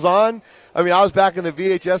time goes on. I mean, I was back in the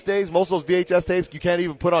VHS days. Most of those VHS tapes you can't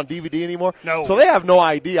even put on DVD anymore. No. So they have no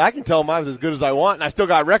idea. I can tell them I was as good as I want, and I still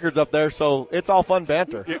got records up there, so it's all fun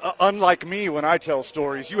banter. Unlike me, when I tell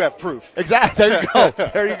stories, you have proof. Exactly. There you go.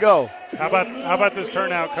 There you go. How about this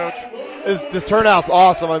turnout, Coach? This turnout's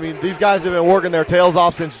awesome. I mean, these guys have been working their tails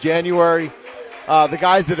off since January. The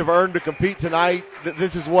guys that have earned to compete tonight,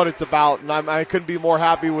 this is what it's about, and I couldn't be more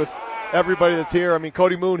happy with everybody that's here. I mean,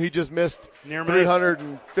 Cody Moon, he just missed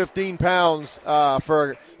 315 pounds.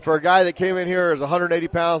 For a guy that came in here as 180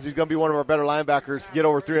 pounds, he's going to be one of our better linebackers. Get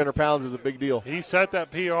over 300 pounds is a big deal. He set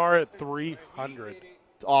that PR at 300.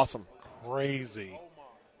 It's awesome. Crazy.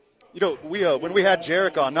 You know, when we had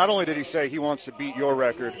Jarek on, not only did he say he wants to beat your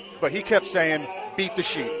record, but he kept saying, beat the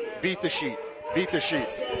sheet, beat the sheet, beat the sheet.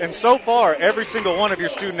 And so far, every single one of your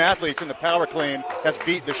student athletes in the power clean has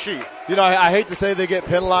beat the sheet. You know, I hate to say they get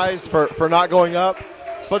penalized for not going up,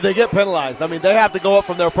 but they get penalized. I mean, they have to go up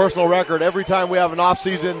from their personal record. Every time we have an off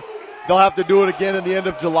season, they'll have to do it again in the end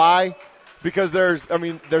of July because there's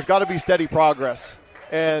got to be steady progress.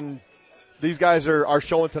 And these guys are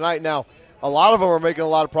showing tonight. Now, a lot of them are making a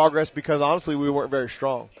lot of progress because, honestly, we weren't very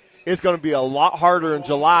strong. It's going to be a lot harder in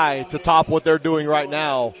July to top what they're doing right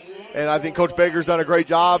now. And I think Coach Baker's done a great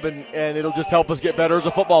job, and it'll just help us get better as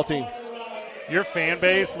a football team. Your fan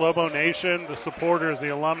base, Lobo Nation, the supporters, the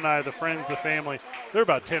alumni, the friends, the family, they're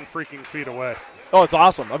about 10 freaking feet away. Oh, it's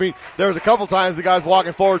awesome. I mean, there was a couple times the guys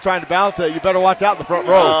walking forward trying to bounce it. You better watch out in the front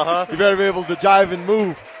row. Uh-huh. You better be able to jive and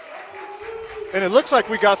move. And it looks like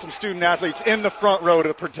we got some student athletes in the front row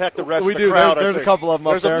to protect the rest We of the do. crowd. There's a couple of them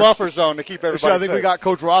up there. There's a buffer zone to keep everybody I think safe. we got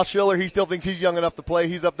Coach Ross Schiller. He still thinks he's young enough to play.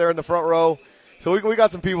 He's up there in the front row. So we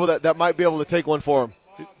got some people that might be able to take one for him.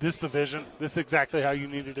 This division, this is exactly how you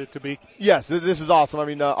needed it to be. Yes, this is awesome. I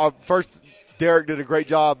mean, our first, Derek did a great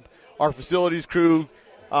job. Our facilities crew,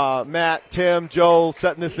 Matt, Tim, Joe,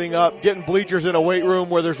 setting this thing up, getting bleachers in a weight room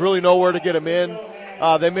where there's really nowhere to get them in.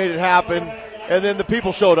 They made it happen. And then the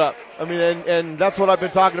people showed up. I mean, and that's what I've been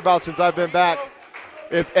talking about since I've been back.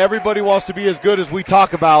 If everybody wants to be as good as we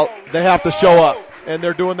talk about, they have to show up, and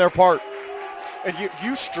they're doing their part. And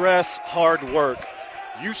you stress hard work.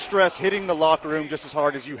 You stress hitting the locker room just as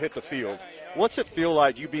hard as you hit the field. What's it feel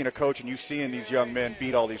like, you being a coach and you seeing these young men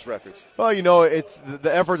beat all these records? Well, you know, it's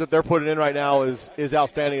the effort that they're putting in right now is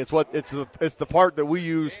outstanding. It's the part that we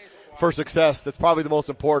use for success that's probably the most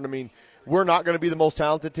important. I mean, we're not going to be the most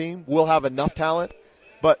talented team. We'll have enough talent,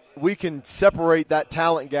 but we can separate that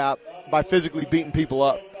talent gap by physically beating people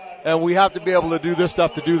up. And we have to be able to do this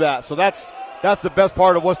stuff to do that. So that's the best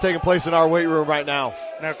part of what's taking place in our weight room right now.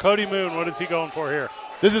 Now, Cody Moon, what is he going for here?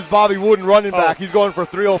 This is Bobby Wooden, running back. He's going for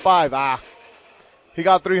 305. He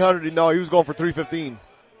got 300. No, he was going for 315.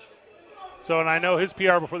 So, and I know his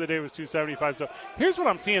PR before the day was 275. So here's what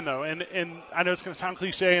I'm seeing, though, and I know it's going to sound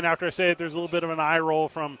cliche, and after I say it, there's a little bit of an eye roll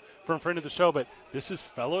from a friend of the show, but this is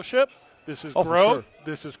fellowship. This is growth. Sure.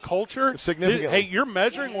 This is culture. Significantly. Hey, you're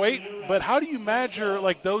measuring weight, but how do you measure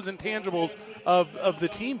like those intangibles of the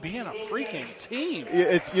team being a freaking team?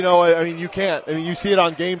 It's, you know, I mean, you can't. I mean, you see it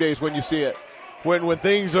on game days when you see it. When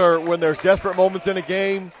there's desperate moments in a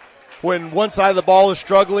game, when one side of the ball is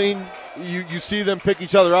struggling, you see them pick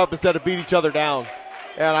each other up instead of beat each other down.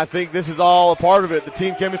 And I think this is all a part of it, the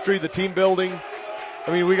team chemistry, the team building.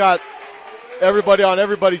 I mean, we got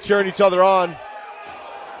everybody cheering each other on.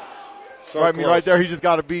 So I mean, right there, he just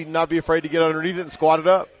got to not be afraid to get underneath it and squat it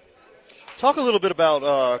up. Talk a little bit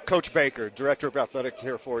about Coach Baker, Director of Athletics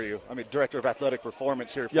here for you. I mean, Director of Athletic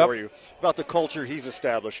Performance here for you, about the culture he's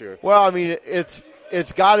established here. Well, I mean, it's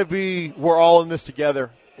got to be we're all in this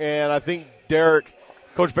together. And I think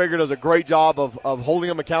Coach Baker does a great job of holding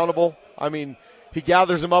them accountable. I mean, he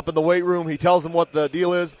gathers them up in the weight room. He tells them what the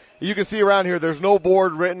deal is. You can see around here there's no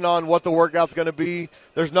board written on what the workout's going to be.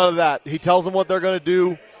 There's none of that. He tells them what they're going to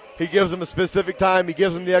do. He gives them a specific time. He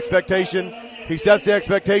gives them the expectation. He sets the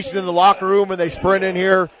expectation in the locker room, and they sprint in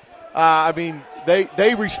here. I mean,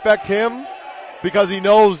 they respect him because he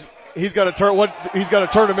knows he's going to turn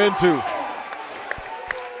them into.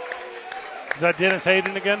 Is that Dennis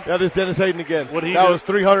Hayden again? That is Dennis Hayden again. What he that do? was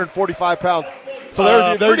 345 pounds. So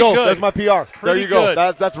there you go. Good. There's my PR. There you go.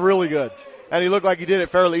 Good. That's really good. And he looked like he did it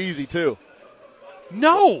fairly easy too.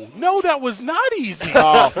 No, that was not easy.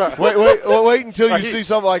 Wait until you see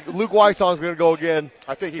something like Luke Weissong's going to go again.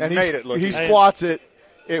 I think he made it look He easy. squats it.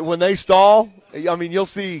 When they stall, I mean, you'll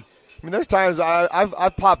see. I mean, there's times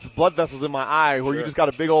I've popped blood vessels in my eye where you just got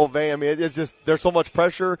a big old vein. I mean, it's just there's so much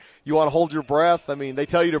pressure. You want to hold your breath. I mean, they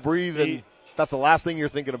tell you to breathe, and that's the last thing you're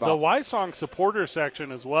thinking about. The Weissong supporter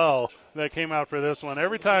section as well that came out for this one.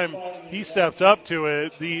 Every time he steps up to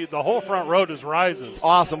it, the whole front row just rises.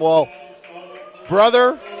 Awesome. Well,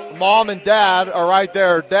 brother, mom, and dad are right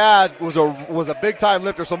there. Dad was a big time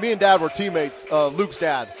lifter, so me and Dad were teammates. Luke's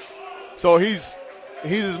dad, so he's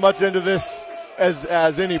as much into this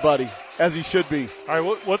as anybody, as he should be. All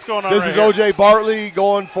right, what's going on? This is OJ Bartley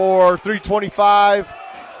going for 325.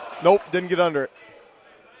 Nope, didn't get under it.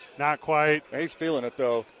 Not quite. He's feeling it,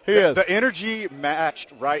 though. He is. The energy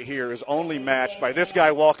matched right here is only matched by this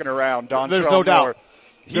guy walking around, Don There's Trell no doubt. Moore.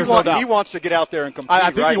 There's no doubt. He wants to get out there and compete.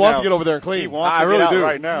 I think right he wants now. to get over there and clean. He wants to really get out do.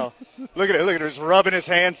 right now. Look at it. Look at it. He's rubbing his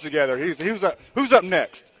hands together. Who's up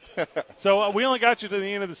next? So we only got you to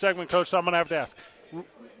the end of the segment, Coach, so I'm going to have to ask.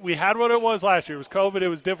 We had what it was last year. It was COVID. It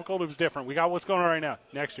was difficult. It was different. We got what's going on right now.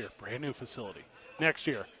 Next year, brand new facility. Next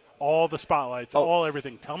year, all the spotlights, all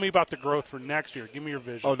everything. Tell me about the growth for next year. Give me your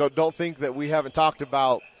vision. Oh, don't think that we haven't talked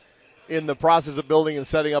about in the process of building and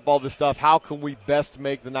setting up all this stuff, how can we best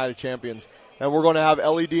make the Night of Champions? And we're going to have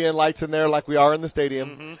LED and lights in there like we are in the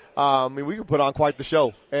stadium. I mean, we can put on quite the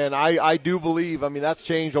show. And I do believe, I mean, that's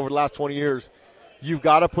changed over the last 20 years. You've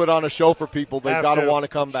got to put on a show for people. They've got to want to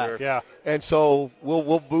come back. Sure. Yeah. And so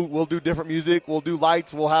we'll do different music. We'll do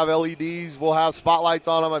lights. We'll have LEDs. We'll have spotlights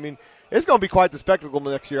on them. I mean, it's going to be quite the spectacle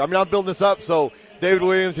next year. I mean, I'm building this up, so David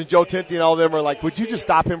Williams and Joe Tinty and all them are like, would you just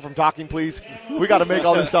stop him from talking, please? We got to make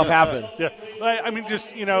all this stuff happen. Yeah. I mean,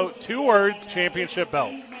 just, 2 words, championship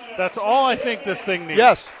belt. That's all I think this thing needs.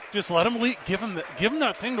 Yes. Just let him lead. Give him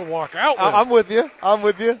that thing to walk out with. I'm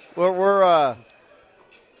with you. We're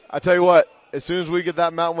I tell you what, as soon as we get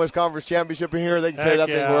that Mountain West Conference championship in here, they can carry that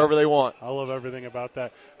thing wherever they want. I love everything about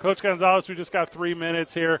that. Coach Gonzalez, we just got 3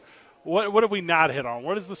 minutes here. What have we not hit on?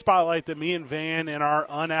 What is the spotlight that me and Van and our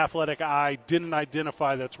unathletic eye didn't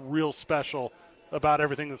identify that's real special about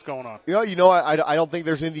everything that's going on? I don't think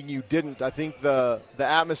there's anything you didn't. I think the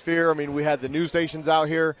atmosphere, I mean, we had the news stations out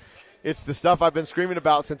here. It's the stuff I've been screaming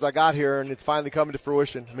about since I got here, and it's finally coming to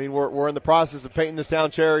fruition. I mean, we're in the process of painting this town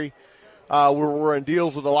cherry. We're in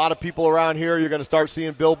deals with a lot of people around here. You're going to start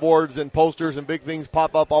seeing billboards and posters and big things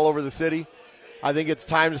pop up all over the city. I think it's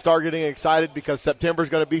time to start getting excited because September's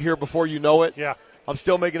going to be here before you know it. Yeah. I'm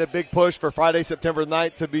still making a big push for Friday, September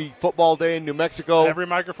 9th to be football day in New Mexico. Every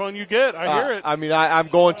microphone you get, I hear it. I mean, I'm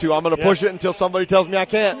going to push it until somebody tells me I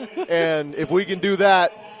can't. And if we can do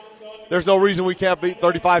that, there's no reason we can't beat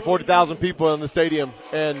 35,000, 40,000 people in the stadium.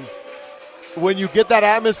 And when you get that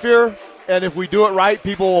atmosphere, and if we do it right,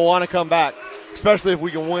 people will want to come back, especially if we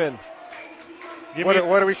can win. What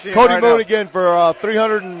are we seeing Cody right Moon now? again for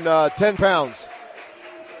 310 pounds.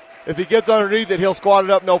 If he gets underneath it, he'll squat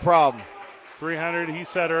it up, no problem. 300, he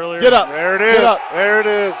said earlier. Get up. There it is. Get up. There it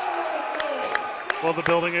is. Well, the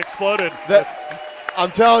building exploded.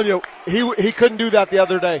 I'm telling you, he couldn't do that the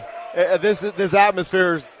other day. This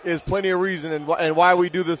atmosphere is plenty of reason and why we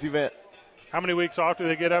do this event. How many weeks off do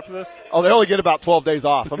they get after this? Oh, they only get about 12 days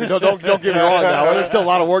off. I mean, don't get me wrong now. There's still a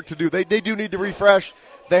lot of work to do. They do need to refresh.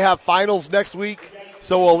 They have finals next week,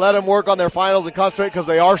 so we'll let them work on their finals and concentrate because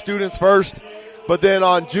they are students first. But then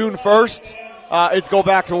on June 1st, it's go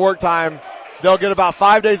back to work time. They'll get about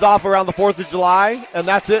 5 days off around the 4th of July, and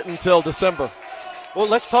that's it until December. Well,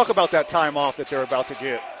 let's talk about that time off that they're about to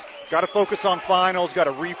get. got to focus on finals, got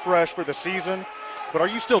to refresh for the season. But are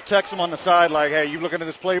you still texting them on the side like, hey, you looking at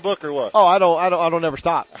this playbook or what? Oh, I don't ever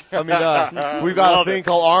stop. I mean, we've got a thing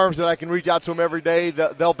called Arms that I can reach out to them every day.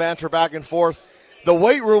 They'll banter back and forth. The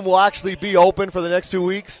weight room will actually be open for the next 2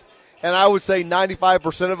 weeks, and I would say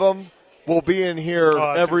 95% of them will be in here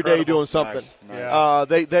every day doing something.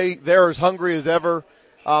 Nice. They're as hungry as ever.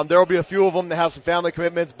 There will be a few of them that have some family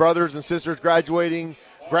commitments, brothers and sisters graduating,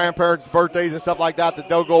 grandparents' birthdays and stuff like that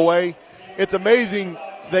they'll go away. It's amazing.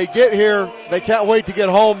 They get here. They can't wait to get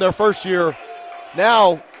home their first year.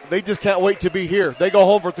 Now they just can't wait to be here. They go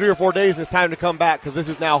home for 3 or 4 days, and it's time to come back because this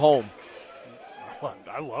is now home.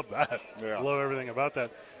 I love that. Yeah. I love everything about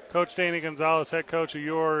that. Coach Danny Gonzalez, head coach of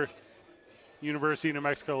your University of New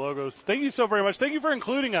Mexico Logos. Thank you so very much. Thank you for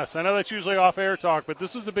including us. I know that's usually off-air talk, but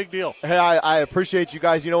this was a big deal. Hey, I appreciate you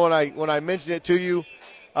guys. You know, when I mentioned it to you,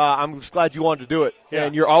 I'm just glad you wanted to do it,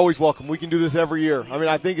 and you're always welcome. We can do this every year. I mean,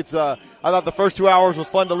 I think it's. I thought the first 2 hours was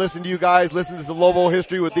fun to listen to you guys, listen to some Lobo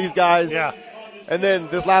history with these guys. Yeah. And then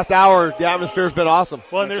this last hour, the atmosphere's been awesome.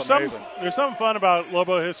 Well, and there's something fun about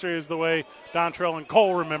Lobo history is the way Dontrell and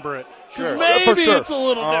Cole remember it. Sure. Maybe For sure. it's a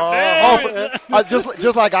little different.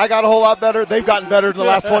 Just like I got a whole lot better, they've gotten better in the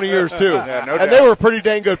last 20 years too. Yeah, no and doubt. they were pretty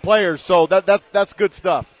dang good players, so that's good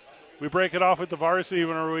stuff. We break it off with the varsity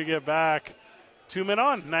whenever we get back. 2 men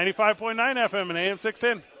on 95.9 FM and AM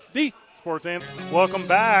 610, the Sports Anthem. Welcome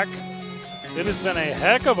back. It has been a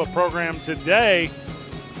heck of a program today.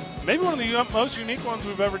 Maybe one of the most unique ones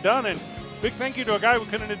we've ever done. And big thank you to a guy we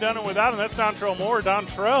couldn't have done it without, and that's Dontrell Moore.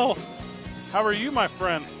 Dontrell, how are you, my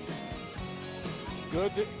friend?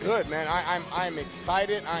 Good, man. I'm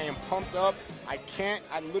excited. I am pumped up.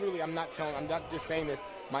 I'm not just saying this.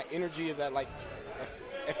 My energy is at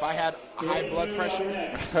if I had high blood pressure,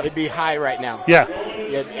 it'd be high right now. Yeah.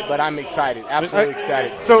 But I'm excited, absolutely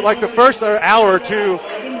ecstatic. So, like the first hour or two,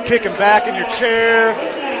 kicking back in your chair,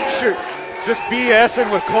 just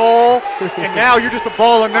BSing with Cole, and now you're just a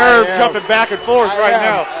ball of nerve jumping back and forth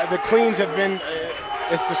now. The cleans have been.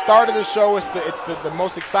 It's the start of the show. It's the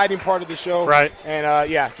most exciting part of the show. Right. And,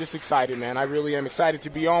 just excited, man. I really am excited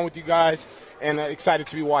to be on with you guys and excited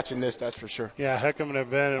to be watching this, that's for sure. Yeah, heck of an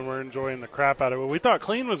event, and we're enjoying the crap out of it. We thought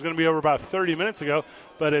clean was going to be over about 30 minutes ago,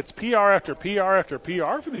 but it's PR after PR after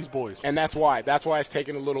PR for these boys. And that's why. That's why it's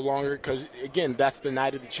taking a little longer because, again, that's the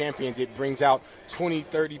night of the champions. It brings out 20,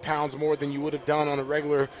 30 pounds more than you would have done on a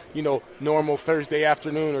regular, normal Thursday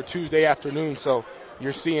afternoon or Tuesday afternoon. So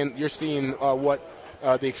you're seeing what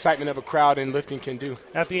the excitement of a crowd in lifting can do.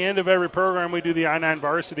 At the end of every program, we do the I-9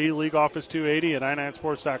 Varsity League Office 280 at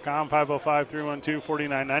i9sports.com,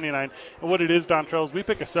 505-312-4999. And what it is, Dontrell, is we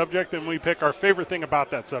pick a subject and we pick our favorite thing about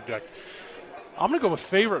that subject. I'm going to go with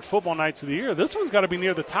favorite football nights of the year. This one's got to be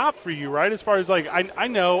near the top for you, right? As far as, I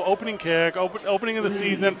know, opening kick, opening of the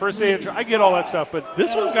season, first day of I get all that stuff, but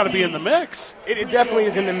this one's got to be in the mix. It definitely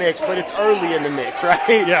is in the mix, but it's early in the mix, right?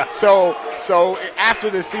 Yeah. So after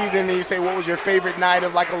the season, then you say, what was your favorite night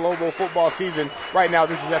of a Lobo football season? Right now,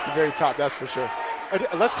 this is at the very top, that's for sure.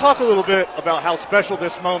 Let's talk a little bit about how special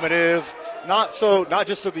this moment is. Not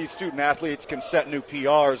just so these student athletes can set new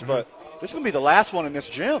PRs, but this is going to be the last one in this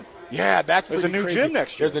gym. Yeah, there's a new gym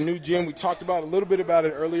next year. There's a new gym. We talked about a little bit about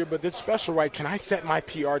it earlier, but this special, right? Can I set my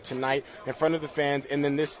PR tonight in front of the fans, and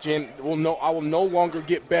then this gym I will no longer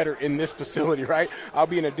get better in this facility, right? I'll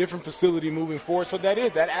be in a different facility moving forward. So that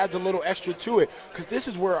adds a little extra to it because this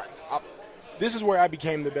is where I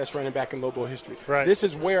became the best running back in Lobo history. Right. This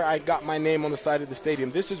is where I got my name on the side of the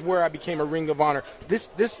stadium. This is where I became a Ring of Honor.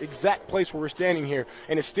 This exact place where we're standing here,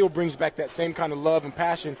 and it still brings back that same kind of love and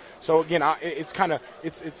passion. So again,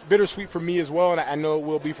 it's bittersweet for me as well, and I know it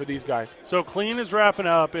will be for these guys. So clean is wrapping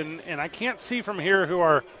up, and I can't see from here who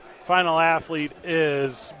our final athlete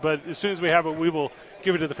is, but as soon as we have it, we will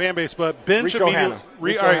give it to the fan base. But Ben Rico should be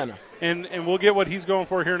Hanna. And we'll get what he's going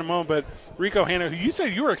for here in a moment. But Rico Hanna, who you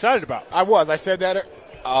said you were excited about. I was. I said that.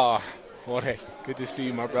 Hey, good to see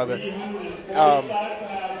you, my brother.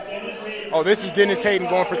 This is Dennis Hayden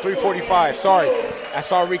going for 345. Sorry. I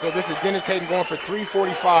saw Rico. This is Dennis Hayden going for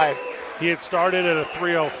 345. He had started at a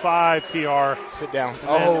 305 PR. Sit down.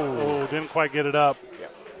 Didn't quite get it up. Yeah.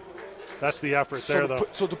 That's the effort there, though.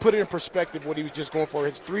 So to put it in perspective, what he was just going for,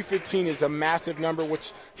 his 315 is a massive number,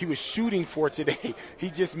 which he was shooting for today.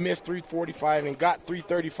 He just missed 345 and got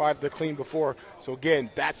 335 the clean before. So,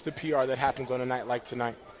 again, that's the PR that happens on a night like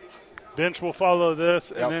tonight. Bench will follow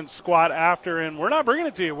this and then squat after, and we're not bringing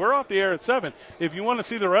it to you. We're off the air at 7. If you want to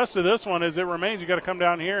see the rest of this one as it remains, you got to come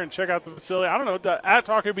down here and check out the facility. I don't know, at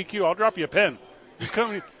Talk BQ, I'll drop you a pin. Just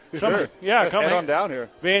come Sure. Yeah, come Head on down here.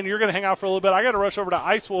 Van, you're going to hang out for a little bit. I got to rush over to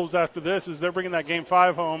Ice Wolves after this as they're bringing that Game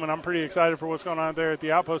 5 home, and I'm pretty excited for what's going on there at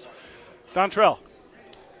the Outpost. Dontrell,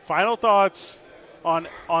 final thoughts on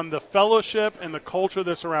the fellowship and the culture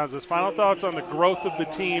that surrounds us. Final thoughts on the growth of the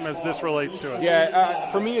team as this relates to it.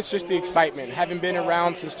 Yeah, for me, it's just the excitement. Having been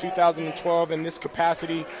around since 2012 in this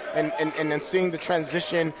capacity and then seeing the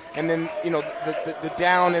transition and then, the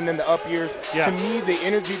down and then the up years. Yeah. To me, the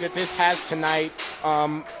energy that this has tonight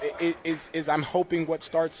is I'm hoping what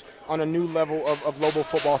starts on a new level of Lobo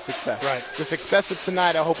football success. Right. The success of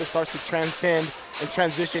tonight, I hope it starts to transcend and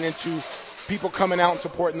transition into people coming out and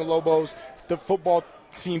supporting the Lobos, the football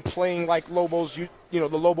team playing like Lobos, the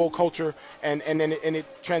Lobo culture, and then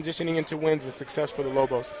it transitioning into wins and success for the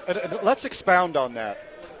Lobos. Let's expound on that.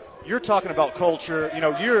 You're talking about culture.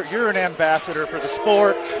 You're an ambassador for the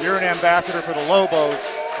sport. You're an ambassador for the Lobos.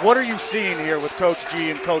 What are you seeing here with Coach G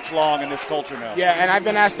and Coach Long in this culture now? Yeah, and I've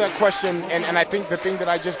been asked that question, and I think the thing that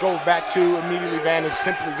I just go back to immediately, Van, is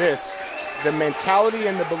simply this. The mentality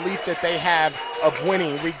and the belief that they have of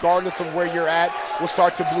winning, regardless of where you're at, will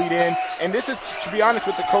start to bleed in. And this is, to be honest,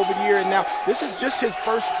 with the COVID year, and now this is just his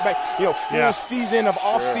first, full season of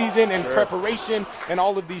off-season and preparation and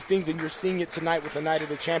all of these things. And you're seeing it tonight with the Night of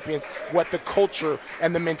the Champions, what the culture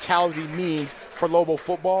and the mentality means for Lobo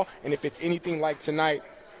football. And if it's anything like tonight,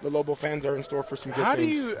 the Lobo fans are in store for some good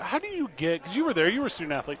things. How do you get, because you were there, you were a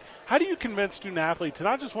student athlete, how do you convince student athletes to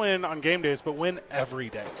not just win on game days, but win every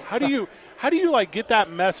day? How do you get that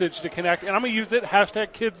message to connect? And I'm going to use it,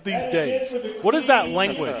 #kids these days. What is that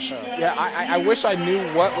language? Yeah, I wish I knew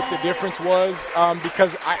what the difference was,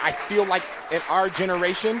 because I feel like in our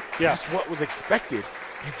generation, that's what was expected.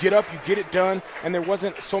 You get up, you get it done, and there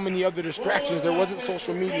wasn't so many other distractions. There wasn't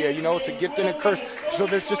social media. It's a gift and a curse. So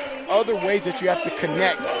there's just other ways that you have to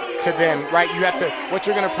connect to them, right? You have to, what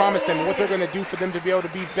you're going to promise them, what they're going to do for them to be able to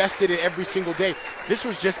be vested in every single day. This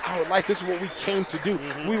was just our life. This is what we came to do.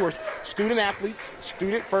 We were student athletes,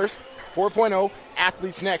 student first, 4.0,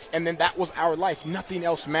 athletes next, and then that was our life. Nothing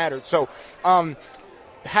else mattered. So,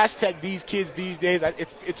 #these kids these days.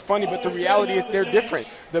 It's funny, but the reality is they're different.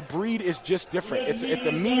 The breed is just different. It's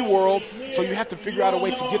a me world, so you have to figure out a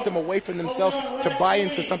way to get them away from themselves to buy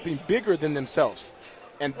into something bigger than themselves,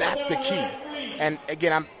 and that's the key. And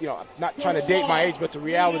again, I'm not trying to date my age, but the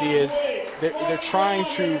reality is they're trying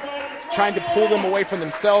to pull them away from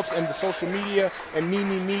themselves and the social media and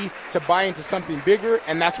me to buy into something bigger,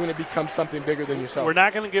 and that's when it becomes something bigger than yourself. We're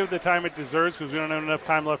not going to give the time it deserves because we don't have enough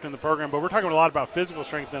time left in the program, but we're talking a lot about physical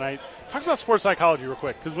strength tonight. Talk about sports psychology real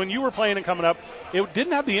quick, because when you were playing and coming up, it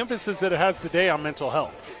didn't have the emphasis that it has today on mental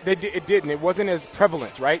health. It didn't. It wasn't as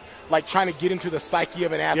prevalent, right? Like trying to get into the psyche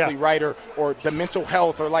of an athlete, right? Or the mental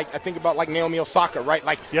health, or I think about Naomi Osaka, right?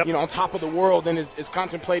 On top of the world and is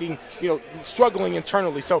contemplating, struggling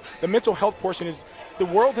internally. So the mental health portion is, the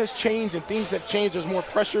world has changed and things have changed. There's more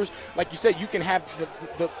pressures. Like you said, you can have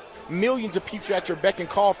the millions of people at your beck and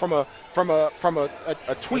call from a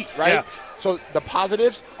tweet, right? Yeah. So the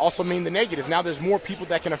positives also mean the negatives. Now there's more people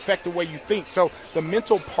that can affect the way you think. So the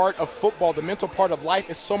mental part of football, the mental part of life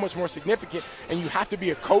is so much more significant, and you have to be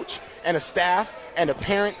a coach and a staff and a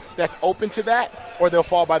parent that's open to that, or they'll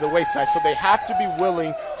fall by the wayside. So they have to be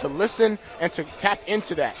willing to listen and to tap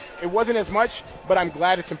into that. It wasn't as much, but I'm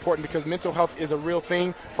glad it's important because mental health is a real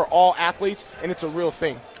thing for all athletes, and it's a real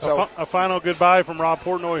thing. So a final goodbye from Rob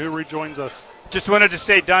Portnoy, who rejoins us. Just wanted to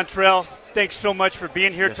say, Dontrell, thanks so much for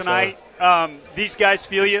being here tonight. These guys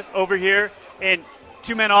feel you over here. And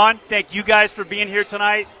 2 Men On, thank you guys for being here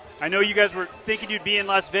tonight. I know you guys were thinking you'd be in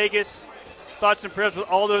Las Vegas. Thoughts and prayers with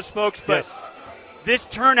all those folks. But this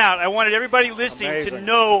turnout, I wanted everybody listening to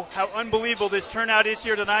know how unbelievable this turnout is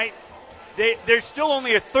here tonight. They're still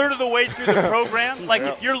only a third of the way through the program.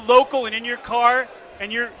 If you're local and in your car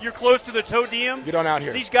and you're close to the Toe Diem, get on out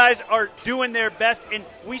here. These guys are doing their best, and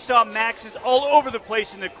we saw Maxes all over the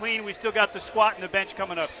place in the clean. We still got the squat and the bench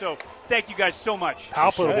coming up. So thank you guys so much.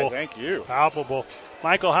 Palpable. Thank you. Palpable.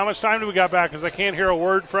 Michael, how much time do we got back? Because I can't hear a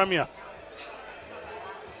word from you.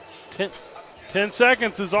 10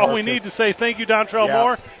 seconds is all we need to say thank you, Dontrell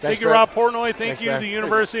Moore. Thank you, Rob Portnoy. Thank you, the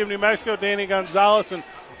University of New Mexico, Danny Gonzalez, and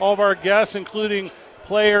all of our guests, including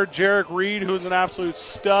player Jarek Reed, who's an absolute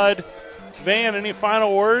stud. Van, any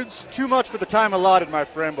final words? Too much for the time allotted, my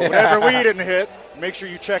friend, but whatever we didn't hit, make sure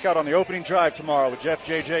you check out on the opening drive tomorrow with Jeff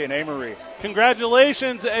JJ and A-Marie.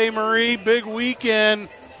 Congratulations, A-Marie. Big weekend.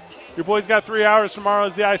 Your boys got 3 hours tomorrow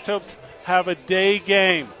as the Isotopes have a day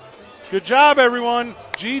game. Good job, everyone.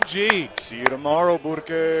 GG. See you tomorrow,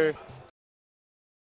 Burke.